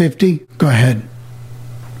 550? Go ahead.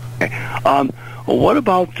 Okay. What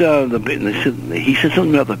about he said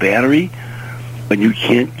something about the battery, but you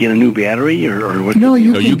can't get a new battery or what? No,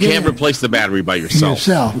 you can't replace the battery by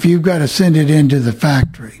yourself. You've got to send it into the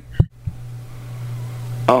factory.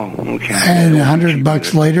 Oh, okay. And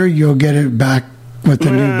 $100 later, you'll get it back with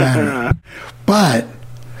a new battery. But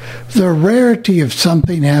the rarity of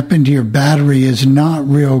something happened to your battery is not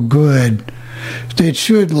real good. It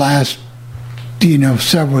should last,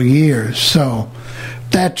 several years. So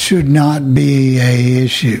that should not be a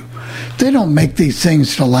issue. They don't make these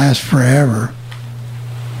things to last forever.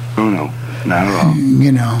 Oh, no. Not at all.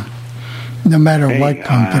 No matter what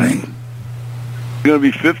company. It's going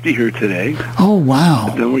to be 50 here today. Oh, wow.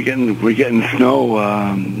 But then we're getting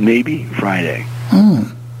snow maybe Friday.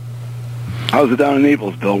 Oh. How's it down in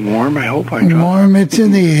Naples, Bill? Warm, I hope. Warm. It's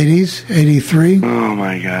in the 80s, 83. Oh,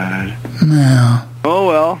 my God. No. Oh,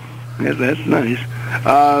 well. Yeah, that's nice.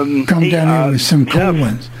 Come down here with some cold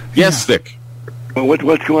ones. Yes, Dick. Well, what's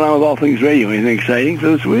going on with All Things Radio? Anything exciting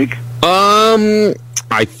for this week?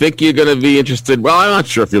 I think you're going to be interested. Well, I'm not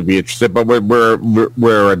sure if you'll be interested, but we're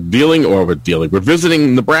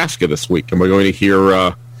visiting Nebraska this week, and we're going to hear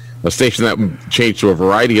a station that changed to a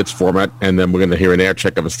variety its format, and then we're going to hear an air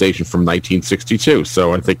check of a station from 1962.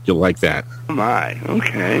 So I think you'll like that. Oh my,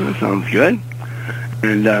 okay, that sounds good.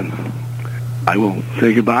 And I will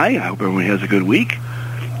say goodbye. I hope everyone has a good week,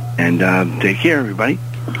 and take care, everybody.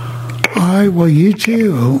 All right, well, you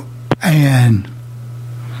too, and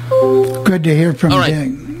good to hear from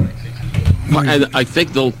Dick. And I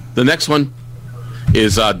think the next one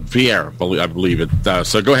is Pierre, I believe it.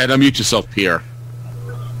 So go ahead, unmute yourself, Pierre.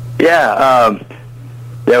 Yeah,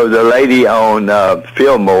 there was a lady on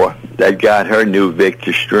Fillmore that got her new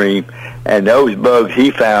Victor Stream, and those bugs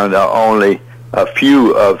he found are only a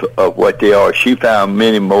few of what they are. She found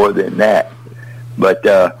many more than that. But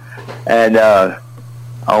on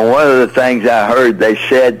one of the things I heard, they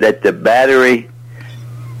said that the battery,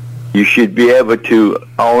 you should be able to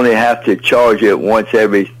only have to charge it once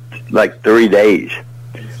every 3 days.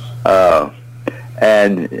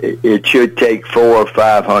 And it should take 400 or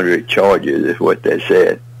 500 charges is what they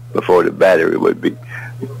said before the battery would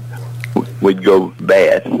go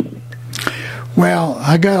bad. Well,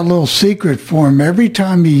 I got a little secret for him. Every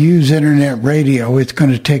time you use internet radio, it's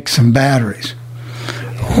going to take some batteries.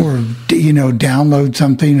 Or, download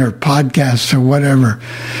something or podcasts or whatever.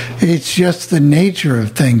 It's just the nature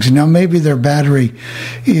of things. Now, maybe their battery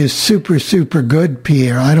is super, super good,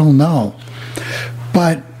 Pierre. I don't know.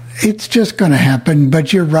 But it's just going to happen.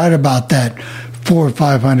 But you're right about that 400 or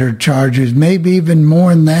 500 charges, maybe even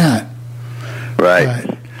more than that. Right.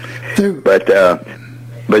 But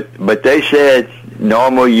they said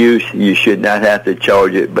normal use, you should not have to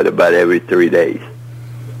charge it but about every 3 days.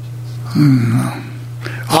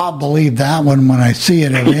 I'll believe that one when I see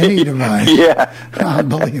it on any device. Yeah. I'll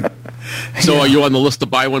believe it. So are you on the list to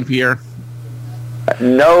buy one, Pierre?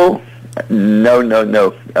 No.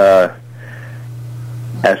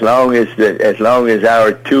 As long as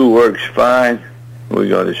our 2 works fine, we're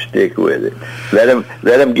going to stick with it. Let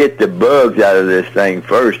them get the bugs out of this thing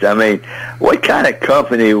first. I mean, what kind of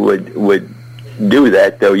company would do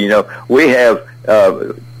that, though? We have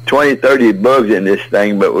 20, 30 bugs in this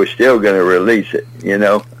thing, but we're still going to release it, I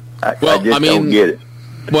just don't get it.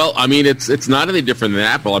 Well, I mean, it's not any different than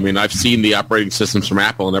Apple. I mean, I've seen the operating systems from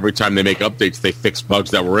Apple, and every time they make updates, they fix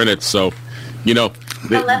bugs that were in it. So,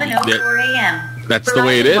 11:04 a.m. That's the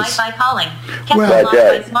way it is. Wi-Fi calling. But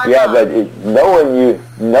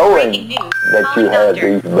knowing that you have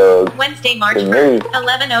these bugs, Wednesday, March to me,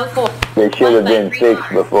 11:04. They should have been fixed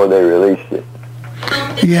before they released it.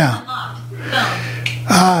 Yeah.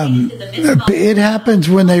 It happens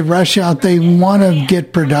when they rush out. They want to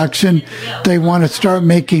get production. They want to start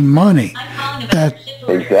making money.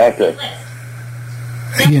 Exactly.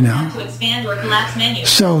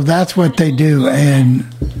 So that's what they do. And,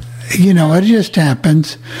 it just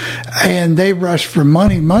happens. And they rush for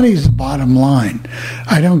money. Money's the bottom line.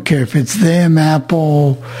 I don't care if it's them,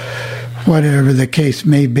 Apple, whatever the case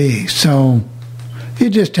may be. So it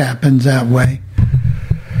just happens that way.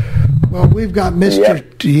 Well, we've got Mr.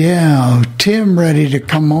 Tim ready to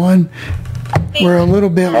come on. We're a little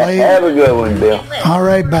bit late. Have a good one, Bill. All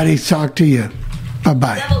right, buddy. Talk to you.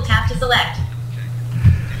 Bye-bye. Double tap to select.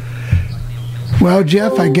 Well,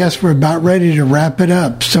 Jeff, I guess we're about ready to wrap it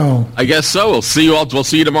up. So I guess so. We'll see you all. We'll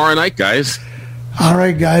see you tomorrow night, guys. All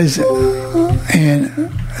right, guys,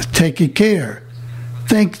 and take care.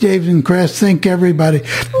 Thanks, Dave and Chris. Thank everybody.